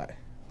to this guy?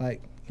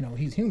 Like,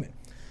 he's human.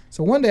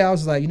 So one day I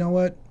was like, you know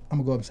what? I'm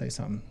gonna go up and say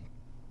something.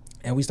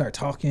 And we start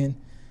talking,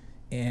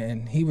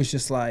 and he was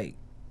just like,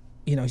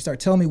 he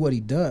started telling me what he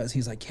does.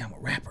 He's like, yeah, I'm a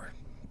rapper.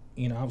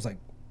 I was like,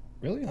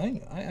 really?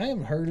 I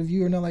haven't heard of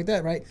you or nothing like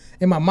that, right?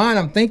 In my mind,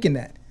 I'm thinking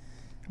that.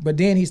 But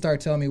then he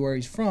started telling me where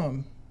he's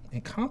from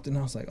in Compton.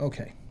 I was like,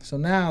 okay. So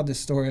now this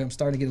story, I'm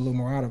starting to get a little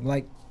more out of,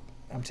 like,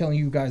 I'm telling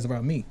you guys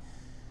about me.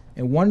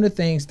 And one of the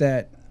things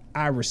that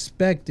I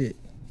respected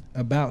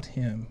about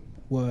him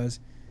was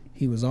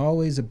he was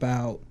always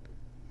about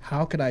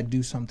how could I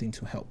do something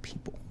to help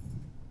people.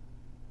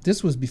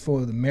 This was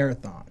before the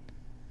marathon,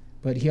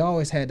 but he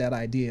always had that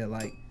idea,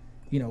 like,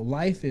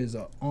 life is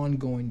an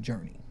ongoing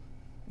journey.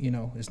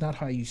 It's not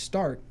how you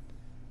start,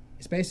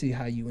 it's basically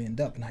how you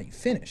end up and how you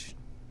finish.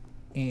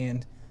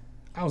 And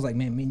I was like,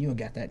 man, me and you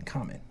got that in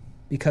common,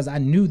 because I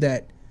knew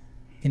that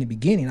in the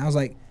beginning. I was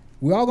like,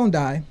 we're all gonna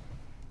die.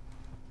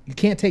 You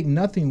can't take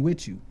nothing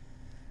with you,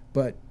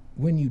 but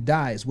when you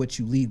die is what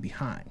you leave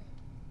behind.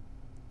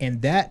 And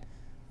that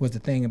was the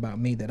thing about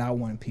me that I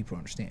wanted people to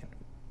understand.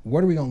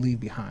 What are we gonna leave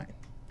behind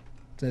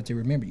so that they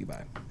remember you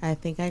by? I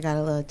think I got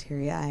a little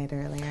teary-eyed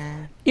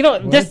earlier.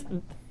 This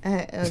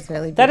it was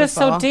really beautiful. That is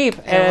so deep.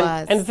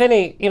 And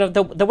Vinnie,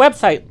 the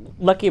website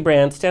Lucky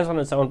Brand stands on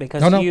its own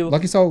because no,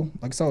 Lucky Soul.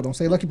 Don't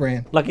say Lucky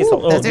Brand. Lucky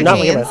Soul. Those are not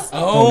jeans. Lucky Brand.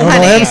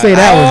 Don't ever say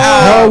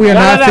that one. No, we are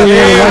not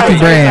affiliated with Lucky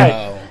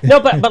Brand. No,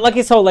 but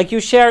Lucky Soul, like, you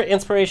share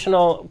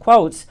inspirational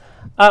quotes.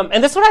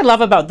 And that's what I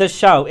love about this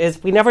show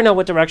is we never know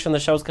what direction the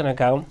show's going to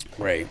go.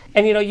 Right.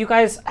 And, you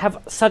guys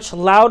have such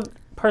loud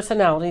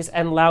personalities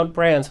and loud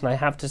brands, and I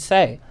have to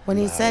say. When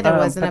he said it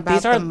wasn't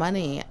about the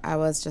money, I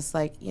was just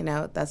like,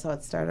 that's how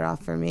it started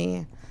off for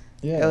me.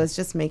 Yeah. It was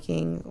just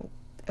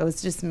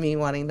me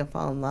wanting to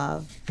fall in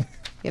love,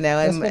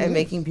 and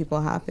making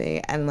people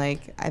happy. And,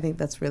 like, I think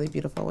that's really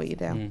beautiful what you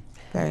do. Mm.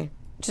 Very.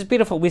 Which is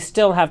beautiful. We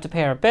still have to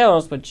pay our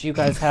bills, but you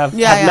guys have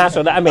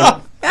mastered that.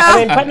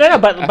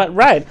 But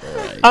right.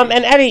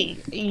 And Eddie,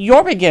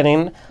 your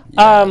beginning.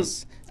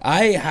 Yes.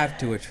 I have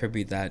to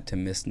attribute that to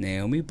Miss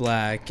Naomi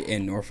Black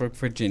in Norfolk,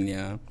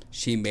 Virginia.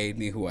 She made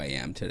me who I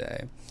am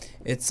today.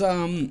 It's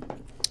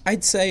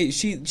I'd say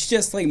she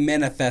just like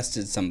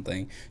manifested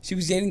something. She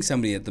was dating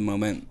somebody at the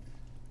moment.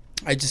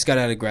 I just got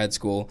out of grad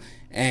school,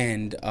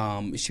 and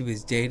she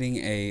was dating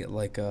a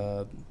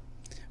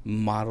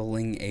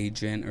modeling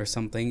agent or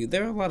something.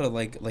 There are a lot of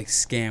like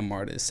scam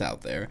artists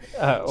out there.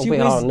 We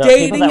all know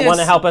people that want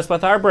to help us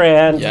with our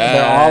brand. Yeah,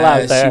 they're all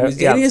out there. She was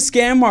dating a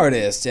scam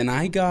artist, and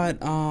I got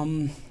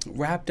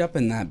wrapped up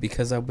in that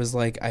because I was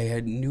like, I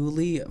had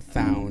newly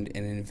found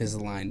an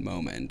Invisalign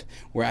moment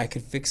where I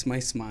could fix my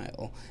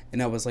smile,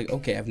 and I was like,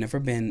 okay, I've never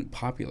been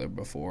popular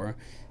before,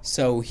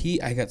 so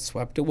I got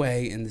swept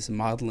away in this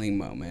modeling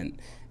moment,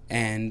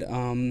 and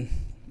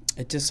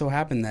it just so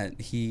happened that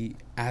he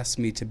asked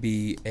me to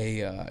be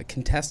a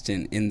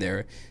contestant in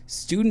their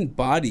student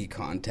body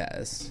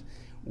contest,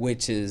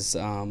 which is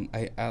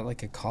I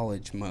like a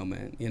college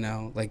moment, you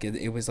know, like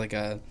it was like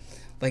a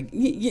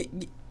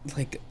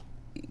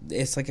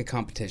it's like a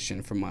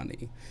competition for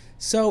money.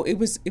 So it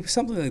was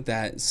something like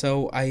that.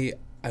 So I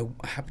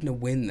happened to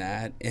win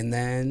that, and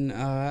then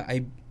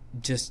I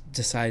just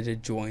decided to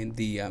join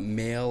the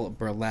male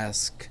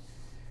burlesque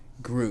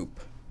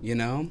group, you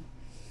know.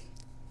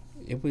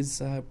 It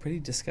was pretty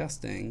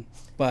disgusting,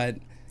 but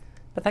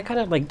that kind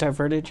of like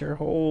diverted your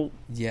whole.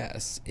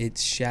 Yes, it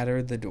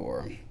shattered the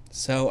door.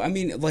 So I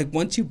mean, like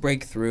once you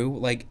break through,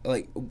 like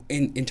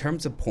in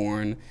terms of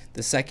porn,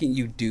 the second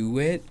you do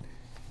it,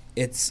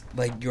 it's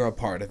like you're a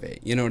part of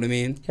it. You know what I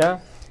mean? Yeah.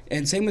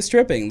 And same with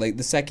stripping. Like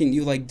the second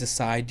you like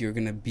decide you're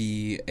gonna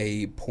be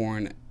a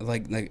porn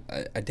like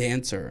a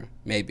dancer,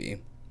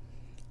 maybe,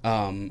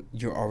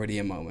 you're already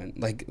a moment.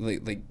 Like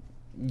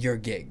you're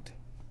gigged.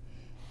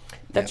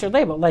 That's your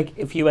label. Like,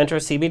 if you enter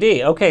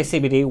CBD, okay,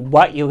 CBD,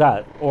 what you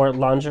got? Or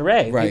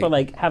lingerie. Right. People,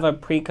 like, have a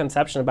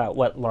preconception about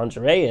what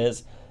lingerie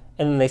is,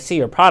 and then they see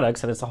your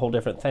products, and it's a whole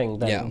different thing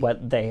than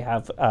what they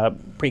have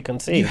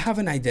preconceived. You have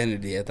an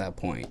identity at that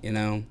point, you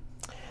know?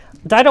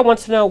 Dido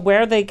wants to know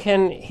where they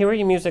can hear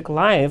your music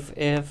live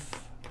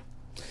if...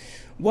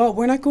 Well,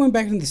 we're not going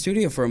back into the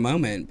studio for a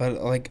moment,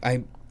 but, like,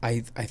 I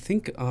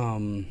think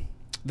we're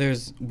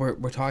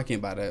talking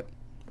about it.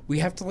 We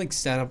have to, like,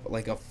 set up,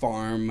 like, a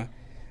farm...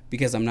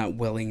 because I'm not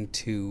willing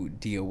to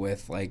deal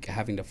with, like,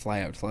 having to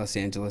fly out to Los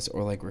Angeles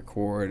or, like,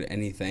 record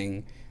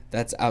anything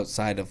that's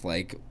outside of,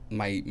 like,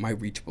 my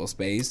reachable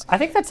space. I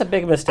think that's a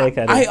big mistake.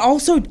 I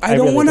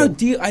don't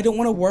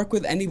want to work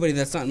with anybody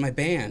that's not in my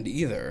band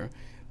either.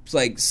 It's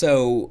like,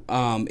 so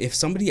if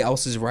somebody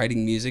else is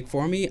writing music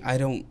for me, I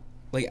don't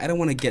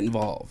want to get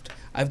involved.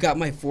 I've got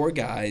my 4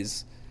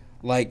 guys,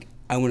 like,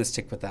 I want to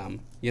stick with them.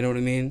 You know what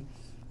I mean?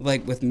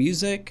 Like, with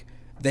music,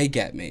 they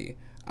get me.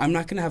 I'm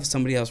not going to have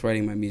somebody else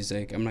writing my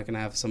music. I'm not going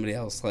to have somebody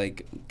else,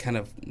 like, kind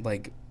of,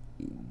 like,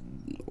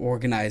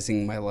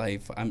 organizing my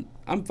life.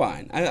 I'm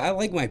fine. I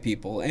like my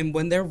people. And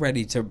when they're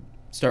ready to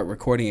start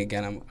recording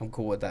again, I'm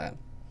cool with that.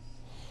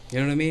 You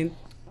know what I mean?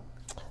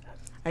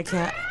 I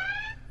can't.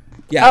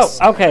 Yes.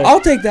 Oh, okay.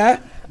 I'll take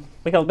that.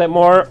 We got a bit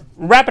more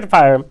rapid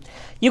fire.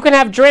 You can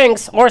have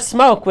drinks or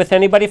smoke with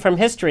anybody from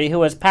history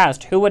who has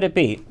passed. Who would it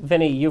be?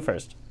 Vinny, you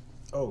first.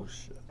 Oh,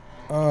 shit.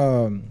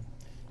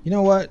 You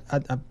know what?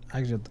 I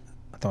actually...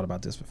 thought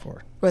about this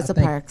before. Rosa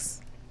Parks.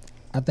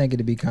 I think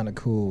it'd be kind of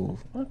cool.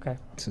 Okay.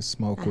 To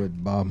smoke with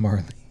Bob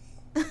Marley.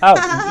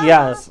 Oh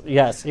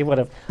yes, he would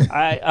have.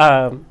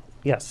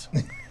 Yes.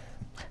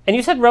 And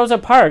you said Rosa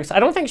Parks.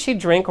 I don't think she'd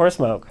drink or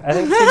smoke. I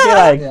think she'd be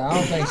like. Yeah, I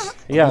don't think.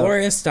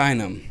 Gloria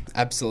Steinem,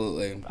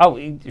 absolutely. Oh,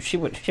 she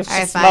would. She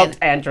smoked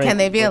and drink. Can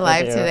they be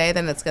alive today?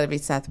 Then it's gonna be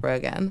Seth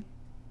Rogen.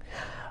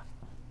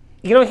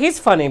 You know, he's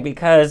funny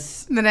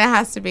because... Then it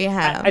has to be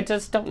him. I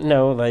just don't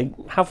know, like,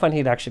 how fun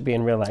he'd actually be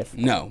in real life.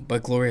 No,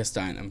 but Gloria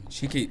Steinem,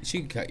 she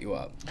could cut you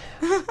up.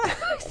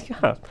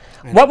 Yeah.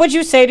 What would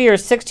you say to your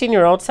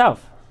 16-year-old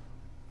self?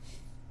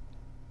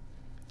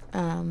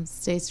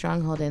 Stay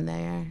strong, hold in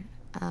there.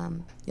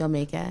 You'll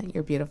make it.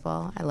 You're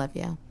beautiful. I love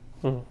you.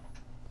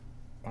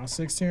 My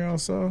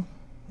 16-year-old self?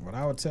 What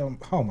I would tell...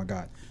 Oh, my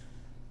God.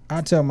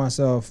 I'd tell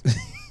myself...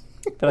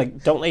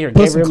 like, don't let your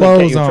gay roommate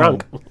get you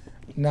drunk.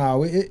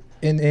 No,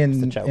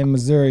 in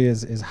Missouri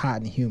is hot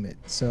and humid,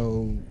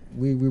 so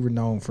we were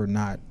known for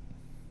not,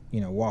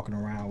 walking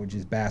around with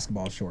just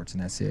basketball shorts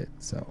and that's it.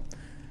 So,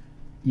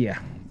 yeah,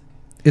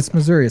 it's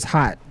Missouri. It's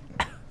hot.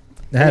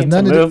 That has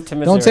nothing to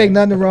Missouri. Don't take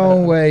nothing the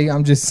wrong way.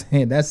 I'm just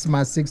saying that's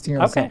my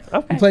 16-year-old. Okay.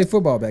 We played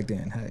football back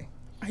then. Hey,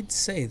 I'd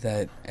say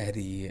that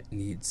Eddie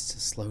needs to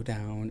slow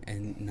down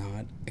and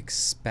not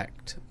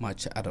expect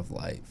much out of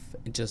life.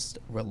 Just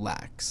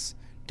relax.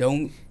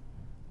 Don't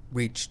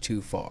reach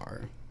too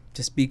far.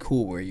 Just be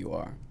cool where you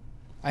are.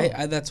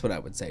 I that's what I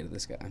would say to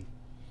this guy.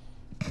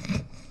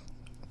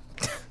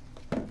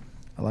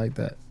 I like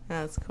that.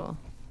 That's cool.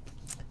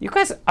 You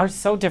guys are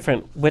so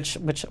different, which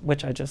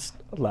I just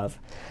love.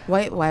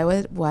 Why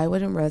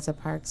wouldn't Rosa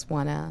Parks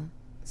wanna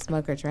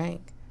smoke or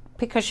drink?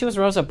 Because she was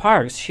Rosa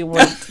Parks. She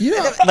worked she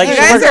worked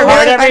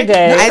hard every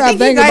day. I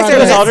think you guys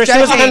are older. She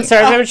was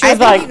conservative. She was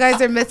like, you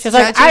guys are misjudging. She's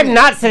like, I'm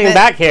not sitting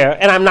back here,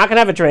 and I'm not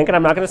gonna have a drink, and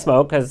I'm not gonna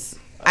smoke because.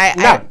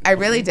 I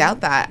really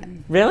doubt that.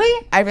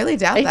 Really? I really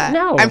doubt that.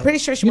 No. I'm pretty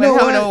sure she You went know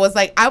home and what? was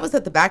like, I was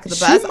at the back of the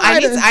She bus.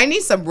 might've- I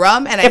need some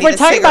rum and I If need we're a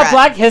talking about cigarette."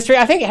 Black history,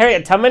 I think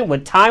Harriet Tubman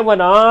would tie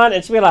one on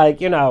and she'd be like,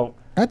 you know,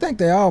 I think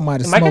they all might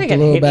have am I going to smoked a get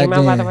little hate back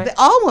email, by the then. way?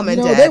 All women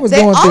You know, did. they was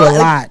going through a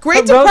lot.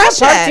 Great But Rosa Parks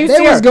Depression. used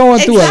They was going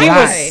through She a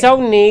lot. was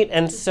so neat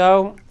and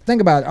so...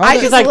 Think about it. All I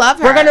the- just like, love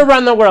her. we're going to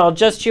run the world,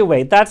 just you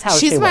wait. That's how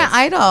She's she my was.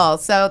 idol.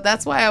 So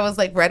that's why I was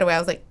like, right away, I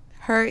was like,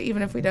 her,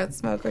 even if we don't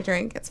smoke or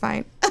drink, it's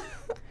fine.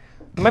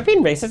 Am I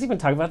being racist even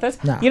talking about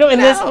this? No. You know, in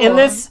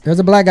this... There's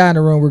a black guy in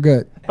the room. We're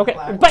good. Okay,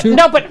 but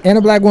And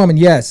a black woman.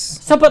 Yes.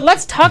 So, but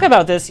let's talk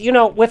about this. You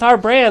know, with our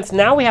brands,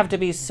 now we have to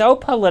be so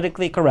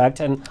politically correct.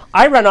 And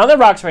I run on the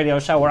Rocks radio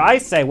show where I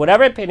say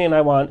whatever opinion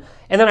I want.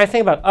 And then I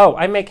think about,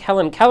 I make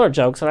Helen Keller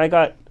jokes. And I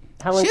got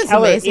Helen She's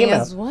Keller amazing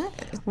email. as what?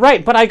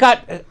 Right, but I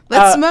got...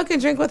 Let's smoke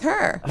and drink with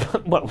her.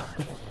 well,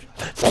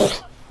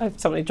 I have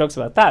so many jokes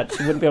about that.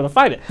 She wouldn't be able to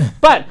find it.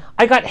 But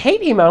I got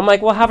hate email. I'm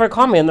like, well, have her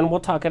call me and then we'll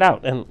talk it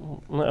out. And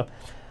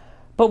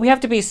But we have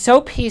to be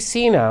so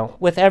PC now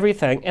with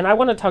everything. And I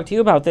want to talk to you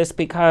about this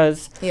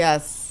because...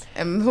 Yes,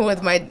 and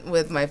with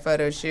my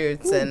photo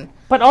shoots and...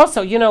 But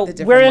also, you know,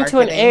 different we're into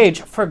an marketing.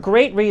 age, for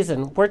great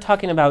reason, we're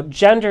talking about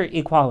gender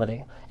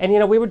equality. And, you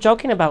know, we were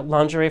joking about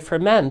lingerie for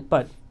men,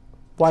 but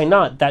why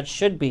not? That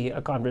should be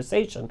a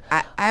conversation.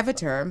 I have a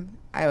term.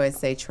 I always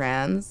say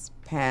trans,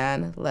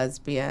 pan,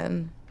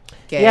 lesbian,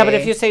 gay. Yeah, but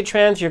if you say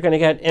trans, you're going to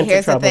get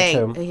into trouble,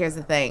 too. Here's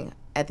the thing.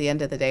 At the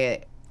end of the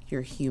day,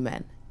 you're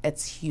human.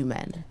 It's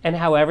human. And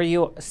however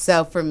you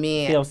So for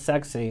me... feel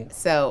sexy.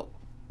 So...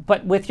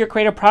 But with your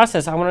creative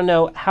process, I want to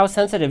know, how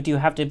sensitive do you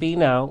have to be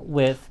now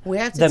with We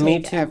have to the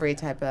Me take Too? every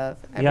type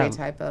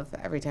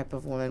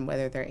of woman,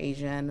 whether they're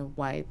Asian,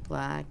 white,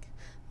 black,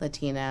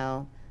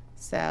 Latino.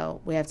 So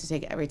we have to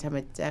take every type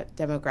of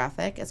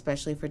demographic,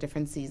 especially for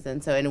different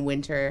seasons. So in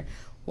winter,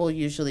 we'll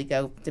usually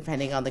go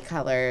depending on the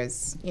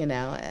colors. You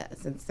know,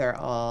 since they're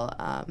all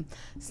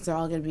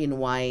going to be in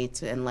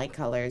white and light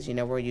colors. You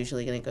know, we're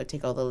usually going to go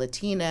take all the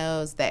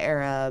Latinos, the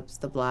Arabs,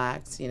 the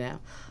blacks. You know.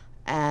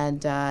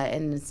 And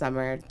in the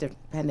summer,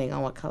 depending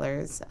on what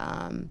colors,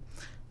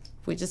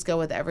 we just go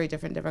with every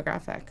different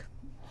demographic.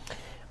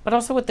 But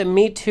also with the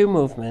Me Too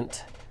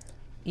movement,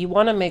 you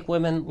want to make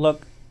women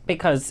look,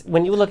 because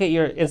when you look at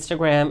your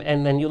Instagram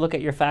and then you look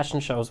at your fashion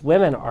shows,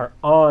 women are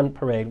on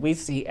parade. We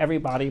see every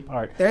body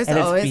part. There's and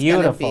always it's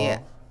going to beautiful.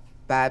 be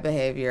bad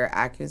behavior,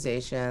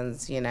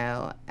 accusations. You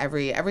know,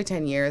 every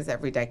 10 years,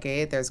 every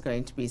decade, there's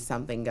going to be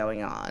something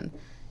going on.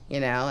 You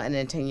know, and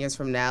in 10 years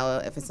from now,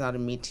 if it's not a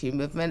Me Too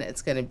movement,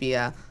 it's going to be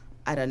a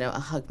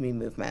hug me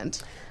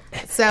movement.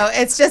 So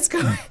it's just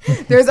going.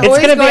 There's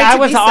always going to be. I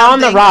was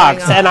on the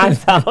rocks, and I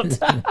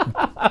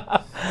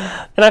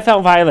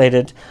felt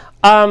violated.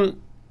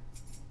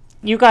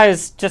 You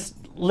guys just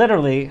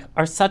literally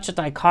are such a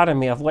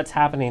dichotomy of what's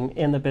happening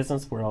in the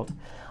business world.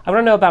 I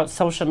want to know about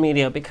social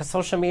media, because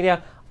social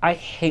media, I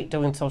hate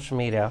doing social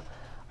media.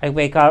 I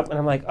wake up and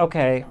I'm like,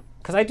 okay.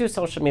 Because I do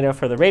social media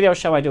for the radio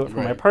show, I do it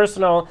for my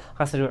personal,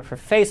 I also do it for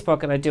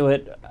Facebook, and I do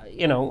it,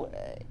 you know,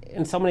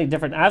 in so many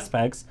different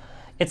aspects.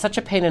 It's such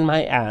a pain in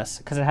my ass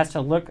because it has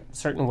to look a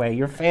certain way.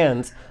 Your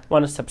fans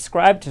want to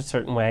subscribe to a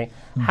certain way.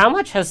 How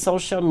much has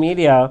social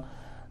media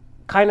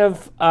kind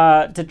of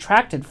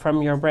detracted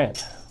from your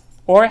brand?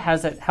 Or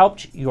has it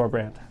helped your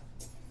brand?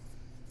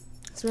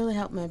 It's really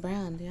helped my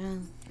brand, yeah.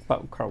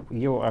 Well, Carl,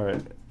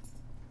 you're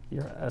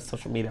a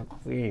social media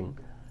queen.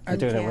 You're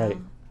doing it right.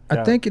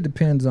 I think it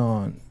depends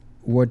on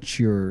what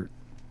your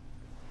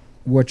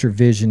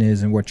vision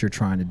is and what you're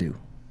trying to do,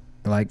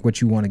 like what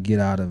you want to get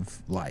out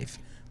of life.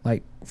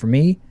 Like for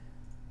me,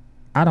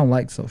 I don't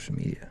like social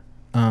media.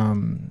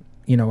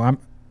 You know,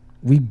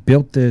 we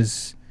built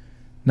this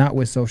not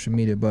with social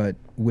media, but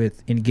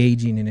with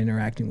engaging and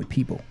interacting with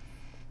people.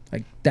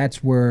 Like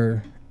that's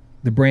where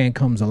the brand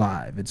comes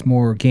alive. It's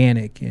more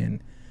organic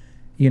and,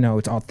 you know,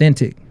 it's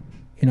authentic.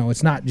 You know,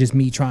 it's not just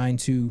me trying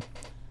to,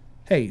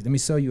 hey, let me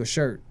sell you a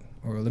shirt.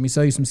 Or let me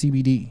sell you some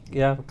CBD.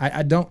 Yeah.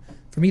 I don't,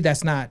 for me,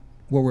 that's not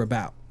what we're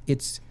about.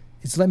 It's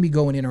let me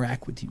go and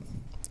interact with you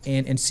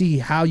and see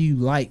how you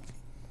like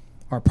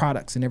our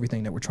products and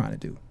everything that we're trying to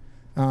do.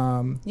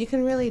 You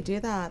can really do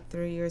that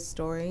through your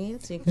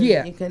stories. You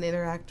can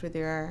interact with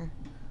your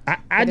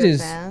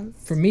fans.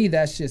 For me,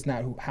 that's just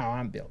not how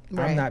I'm built.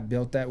 Right. I'm not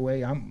built that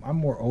way. I'm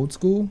more old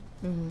school.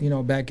 You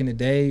know, back in the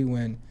day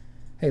when,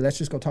 hey, let's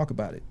just go talk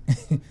about it.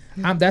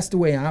 That's the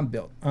way I'm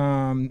built.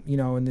 You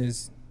know, and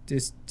this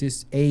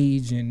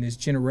age and this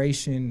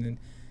generation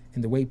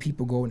and the way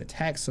people go and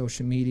attack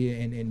social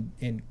media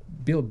and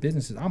build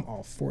businesses, I'm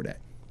all for that.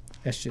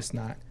 That's just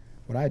not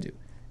what I do.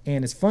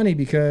 And it's funny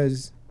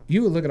because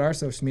you would look at our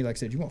social media, like I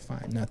said, you won't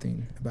find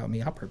nothing about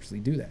me. I'll purposely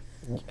do that.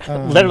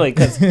 Literally,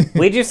 because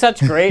we do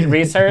such great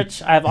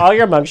research. I have all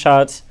your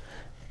mugshots.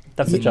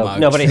 That's a joke.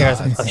 Nobody here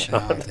has a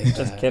mugshot.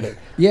 Just kidding.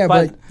 Yeah,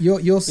 but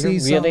you'll see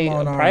really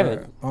something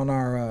private. on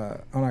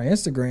our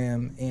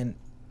Instagram, and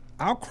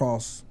I'll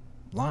cross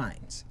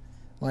lines.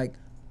 Like,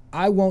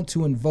 I want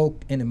to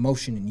invoke an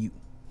emotion in you.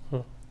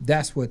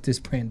 That's what this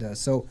brand does.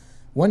 So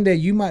one day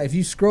you might, if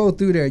you scroll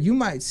through there, you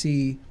might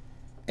see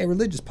a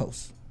religious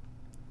post.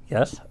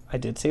 Yes, I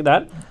did see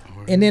that.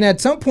 And then at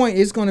some point,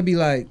 it's going to be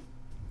like,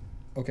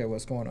 okay,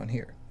 what's going on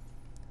here?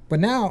 But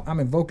now I'm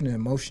invoking an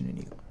emotion in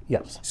you.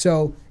 Yes.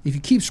 So if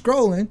you keep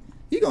scrolling,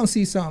 you're going to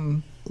see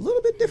something a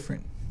little bit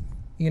different,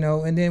 you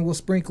know, and then we'll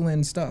sprinkle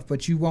in stuff.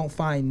 But you won't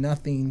find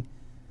nothing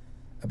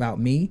about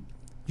me.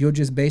 You'll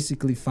just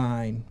basically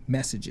find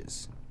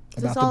messages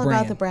about it's the all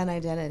brand. about the brand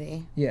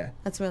identity. Yeah.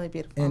 That's really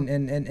beautiful.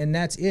 And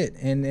that's it.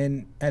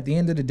 And at the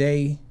end of the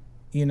day,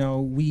 you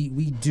know, we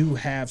do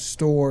have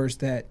stores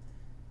that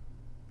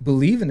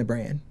believe in the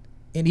brand.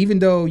 And even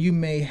though you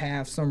may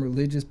have some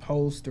religious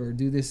post or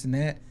do this and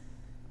that,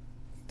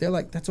 they're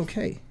like, that's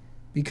okay.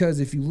 Because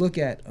if you look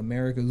at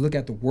America, look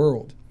at the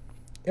world,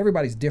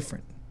 everybody's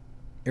different.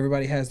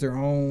 Everybody has their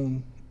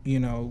own, you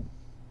know,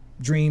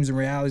 dreams and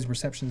realities,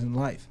 perceptions in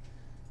life.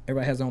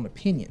 Everybody has their own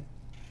opinion.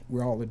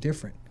 We're all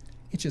different.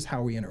 It's just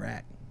how we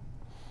interact.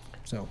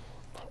 So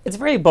it's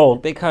very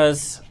bold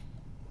because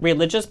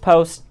religious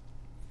posts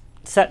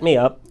set me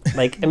up,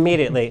 like,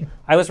 immediately.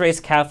 I was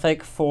raised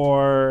Catholic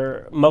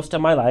for most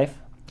of my life.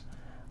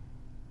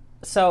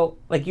 So,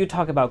 like, you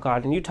talk about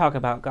God and you talk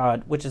about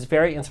God, which is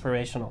very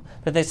inspirational.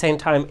 But at the same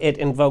time, it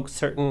invokes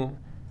certain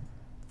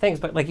things.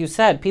 But like you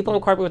said, people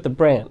incorporate with the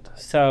brand.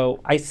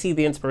 So I see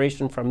the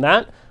inspiration from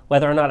that.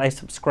 Whether or not I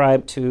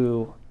subscribe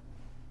to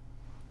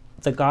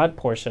the God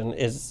portion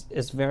is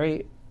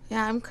very...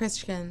 Yeah, I'm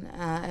Christian,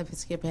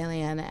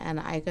 Episcopalian, and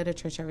I go to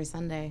church every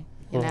Sunday.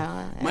 You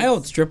know, my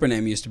old stripper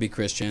name used to be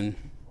Christian.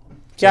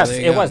 So yes,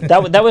 it was.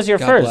 That was your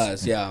God first.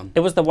 Bless, yeah.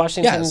 It was the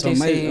Washington, D.C.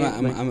 D.C.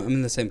 I'm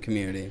in the same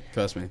community.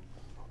 Trust me.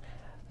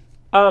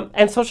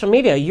 And social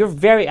media. You're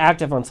very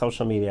active on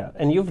social media,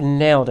 and you've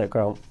nailed it,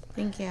 girl.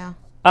 Thank you.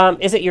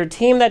 Is it your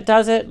team that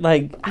does it?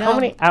 Like, how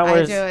many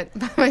hours? I do it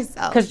by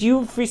myself. Because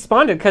you've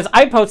responded. Because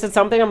I posted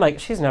something, I'm like,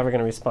 she's never going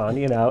to respond,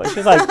 you know. And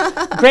she's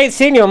like, great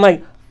seeing you. I'm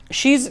like,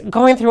 she's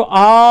going through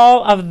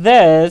all of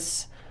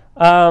this.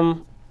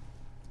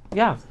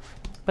 Yeah.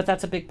 But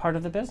that's a big part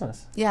of the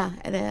business. Yeah,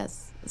 it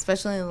is.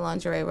 Especially in the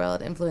lingerie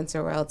world,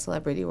 influencer world,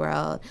 celebrity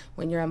world.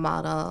 When you're a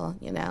model,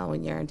 you know,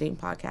 when you're doing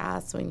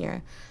podcasts, when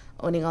you're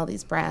owning all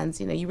these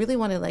brands, you know, you really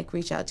want to, like,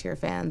 reach out to your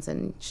fans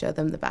and show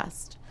them the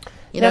best.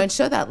 You know, and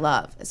show that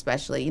love,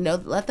 especially. You know,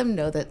 let them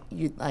know that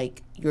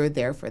you're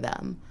there for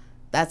them.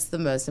 That's the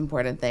most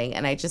important thing.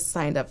 And I just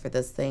signed up for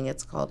this thing.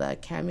 It's called a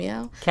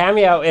Cameo.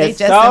 Cameo is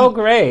so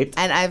great.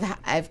 And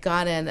I've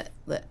gotten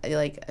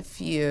like a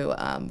few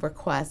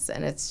requests,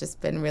 and it's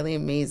just been really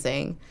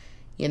amazing.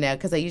 You know,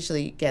 because I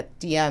usually get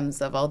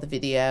DMs of all the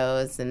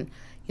videos and,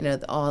 you know,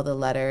 all the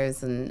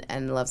letters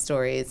and love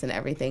stories and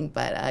everything.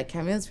 But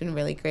Cameo's been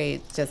really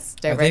great.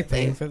 Just directly. Are they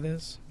paying for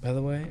this, by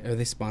the way? Are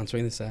they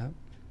sponsoring this app?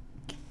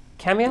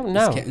 Cameo?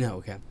 No. No,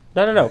 okay.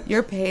 No.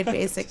 You're paid,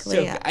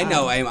 basically. I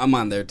know. I'm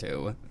on there,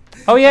 too.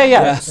 Oh,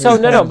 yeah. So,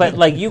 no, but,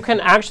 like, you can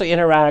actually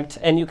interact,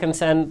 and you can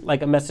send,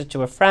 like, a message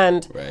to a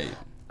friend. Right.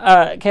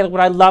 Kaila,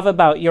 what I love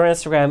about your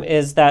Instagram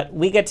is that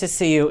we get to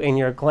see you in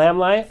your glam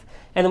life,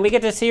 and then we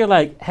get to see you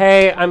like,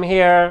 hey, I'm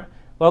here,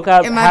 woke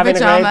up, in my having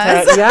pajamas.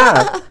 a great time.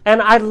 Yeah.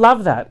 And I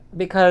love that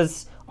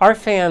because our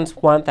fans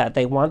want that.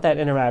 They want that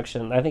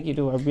interaction. I think you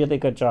do a really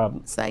good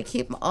job. So I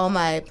keep all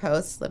my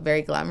posts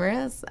very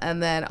glamorous,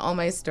 and then all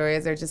my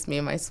stories are just me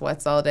in my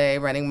sweats all day,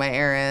 running my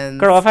errands.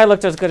 Girl, if I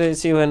looked as good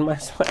as you in my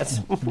sweats.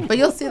 But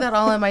you'll see that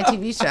all in my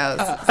TV shows.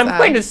 So. I'm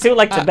going to suit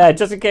like to bed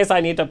just in case I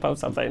need to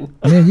post something.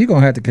 Man, you're going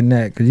to have to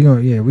connect because we're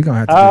going to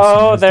have to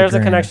Oh, there's a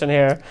connection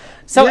here.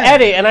 So,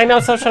 Eddie, and I know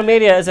social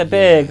media is a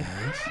big...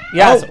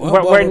 Yes,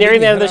 we're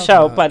nearing the end of the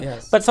show,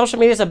 but social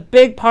media is a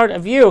big part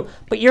of you.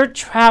 But you're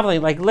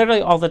traveling like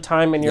literally all the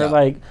time, and you're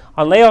like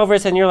on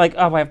layovers, and you're like,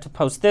 oh, I have to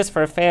post this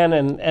for a fan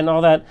and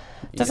all that.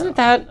 Doesn't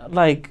that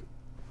like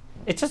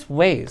it just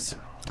weighs?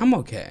 I'm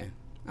okay.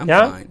 I'm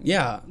fine.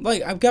 Yeah,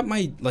 like I've got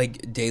my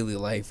like daily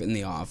life in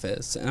the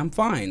office, and I'm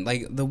fine.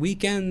 Like the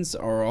weekends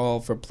are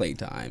all for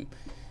playtime.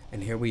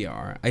 And here we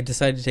are. I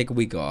decided to take a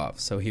week off,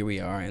 so here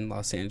we are in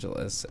Los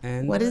Angeles.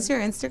 And what is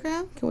your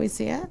Instagram? Can we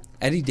see it?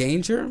 Eddie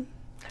Danger.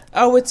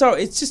 Oh,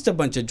 it's just a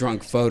bunch of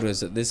drunk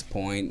photos at this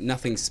point.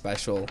 Nothing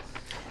special.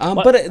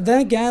 But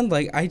then again,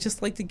 like I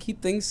just like to keep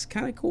things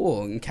kind of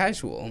cool and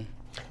casual.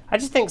 I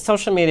just think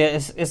social media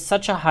is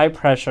such a high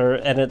pressure,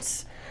 and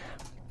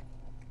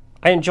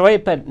I enjoy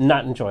it, but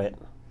not enjoy it.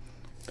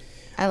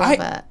 I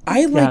love it.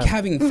 I like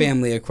having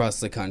family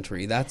across the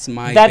country. That's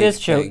my That is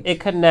true. thing.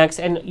 It connects,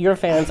 and your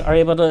fans are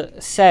able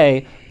to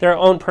say their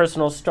own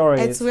personal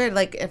stories. It's weird,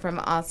 like from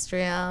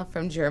Austria,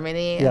 from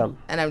Germany,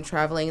 and I'm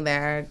traveling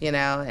there, you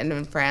know, and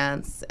in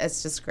France.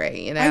 It's just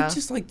great, you know. I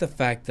just like the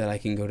fact that I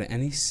can go to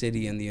any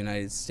city in the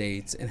United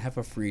States and have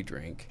a free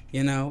drink.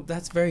 You know,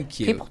 that's very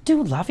cute. People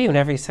do love you in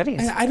every city.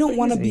 And I don't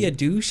want to be a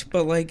douche,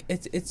 but like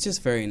it's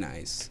just very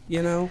nice,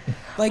 you know.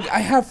 Like I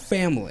have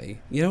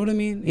family. You know what I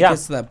mean? It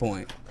gets to that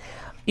point.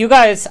 You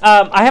guys,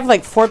 I have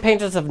like 4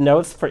 pages of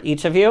notes for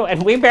each of you,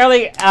 and we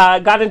barely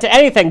got into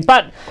anything.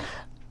 But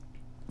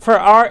for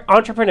our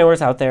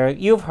entrepreneurs out there,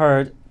 you've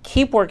heard,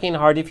 keep working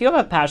hard. If you have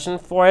a passion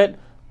for it,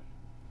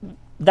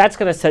 that's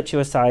going to set you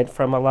aside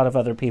from a lot of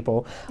other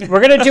people. We're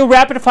going to do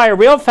rapid fire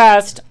real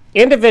fast.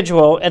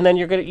 individual, and then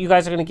you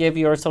guys are gonna give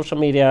your social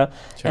media,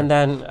 and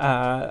then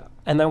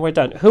we're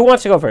done. Who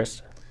wants to go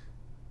first?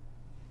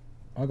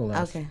 I'll go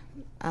last. Okay.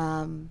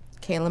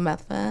 Kaila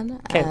Methven,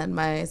 and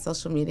my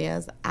social media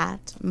is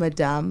at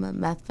Madame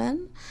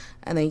Methven.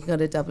 And then you can go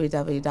to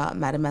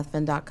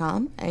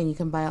www.madamemethven.com, and you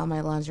can buy all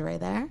my lingerie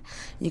there.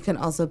 You can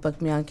also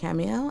book me on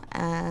Cameo.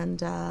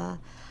 And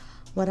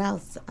what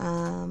else?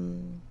 I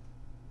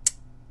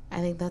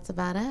think that's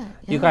about it. Yeah.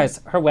 You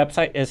guys, her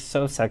website is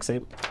so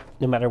sexy,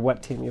 no matter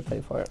what team you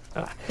play for.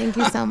 Thank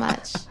you so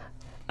much.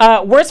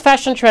 Worst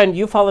fashion trend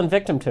you've fallen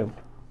victim to?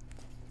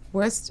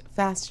 Worst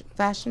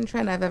fashion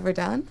trend I've ever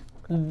done?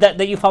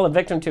 That you fall a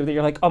victim to, that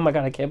you're like, oh my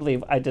God, I can't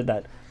believe I did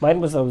that. Mine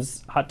was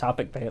those Hot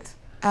Topic pants.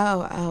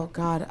 Oh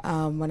God.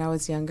 When I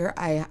was younger,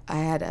 I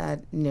had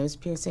a nose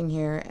piercing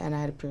here, and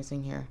I had a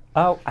piercing here.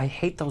 Oh, I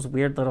hate those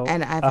weird little...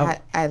 And I've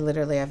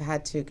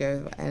had to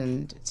go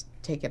and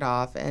take it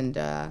off and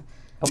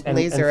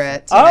laser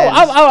it.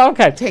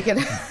 Okay. Take it.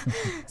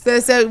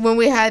 So when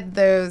we had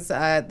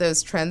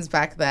those trends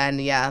back then,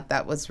 yeah,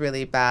 that was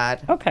really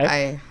bad.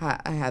 Okay.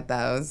 I had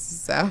those.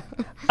 So.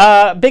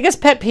 Biggest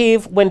pet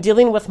peeve when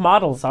dealing with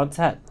models on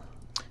set?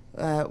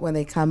 When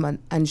they come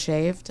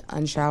unshaved,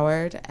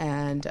 unshowered,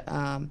 and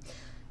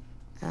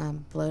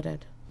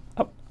bloated.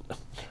 Oh,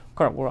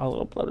 girl, we're all a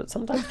little bloated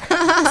sometimes.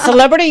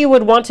 Celebrity you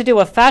would want to do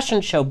a fashion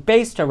show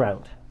based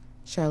around?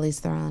 Charlize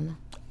Theron.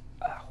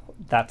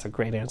 That's a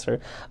great answer.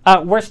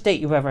 Worst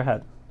date you've ever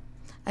had?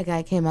 A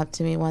guy came up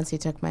to me once. He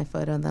took my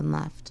photo and then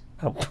left.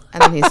 Oh.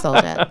 And then he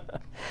sold it.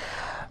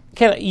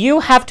 Kaila,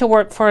 you have to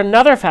work for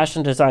another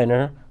fashion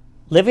designer,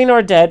 living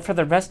or dead, for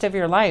the rest of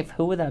your life.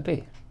 Who would that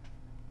be?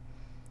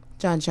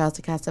 Jean-Charles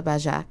de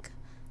Casabajac,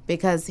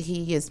 because he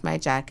used my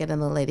jacket in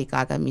the Lady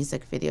Gaga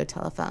music video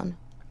Telephone.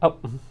 Oh,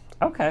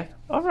 okay.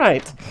 All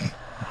right. Okay.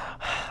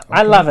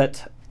 I love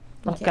it.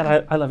 Oh,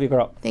 God, I love you,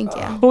 girl. Thank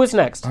you. Who is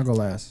next? I'll go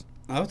last.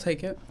 I'll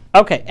take it.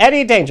 Okay,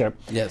 Eddie Danger.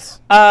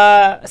 Yes.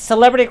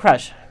 Celebrity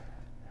crush.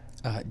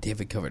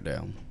 David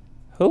Coverdale.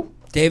 Who?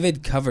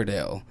 David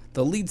Coverdale,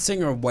 the lead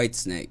singer of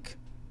Whitesnake.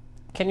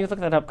 Can you look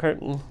that up,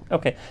 Curtin?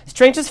 Okay.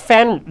 Strangest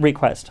fan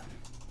request.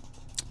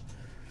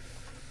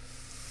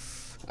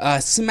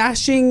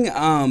 Smashing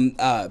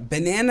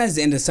bananas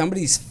into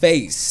somebody's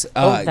face,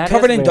 that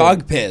covered is in weird.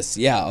 dog piss.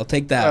 Yeah, I'll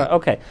take that.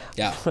 Okay.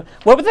 Yeah.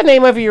 What would the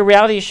name of your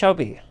reality show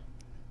be?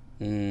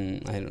 I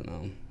don't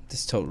know.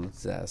 This total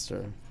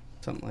disaster.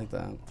 Something like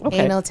that.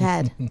 Okay. Anal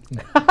Ted.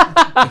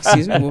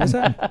 Excuse me, what was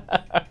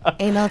that?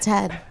 Anal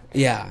Ted.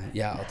 Yeah,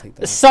 I'll take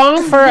that.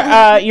 Song for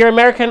your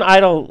American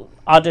Idol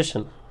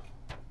audition.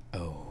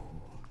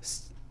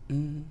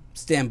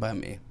 Stand By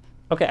Me.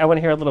 Okay, I want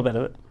to hear a little bit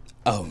of it.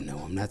 Oh, no,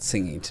 I'm not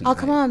singing tonight. Oh,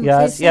 come on.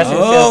 Yes, say yes,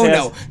 so.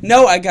 yes.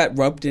 No, I got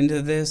roped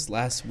into this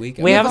last week.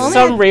 We have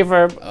some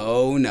reverb.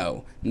 Oh,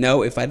 no.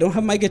 No, if I don't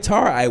have my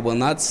guitar, I will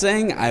not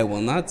sing. I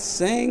will not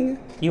sing.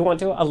 You want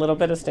to a little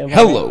bit of Stand By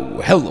Me?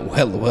 Hello.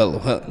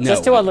 No.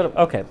 Just do a little.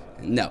 Okay.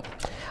 No.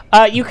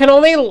 You can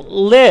only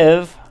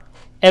live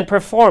and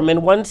perform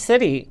in one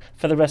city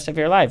for the rest of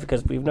your life,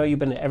 because we know you've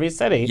been to every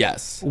city.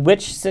 Yes.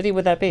 Which city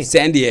would that be?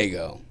 San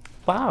Diego.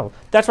 Wow.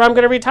 That's where I'm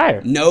going to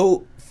retire.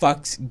 No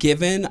fucks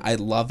given. I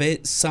love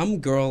it. Some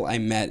girl I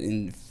met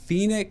in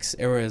Phoenix,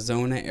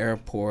 Arizona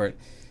airport,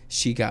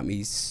 she got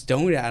me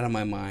stoned out of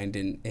my mind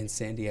in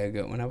San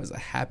Diego, and I was the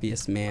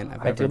happiest man I've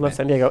ever been. I do love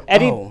San Diego.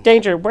 Eddie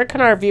Danger, where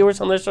can our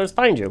viewers and listeners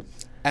find you?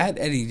 At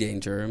Eddie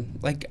Danger.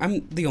 Like,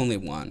 I'm the only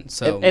one,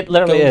 so it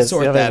literally go is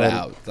sort that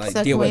out. Like,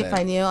 So deal can with we it.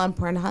 find you on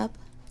Pornhub?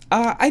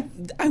 I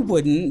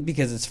wouldn't,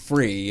 because it's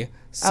free.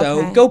 So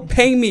Okay. go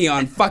pay me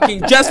on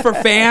fucking Just for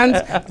Fans.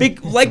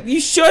 Like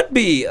you should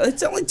be.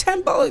 It's only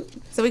 $10.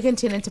 So we can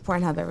tune into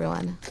Pornhub,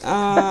 everyone.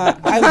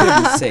 I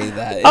wouldn't say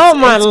that.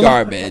 It's, it's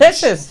garbage.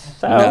 This is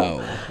so...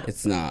 No,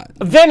 it's not.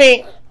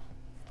 Vinnie,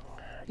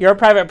 you're a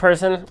private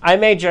person. I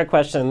made your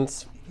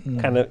questions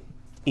kind of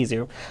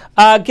easier.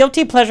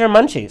 Guilty pleasure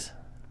munchies.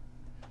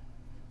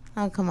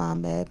 Oh, come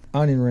on, babe.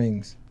 Onion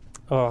rings.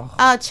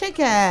 Oh.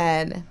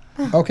 Chicken.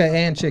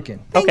 Okay, and chicken.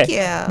 Thank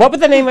you. What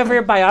would the name of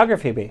your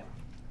biography be?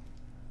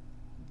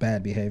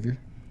 Bad behavior.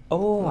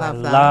 Oh, I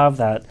Love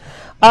that. love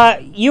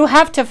that. You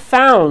have to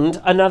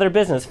found another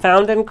business.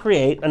 Found and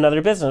create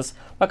another business.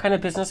 What kind of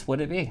business would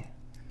it be?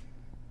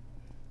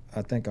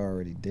 I think I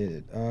already did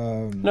it.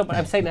 No, but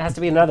I'm saying it has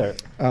to be another.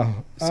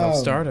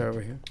 Self-starter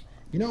over here.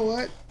 You know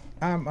what?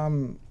 I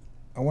want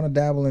to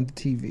dabble into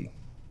TV.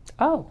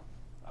 Oh,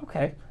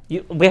 okay.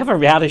 We have a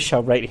reality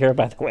show right here,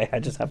 by the way, I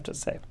just have to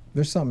say.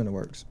 There's some in the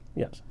works.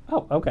 Yes.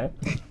 Oh, okay.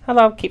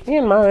 Hello, keep me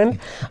in mind.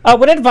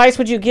 What advice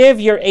would you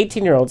give your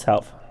 18-year-old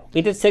self?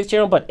 We did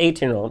 16-year-old, but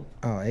 18-year-old.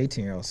 Oh,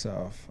 18-year-old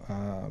self.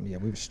 Yeah,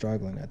 we were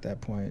struggling at that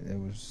point.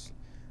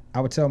 I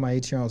would tell my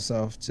 18-year-old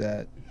self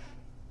that,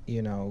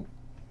 no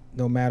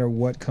matter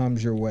what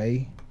comes your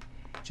way,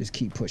 just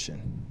keep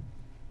pushing.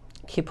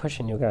 Keep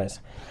pushing, you guys.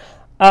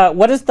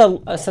 What is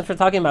since we're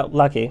talking about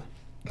lucky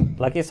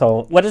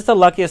soul, what is the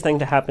luckiest thing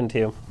to happen to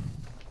you?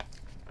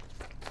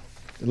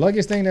 The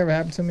luckiest thing that ever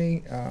happened to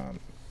me,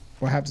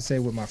 I have to say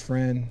with my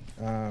friend,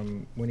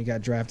 when he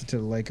got drafted to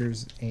the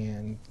Lakers,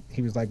 and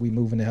he was like, we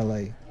moving to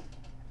LA.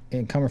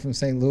 And coming from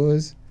St.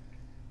 Louis,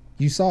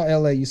 you saw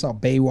LA, you saw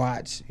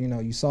Baywatch,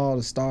 you saw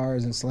the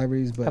stars and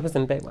celebrities, but I was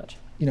in Baywatch.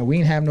 We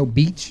didn't have no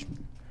beach.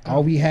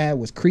 All we had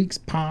was creeks,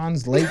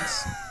 ponds,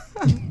 lakes.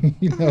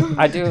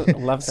 I do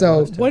love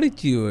So what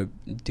did you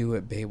do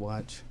at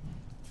Baywatch?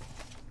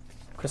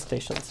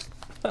 Crustaceans.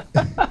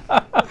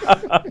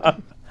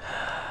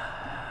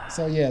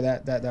 So yeah,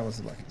 that was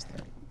the luckiest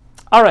thing.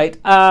 All right.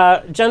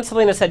 Jen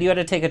Selena said you had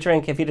to take a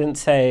drink if you didn't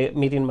say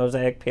meeting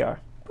Mosaic PR.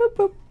 Boop,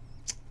 boop.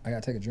 I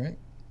gotta take a drink?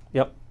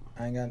 Yep.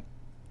 I ain't got.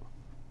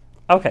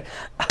 Okay.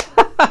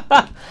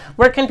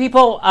 Where can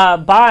people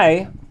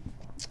buy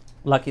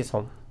Lucky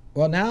Soul?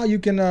 Well, now you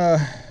can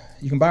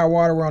buy our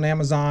water. We're on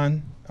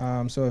Amazon.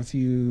 So if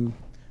you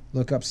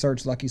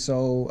search Lucky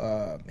Soul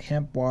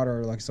hemp water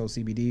or Lucky Soul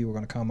CBD, we're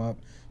gonna come up.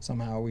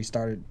 Somehow we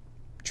started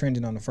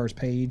trending on the first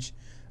page.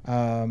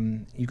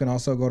 You can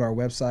also go to our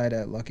website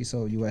at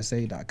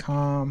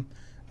luckysoulusa.com.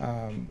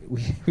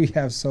 We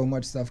have so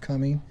much stuff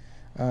coming.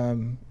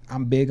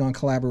 I'm big on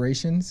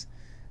collaborations,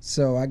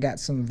 so I got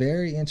some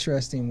very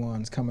interesting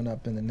ones coming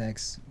up in the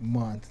next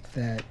month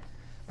that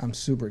I'm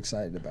super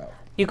excited about.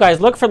 You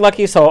guys look for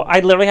Lucky Soul.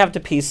 I literally have to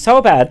pee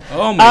so bad.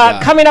 Oh my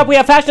God. Coming up, we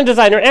have fashion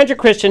designer Andrew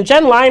Christian.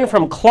 Jen Lyon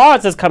from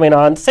Claws is coming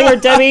on. Singer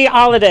Debbie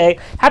Holiday.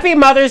 Happy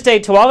Mother's Day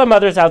to all the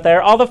mothers out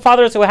there, all the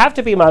fathers who have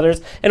to be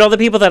mothers, and all the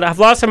people that have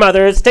lost their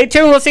mothers. Stay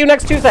tuned. We'll see you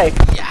next Tuesday.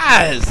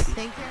 Yes.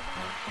 Thank you.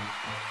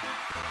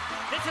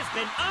 This has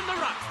been On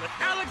the Rocks with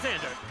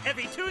Alexander,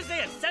 every Tuesday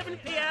at 7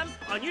 p.m.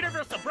 on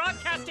Universal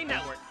Broadcasting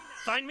Network.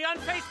 Find me on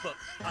Facebook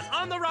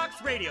on The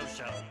Rocks Radio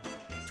Show.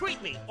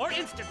 Tweet me or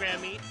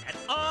Instagram me at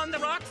On The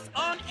Rocks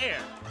On Air.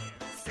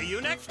 See you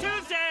next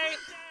Tuesday.